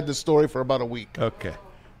 because I've had this story for about a week. Okay.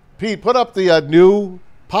 Pete, put up the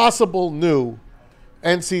possible new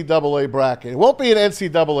NCAA bracket. It won't be an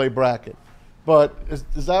NCAA bracket, but is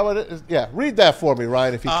that what it is? Yeah, read that for me,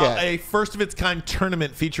 Ryan, if you can. A first-of-its-kind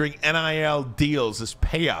tournament featuring NIL deals as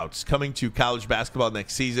payouts coming to college basketball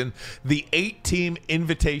next season. The 8-team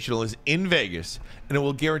Invitational is in Vegas, and it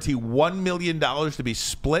will guarantee $1 million to be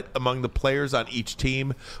split among the players on each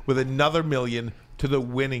team, with another $1 million to the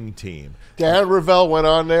winning team. Dan Revelle went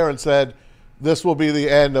on there and said, this will be the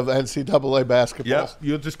end of NCAA basketball. Yep,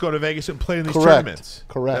 you'll just go to Vegas and play in these tournaments.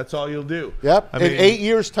 Correct. That's all you'll do. Yep. In 8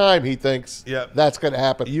 years' time, he thinks that's going to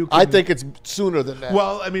happen. I think it's sooner than that.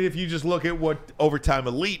 Well, I mean, if you just look at what Overtime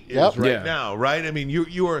Elite is now, right? I mean,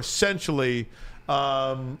 you are essentially,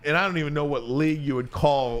 and I don't even know what league you would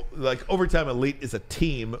call, like Overtime Elite is a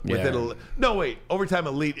team within Overtime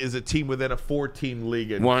Elite is a team within a 4-team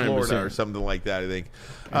league in 100%. Florida or something like that, I think.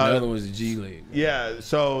 Another one's the G League. Yeah,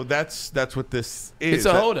 so that's what this is. It's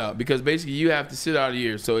a holdout because basically you have to sit out a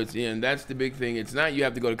year. So and that's the big thing. It's not you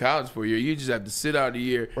have to go to college for a year. You just have to sit out a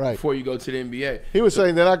year before you go to the NBA. He was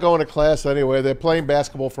saying they're not going to class anyway. They're playing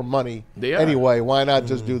basketball for money anyway. Why not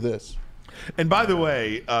just do this? And by the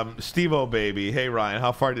way, Steve-O baby, hey Ryan,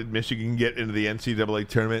 how far did Michigan get into the NCAA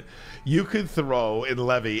tournament? You could throw in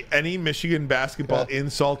Levy any Michigan basketball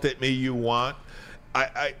insult at me you want.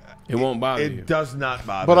 It won't bother you. It does not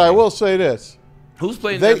bother me. But I will say this. Who's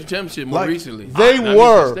playing the championship more recently?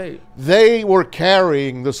 They were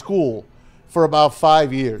carrying the school for about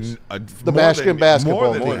 5 years. The Michigan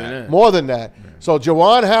basketball team. More than that. So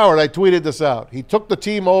Jawan Howard, I tweeted this out. He took the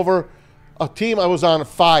team over, a team I was on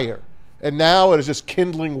fire. And now it is just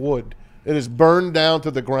kindling wood. It is burned down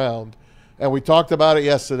to the ground. And we talked about it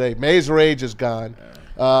yesterday. Maze Rage is gone.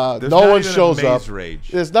 No one shows up. Rage.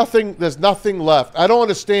 There's nothing left. I don't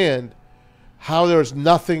understand how there's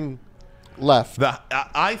nothing left.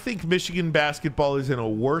 I think Michigan basketball is in a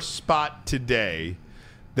worse spot today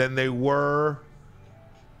than they were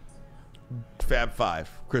Fab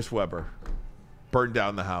 5, Chris Webber. Burned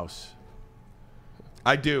down the house.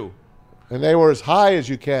 I do. And they were as high as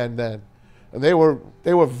you can then. And they were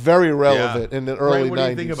very relevant in the early 90s. What do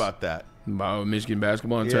you think about that? About Michigan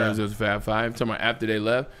basketball in terms of Fab Five? Talking about after they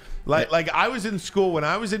left? Like I was in school when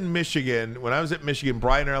I was in Michigan. When I was at Michigan,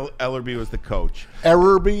 Brian Ellerby was the coach.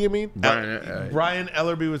 Ellerby, you mean? Brian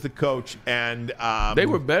Ellerby was the coach, and they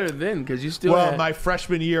were better then because you still. Well, my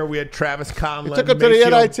freshman year, we had Travis Conlon. They took them to the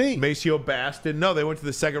NIT. Maceo Baston. No, they went to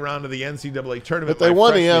the second round of the NCAA tournament. But they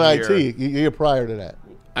won the NIT year prior to that.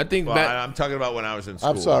 I think I'm talking about when I was in school.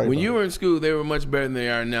 I'm sorry. When you were in school, they were much better than they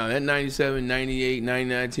are now. That 97, 98,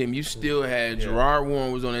 99 team, you still had Gerard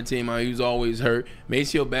Warren was on that team. He was always hurt.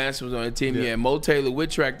 Maceo Baston was on that team. You had Mo Taylor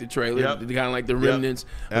with tractor trailer, kind of like the remnants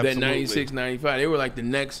of that 96, 95. They were like the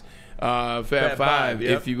next Fab Five,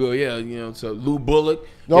 if you will. So Lou Bullock.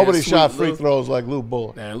 Nobody shot free throws like Lou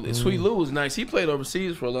Bullock. Sweet Lou was nice. He played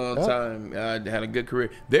overseas for a long time. Had a good career.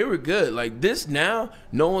 They were good. Like this now,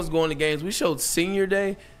 no one's going to games. We showed senior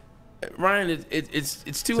day. Ryan,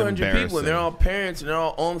 it's 200 people, and they're all parents, and they're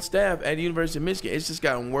all on staff at the University of Michigan. It's just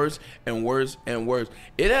gotten worse and worse and worse.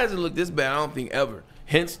 It hasn't looked this bad, I don't think, ever.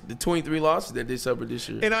 Hence the 23 losses that they suffered this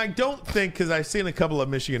year. And I don't think, because I've seen a couple of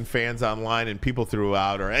Michigan fans online and people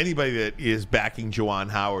throughout, or anybody that is backing Juwan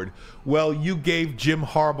Howard, well, you gave Jim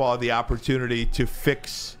Harbaugh the opportunity to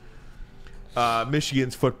fix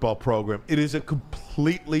Michigan's football program. It is a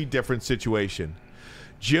completely different situation.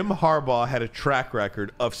 Jim Harbaugh had a track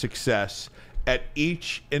record of success at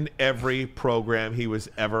each and every program he was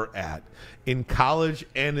ever at, in college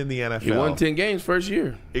and in the NFL. He won 10 games first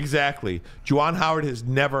year. Exactly. Juwan Howard has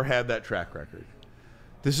never had that track record.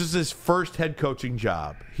 This is his first head coaching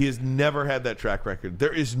job. He has never had that track record.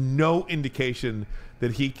 There is no indication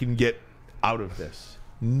that he can get out of this.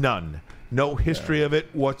 None. No history of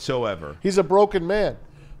it whatsoever. He's a broken man.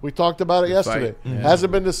 We talked about it yesterday.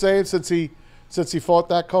 Hasn't been the same since he fought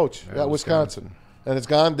that coach at Wisconsin. And it's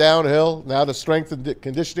gone downhill. Now the strength and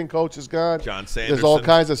conditioning coach is gone. John Sanderson. There's all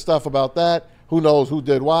kinds of stuff about that. Who knows who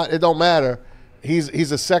did what? It don't matter.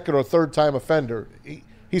 He's a second or third time offender.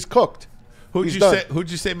 He's cooked. Who'd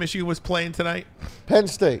you say Michigan was playing tonight? Penn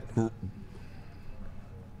State.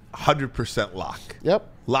 100% lock. Yep.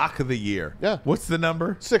 Lock of the year. Yeah. What's the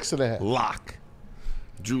number? 6.5. Lock.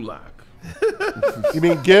 Drew Lock. You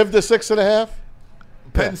mean give the 6.5?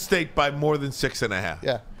 Penn State by more than 6.5.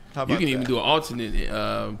 Yeah. You can even do an alternate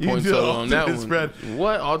point total on that one. Spread.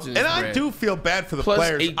 What alternate and spread? I do feel bad for the Plus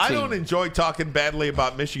players. 18. I don't enjoy talking badly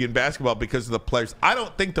about Michigan basketball because of the players. I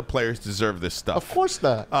don't think the players deserve this stuff. Of course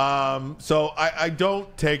not. So I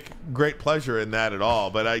don't take great pleasure in that at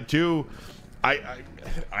all. But I do.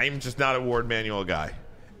 I'm just not a Ward Manuel guy.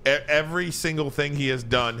 Every single thing he has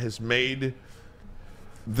done has made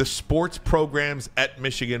the sports programs at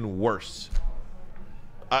Michigan worse.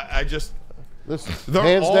 I just.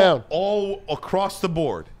 Hands down. All across the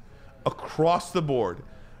board. Across the board.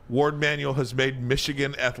 Ward Manuel has made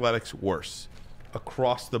Michigan athletics worse.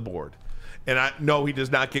 Across the board. And I know he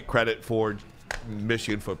does not get credit for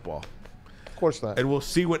Michigan football. Of course not. And we'll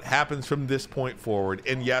see what happens from this point forward.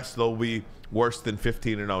 And yes, they'll be worse than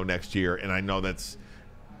 15-0 next year. And I know that's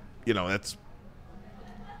it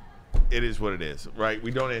is what it is, right?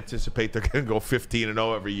 We don't anticipate they're going to go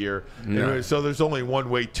 15-0 every year. No. So there's only one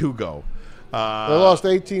way to go. They lost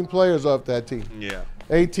 18 players off that team. Yeah.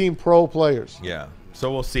 18 pro players. Yeah.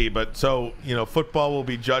 So we'll see. But football will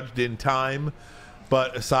be judged in time.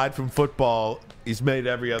 But aside from football, he's made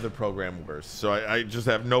every other program worse. So I just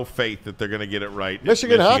have no faith that they're going to get it right.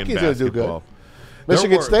 Michigan hockey's going to do good.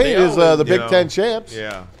 Michigan State is the Big Ten champs.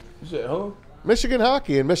 Yeah. You said who? Michigan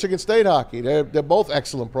hockey and Michigan State hockey. They're both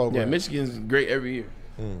excellent programs. Yeah, Michigan's great every year.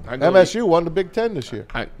 MSU won the Big Ten this year.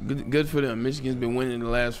 Good for them. Michigan's been winning the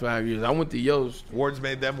last 5 years. I went to Yost. Ward's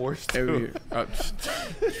made them worse too. Every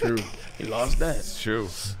year. True. He lost that. It's true.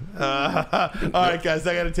 All right, guys,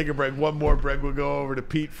 I got to take a break. One more break. We'll go over to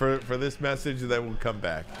Pete for this message, and then we'll come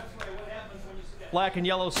back. Black and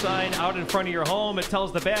yellow sign out in front of your home. It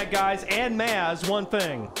tells the bad guys and Maz one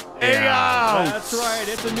thing. Yeah. That's right.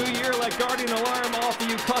 It's a new year. Let Guardian Alarm offer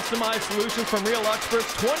you customized solutions from real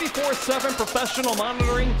experts, 24/7 professional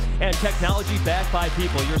monitoring, and technology backed by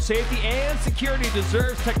people. Your safety and security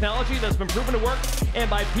deserves technology that's been proven to work and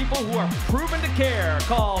by people who are proven to care.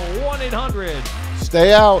 Call 1-800.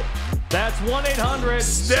 Stay out. That's 1-800.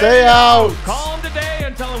 Stay out. Call them today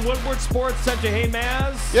and tell them Woodward Sports sent you. Hey,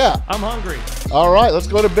 Maz. Yeah. I'm hungry. All right, let's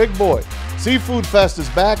go to Big Boy. Seafood Fest is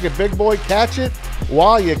back at Big Boy. Catch it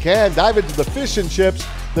while you can. Dive into the fish and chips,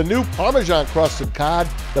 the new Parmesan crusted cod,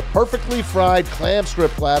 the perfectly fried clam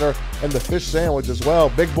strip platter, and the fish sandwich as well.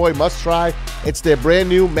 Big Boy must try. It's their brand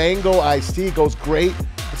new mango iced tea. It goes great.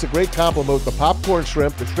 It's a great compliment with the popcorn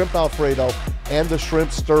shrimp, the shrimp Alfredo, and the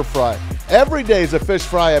shrimp stir fry. Every day is a fish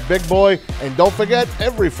fry at Big Boy. And don't forget,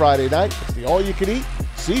 every Friday night, it's the all-you-can-eat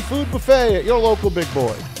seafood buffet at your local Big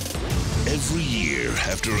Boy. Every year,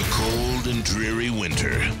 after a cold and dreary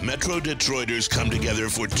winter, Metro Detroiters come together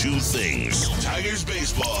for two things: Tigers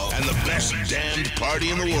baseball and the best damned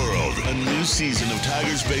party in the world. A new season of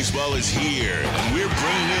Tigers baseball is here, and we're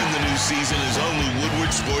bringing in the new season as only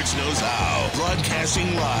Woodward Sports knows how.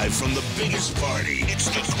 Broadcasting live from the biggest party. It's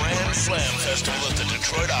the Grand Slam Festival at the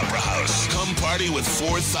Detroit Opera House. Come party with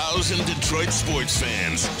 4,000 Detroit sports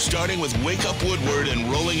fans, starting with Wake Up Woodward and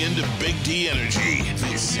rolling into Big D Energy.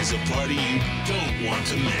 This is a party you don't want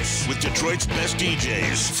to miss, with Detroit's best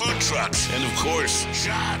DJs, food trucks, and of course,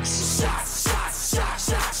 shots.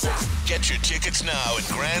 Get your tickets now at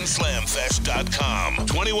GrandSlamFest.com.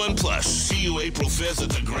 21 plus. See you April 5th at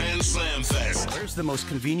the Grand Slam Fest. Where's the most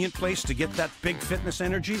convenient place to get that big fitness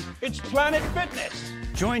energy? It's Planet Fitness.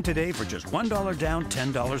 Join today for just $1 down,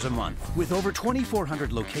 $10 a month. With over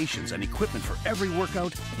 2,400 locations and equipment for every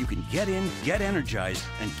workout, you can get in, get energized,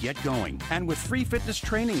 and get going. And with free fitness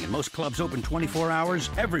training and most clubs open 24 hours,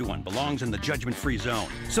 everyone belongs in the judgment-free zone.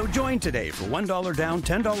 So join today for $1 down,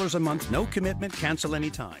 $10 a month, no commitment, cancel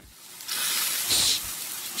anytime.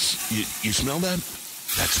 You smell that?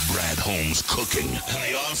 That's Brad Holmes cooking.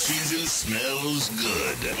 And the off-season smells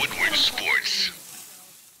good. Woodward Sports.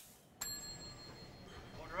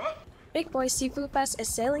 Big Boy Seafood Fest is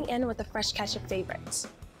sailing in with a fresh catch of favorites.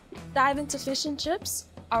 Dive into fish and chips,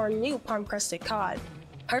 our new palm-crusted cod,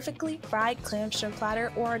 perfectly fried clam shrimp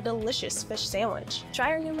platter, or a delicious fish sandwich. Try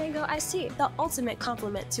our new mango iced tea, the ultimate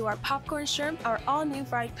complement to our popcorn shrimp, our all-new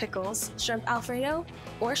fried pickles, shrimp alfredo,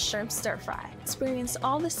 or shrimp stir fry. Experience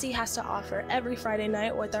all the sea has to offer every Friday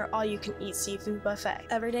night with our all-you-can-eat seafood buffet.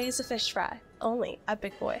 Every day is a fish fry, only at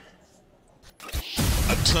Big Boy.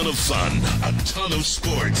 A ton of fun, a ton of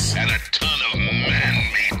sports, and a ton of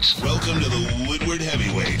man meat. Welcome to the Woodward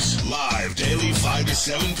Heavyweights, live daily 5 to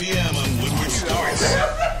 7 p.m. on Woodward Sports.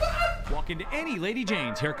 Walk into any Lady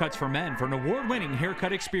Jane's Haircuts for Men for an award-winning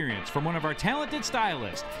haircut experience from one of our talented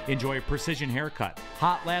stylists. Enjoy a precision haircut,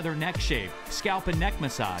 hot lather neck shave, scalp and neck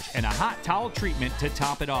massage, and a hot towel treatment to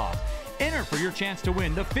top it off. Enter for your chance to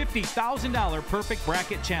win the $50,000 Perfect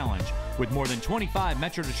Bracket Challenge. With more than 25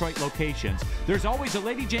 Metro Detroit locations, there's always a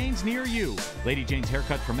Lady Jane's near you. Lady Jane's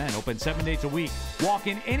Haircut for Men, open 7 days a week. Walk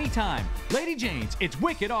in anytime. Lady Jane's, it's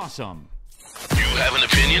wicked awesome. You have an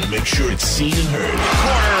opinion? Make sure it's seen and heard.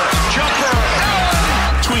 Corner, jumper!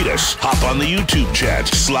 Tweet us, hop on the YouTube chat,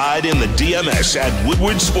 slide in the DMS at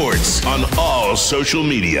Woodward Sports on all social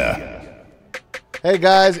media. Hey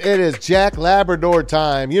guys, it is Jack Labrador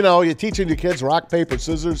time. You know, you're teaching your kids rock, paper,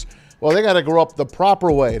 scissors. Well, they got to grow up the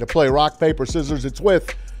proper way to play rock, paper, scissors. It's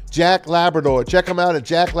with Jack Labrador. Check them out at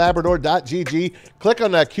jacklabrador.gg. Click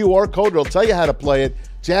on that QR code. It'll tell you how to play it.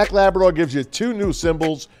 Jack Labrador gives you 2 new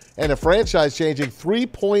symbols and a franchise-changing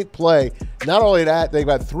 3-point play. Not only that, they've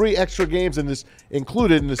got 3 extra games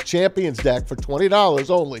included in this Champions deck for $20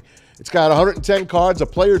 only. It's got 110 cards, a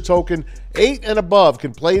player token. 8 and above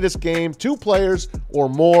can play this game, 2 players or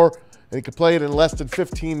more, and you can play it in less than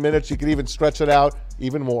 15 minutes. You can even stretch it out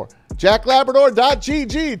even more.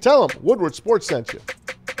 JackLabrador.gg. Tell them Woodward Sports sent you.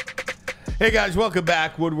 Hey guys, welcome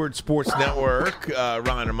back. Woodward Sports Network.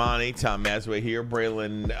 Ryan Ermanni, Tom Masway here.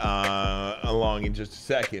 Braylon along in just a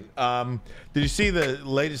second. Did you see the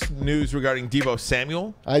latest news regarding Deebo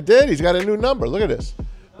Samuel? I did. He's got a new number. Look at this.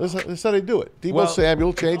 This is how they do it. Deebo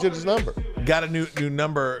Samuel changing his number. Got a new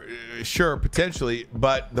number, sure, potentially,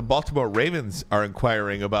 but the Baltimore Ravens are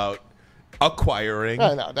inquiring about acquiring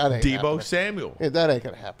Deebo Samuel. Yeah, that ain't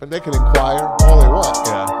going to happen. They can inquire all they want.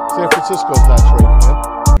 Yeah. San Francisco's not trading him.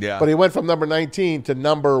 Yeah. But he went from number 19 to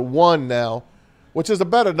number 1 now, which is a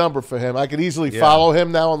better number for him. I could easily follow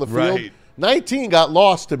him now on the field. Right. 19 got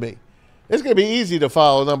lost to me. It's going to be easy to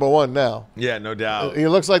follow number 1 now. Yeah, no doubt. He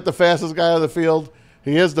looks like the fastest guy on the field.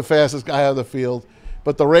 He is the fastest guy on the field.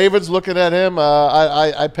 But the Ravens looking at him,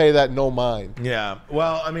 I pay that no mind. Yeah.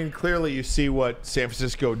 Well, I mean, clearly you see what San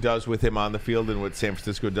Francisco does with him on the field and what San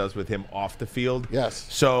Francisco does with him off the field. Yes.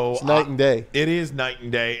 So it's night and day. It is night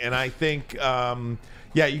and day. And I think,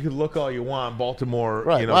 yeah, you could look all you want. Baltimore,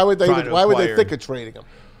 right. You know, why would they think of trading him?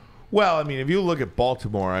 Well, I mean, if you look at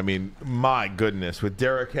Baltimore, I mean, my goodness, with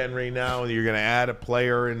Derrick Henry now, you're going to add a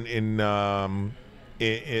player in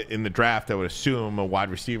the draft, I would assume, a wide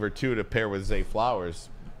receiver, too, to pair with Zay Flowers.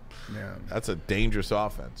 Yeah, that's a dangerous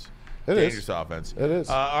offense. Dangerous offense. It is.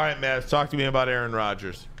 All right, Matt, talk to me about Aaron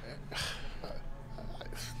Rodgers.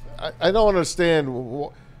 I don't understand.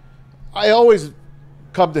 I always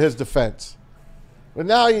come to his defense. But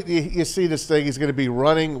now you see this thing. He's going to be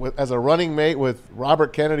running as a running mate with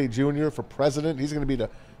Robert Kennedy Jr. for president. He's going to be the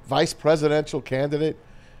vice presidential candidate.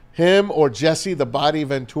 Him or Jesse the Body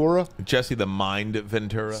Ventura. Jesse the Mind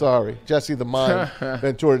Ventura. Sorry, Jesse the Mind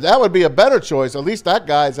Ventura. That would be a better choice. At least that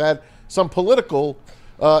guy's had some political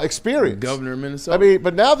experience. Governor of Minnesota. I mean,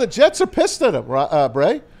 but now the Jets are pissed at him,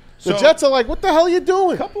 Bray. The Jets are like, what the hell are you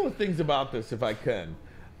doing? A couple of things about this, if I can.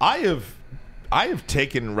 I have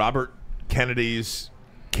taken Robert Kennedy's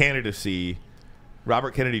candidacy,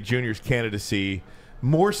 Robert Kennedy Jr.'s candidacy,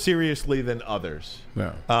 more seriously than others.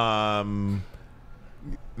 Yeah.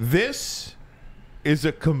 This is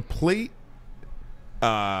a complete.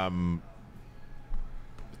 That's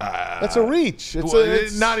a reach.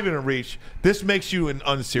 It's not even a reach. This makes you an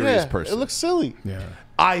unserious person. It looks silly. Yeah.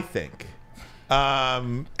 I think.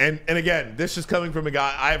 And again, this is coming from a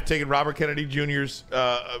guy. I have taken Robert Kennedy Jr.'s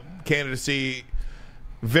candidacy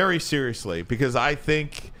very seriously because I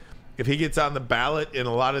think if he gets on the ballot in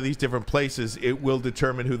a lot of these different places, it will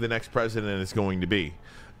determine who the next president is going to be.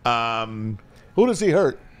 Who does he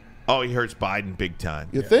hurt? Oh, he hurts Biden big time.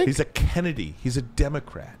 You think? He's a Kennedy. He's a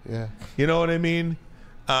Democrat. Yeah. You know what I mean?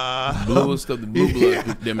 Bluest of the blue blood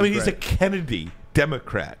Democrat. I mean, he's a Kennedy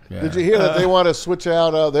Democrat. Yeah. Did you hear that they want to switch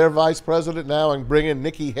out their vice president now and bring in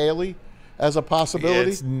Nikki Haley as a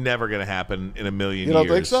possibility? It's never going to happen in a million years. You don't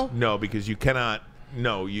think so? No, because you cannot.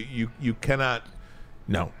 No, you cannot.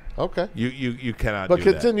 No. Okay. You cannot. But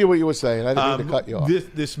do continue what you were saying. I didn't mean to cut you off.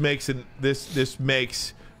 This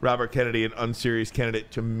makes Robert Kennedy an unserious candidate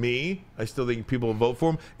to me. I still think people will vote for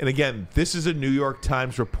him. And again, this is a New York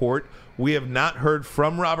Times report. We have not heard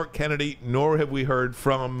from Robert Kennedy, nor have we heard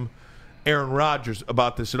from Aaron Rodgers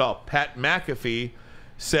about this at all. Pat McAfee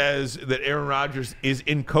says that Aaron Rodgers is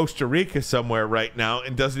in Costa Rica somewhere right now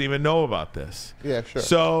and doesn't even know about this. Yeah, sure.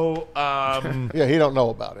 So, yeah, he don't know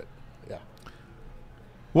about it. Yeah.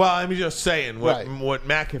 Well, I'm just saying what Right.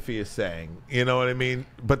 McAfee is saying. You know what I mean?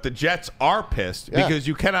 But the Jets are pissed because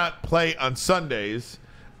you cannot play on Sundays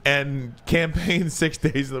and campaign 6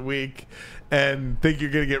 days of the week and think you're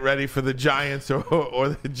going to get ready for the Giants or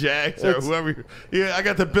the Jags or whoever. Yeah, I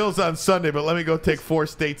got the Bills on Sunday, but let me go take 4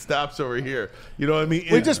 state stops over here. You know what I mean?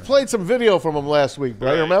 We just played some video from him last week,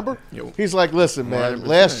 bro. Right. Remember? He's like, listen, man,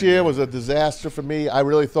 last year was a disaster for me. I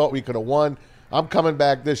really thought we could have won. I'm coming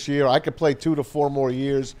back this year. I could play 2 to 4 more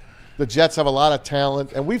years. The Jets have a lot of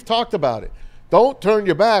talent, and we've talked about it. Don't turn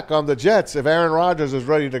your back on the Jets if Aaron Rodgers is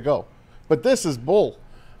ready to go. But this is bull.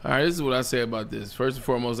 All right, this is what I say about this. First and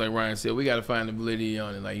foremost, like Ryan said, we got to find the validity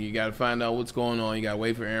on it. Like, you got to find out what's going on. You got to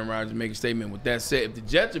wait for Aaron Rodgers to make a statement. With that said, if the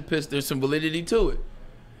Jets are pissed, there's some validity to it.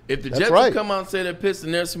 If the Jets come out and say they're pissed,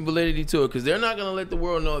 then there's some validity to it because they're not going to let the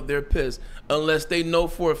world know if they're pissed unless they know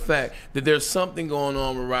for a fact that there's something going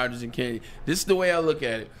on with Rodgers and Kennedy. This is the way I look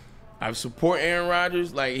at it. I support Aaron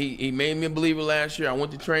Rodgers. Like, he made me a believer last year. I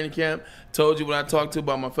went to training camp, told you what I talked to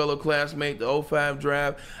about my fellow classmate, the 05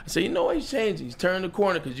 draft. I said, you know what? He's changing. He's turned the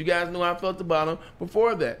corner because you guys knew how I felt about him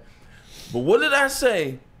before that. But what did I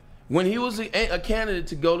say when he was a candidate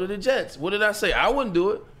to go to the Jets? What did I say? I wouldn't do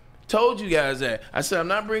it. Told you guys that. I said, I'm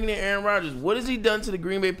not bringing in Aaron Rodgers. What has he done to the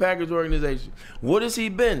Green Bay Packers organization? What has he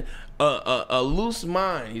been? A loose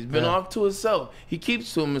mind. He's been off to himself. He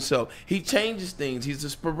keeps to himself. He changes things. He's a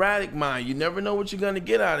sporadic mind. You never know what you're going to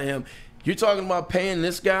get out of him. You're talking about paying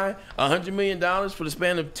this guy $100 million for the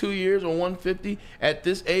span of 2 years or $150 at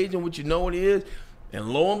this age in which you know what he is. And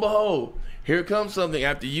lo and behold, here comes something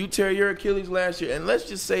after you tear your Achilles last year. And let's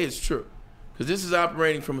just say it's true because this is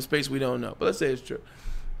operating from a space we don't know. But let's say it's true.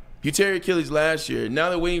 You tear your Achilles last year.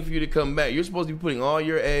 Now they're waiting for you to come back. You're supposed to be putting all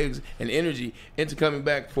your eggs and energy into coming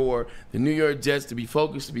back for the New York Jets to be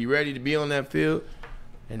focused, to be ready to be on that field.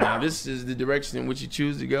 And now this is the direction in which you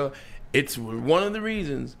choose to go. It's one of the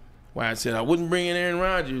reasons why I said I wouldn't bring in Aaron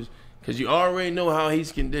Rodgers because you already know how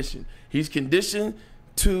he's conditioned. He's conditioned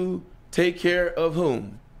to take care of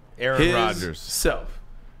whom? Aaron Rodgers. Self.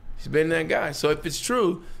 He's been that guy. So if it's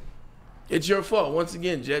true, it's your fault. Once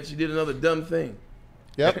again, Jets, you did another dumb thing.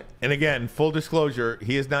 Yep. And again, full disclosure,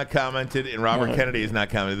 he has not commented and Robert Kennedy has not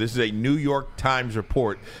commented. This is a New York Times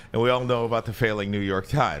report, and we all know about the failing New York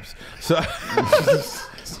Times. So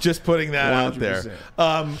just putting that 100%. Out there.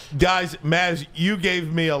 Guys, Maz, you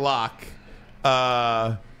gave me a lock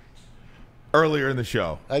earlier in the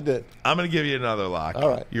show. I did. I'm going to give you another lock. All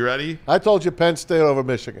right. You ready? I told you Penn State over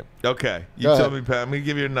Michigan. Okay. You told me Penn. I'm going to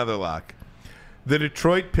give you another lock. The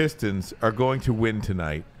Detroit Pistons are going to win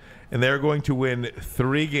tonight. And they're going to win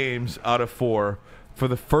 3 games out of 4 for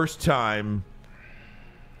the first time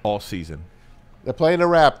all season. They're playing the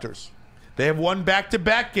Raptors. They have won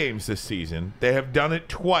back-to-back games this season. They have done it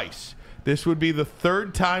twice. This would be the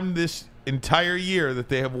 3rd time this entire year that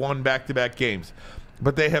they have won back-to-back games.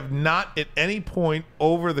 But they have not at any point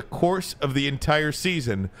over the course of the entire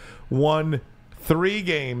season won 3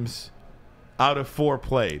 games out of 4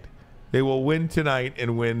 played. They will win tonight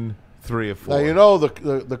and win 3 of 4. Now, you know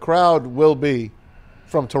the crowd will be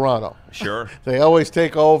from Toronto. Sure. They always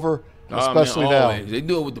take over, especially now. They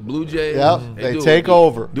do it with the Blue Jays. Yep, they take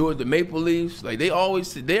over. Do it with the Maple Leafs. Like, they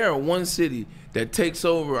are one city that takes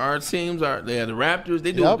over our teams. They are the Raptors.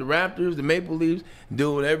 They do it with the Raptors, the Maple Leafs.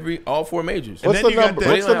 Do it all 4 majors. What's the number?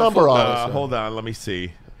 What's the number on it? Hold on, let me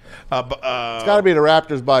see. It's got to be the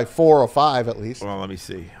Raptors by 4 or 5 at least. Well, let me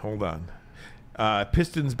see. Hold on.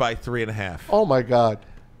 Pistons by 3.5. Oh my God!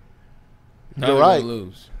 You're right.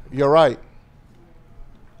 You're right.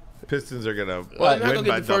 Pistons are gonna well, they're not win gonna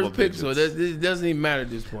by get the double first pick, digits. so it doesn't even matter at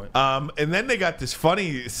this point. And then they got this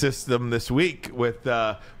funny system this week with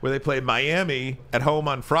where they played Miami at home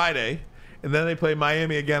on Friday, and then they play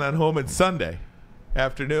Miami again on home on Sunday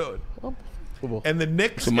afternoon. And the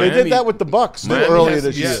Knicks, they did that with the Bucks earlier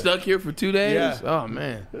this year. Stuck here for 2 days. Yeah. Oh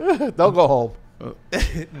man, they'll go home.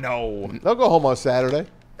 No, they'll go home on Saturday.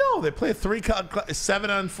 No, they play 7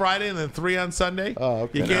 on Friday and then 3 on Sunday. Oh,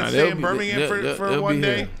 okay. You can't stay in Birmingham for one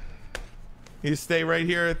day. You stay right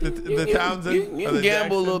here at the Townsend. You can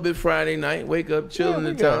gamble a little bit Friday night. Wake up, chill in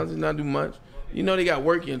the Townsend, not do much. You know they got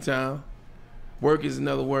work in town. Work is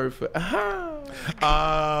another word for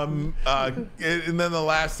and then the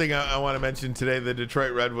last thing I want to mention today, the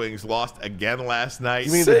Detroit Red Wings lost again last night.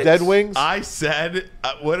 You mean the Dead Wings? I said,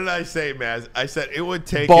 what did I say, Maz? I said it would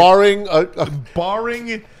take barring a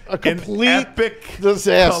an complete epic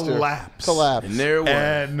disaster collapse. And there it was.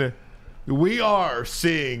 And we are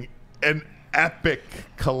seeing an epic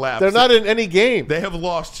collapse. They're not in any game. They have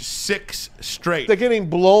lost 6 straight. They're getting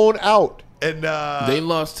blown out. And they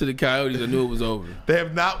lost to the Coyotes. I knew it was over. They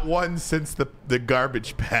have not won since the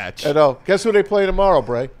garbage patch. I know. Guess who they play tomorrow,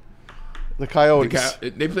 Bray? The Coyotes.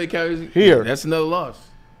 They play Coyotes here. That's another loss.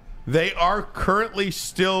 They are currently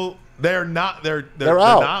still. They're not. They're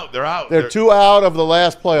out. They're out. They're 2 out of the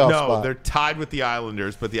last playoff spot. No, they're tied with the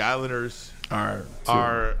Islanders, but the Islanders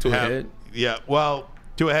are two ahead. Yeah, well,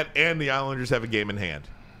 2 ahead, and the Islanders have a game in hand.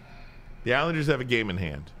 The Islanders have a game in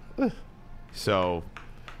hand. So.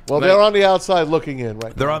 Well, they're on the outside looking in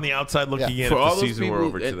right now. They're on the outside looking in for if all the those season people, were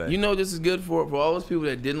over today. You know this is good for all those people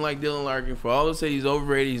that didn't like Dylan Larkin, for all those say he's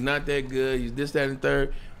overrated, he's not that good, he's this, that, and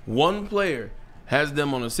third. One player has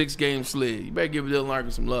them on a 6-game slid. You better give Dylan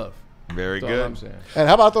Larkin some love. Very That's good. all I'm saying. And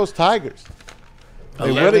how about those Tigers?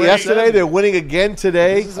 They won it yesterday. They're winning again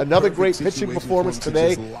today. Another great pitching performance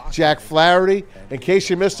today. Jack Flaherty. In case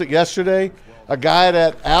you missed it yesterday, a guy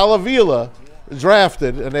that Al Avila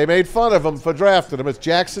drafted, and they made fun of him for drafting him. It's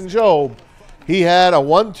Jackson Jobe. He had a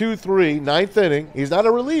 1-2-3 ninth inning. He's not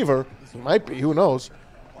a reliever. He might be. Who knows?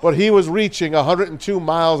 But he was reaching 102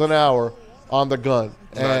 miles an hour on the gun.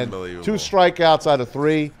 And 2 strikeouts out of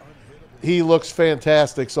 3. He looks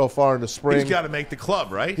fantastic so far in the spring. He's got to make the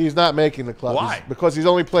club, right? He's not making the club. Why? Because he's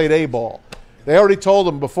only played A ball. They already told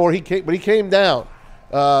him before he came, but he came down.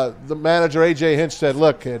 The manager, A.J. Hinch, said,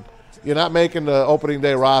 look, kid, you're not making the opening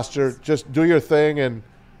day roster. Just do your thing and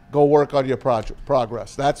go work on your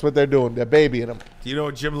progress. That's what they're doing. They're babying him. Do you know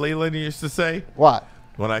what Jim Leland used to say? What?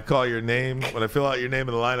 When I call your name, when I fill out your name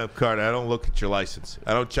in the lineup card, I don't look at your license.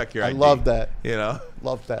 I don't check your ID. I love that. You know?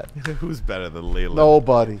 Love that. Who's better than Leland?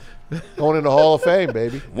 Nobody. Going in the Hall of Fame,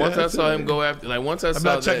 baby. Once I saw him go after, I'm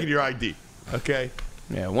not checking your ID, okay?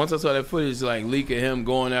 Yeah, once I saw that footage, like leak of him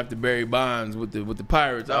going after Barry Bonds with the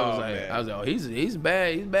Pirates, I was like, oh, he's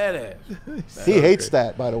bad, he's badass. He hates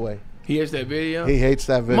that, by the way. He hates that video? He hates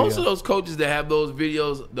that video. Most of those coaches that have those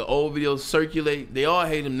videos, the old videos circulate, they all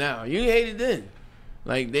hate him now. You didn't hate it then.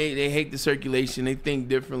 Like, they hate the circulation. They think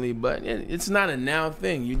differently. But it's not a now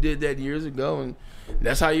thing. You did that years ago, and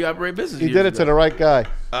that's how you operate business. He did it to the right guy.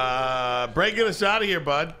 Bray, get us out of here,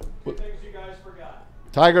 bud. Things you guys forgot.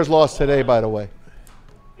 Tigers lost today, by the way.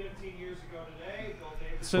 15 years ago today, Bill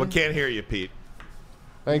Davidson. We can't hear you, Pete.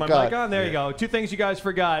 Thank My God. mic on? There you go. 2 things you guys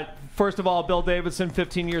forgot. First of all, Bill Davidson,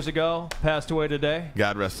 15 years ago, passed away today.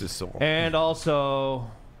 God rest his soul. And also,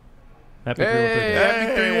 happy 313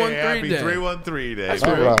 day. Happy 313 day. That's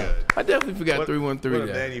Very right. good. I definitely forgot 313 What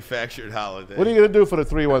a day. manufactured holiday. What are you going to do for the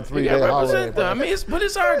 313 day holiday? Represent them. I mean,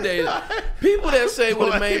 it's our day. People that say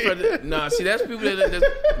what it made for the see, that's people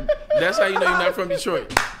that's how you know you're not from Detroit.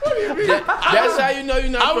 That's how you know you're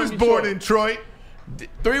not I from was Detroit. born in Detroit.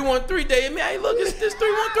 313 day. I mean, hey, look, it's this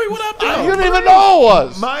 313. What up, there? You didn't even know it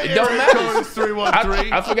was. My It don't area matter. code is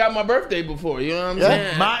 313. I forgot my birthday before. You know what I'm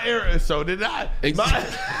saying? My area, so did I.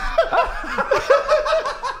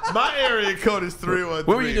 My area code is 313.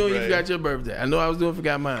 What were you doing Ray? if you got your birthday? I know I was doing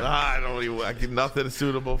forgot mine. I get nothing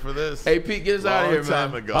suitable for this. Hey, Pete, get us out of here,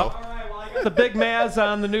 man. Long time ago. The big Maz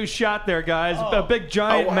on the new shot there, guys. A big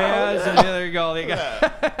giant Maz, and there you go. They got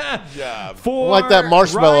Good job. for Like that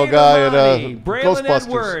marshmallow Ryan guy at Ermanni, Braylon Ghostbusters.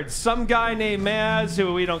 Edwards, some guy named Maz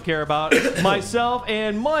who we don't care about, myself,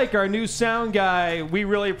 and Mike, our new sound guy. We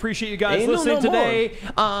really appreciate you guys listening today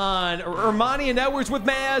on Ermanni and Edwards with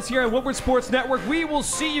Maz here on Woodward Sports Network. We will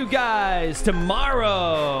see you guys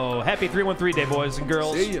tomorrow. Happy 313 Day, boys and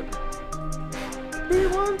girls. See you.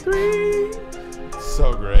 313.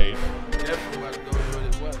 So great.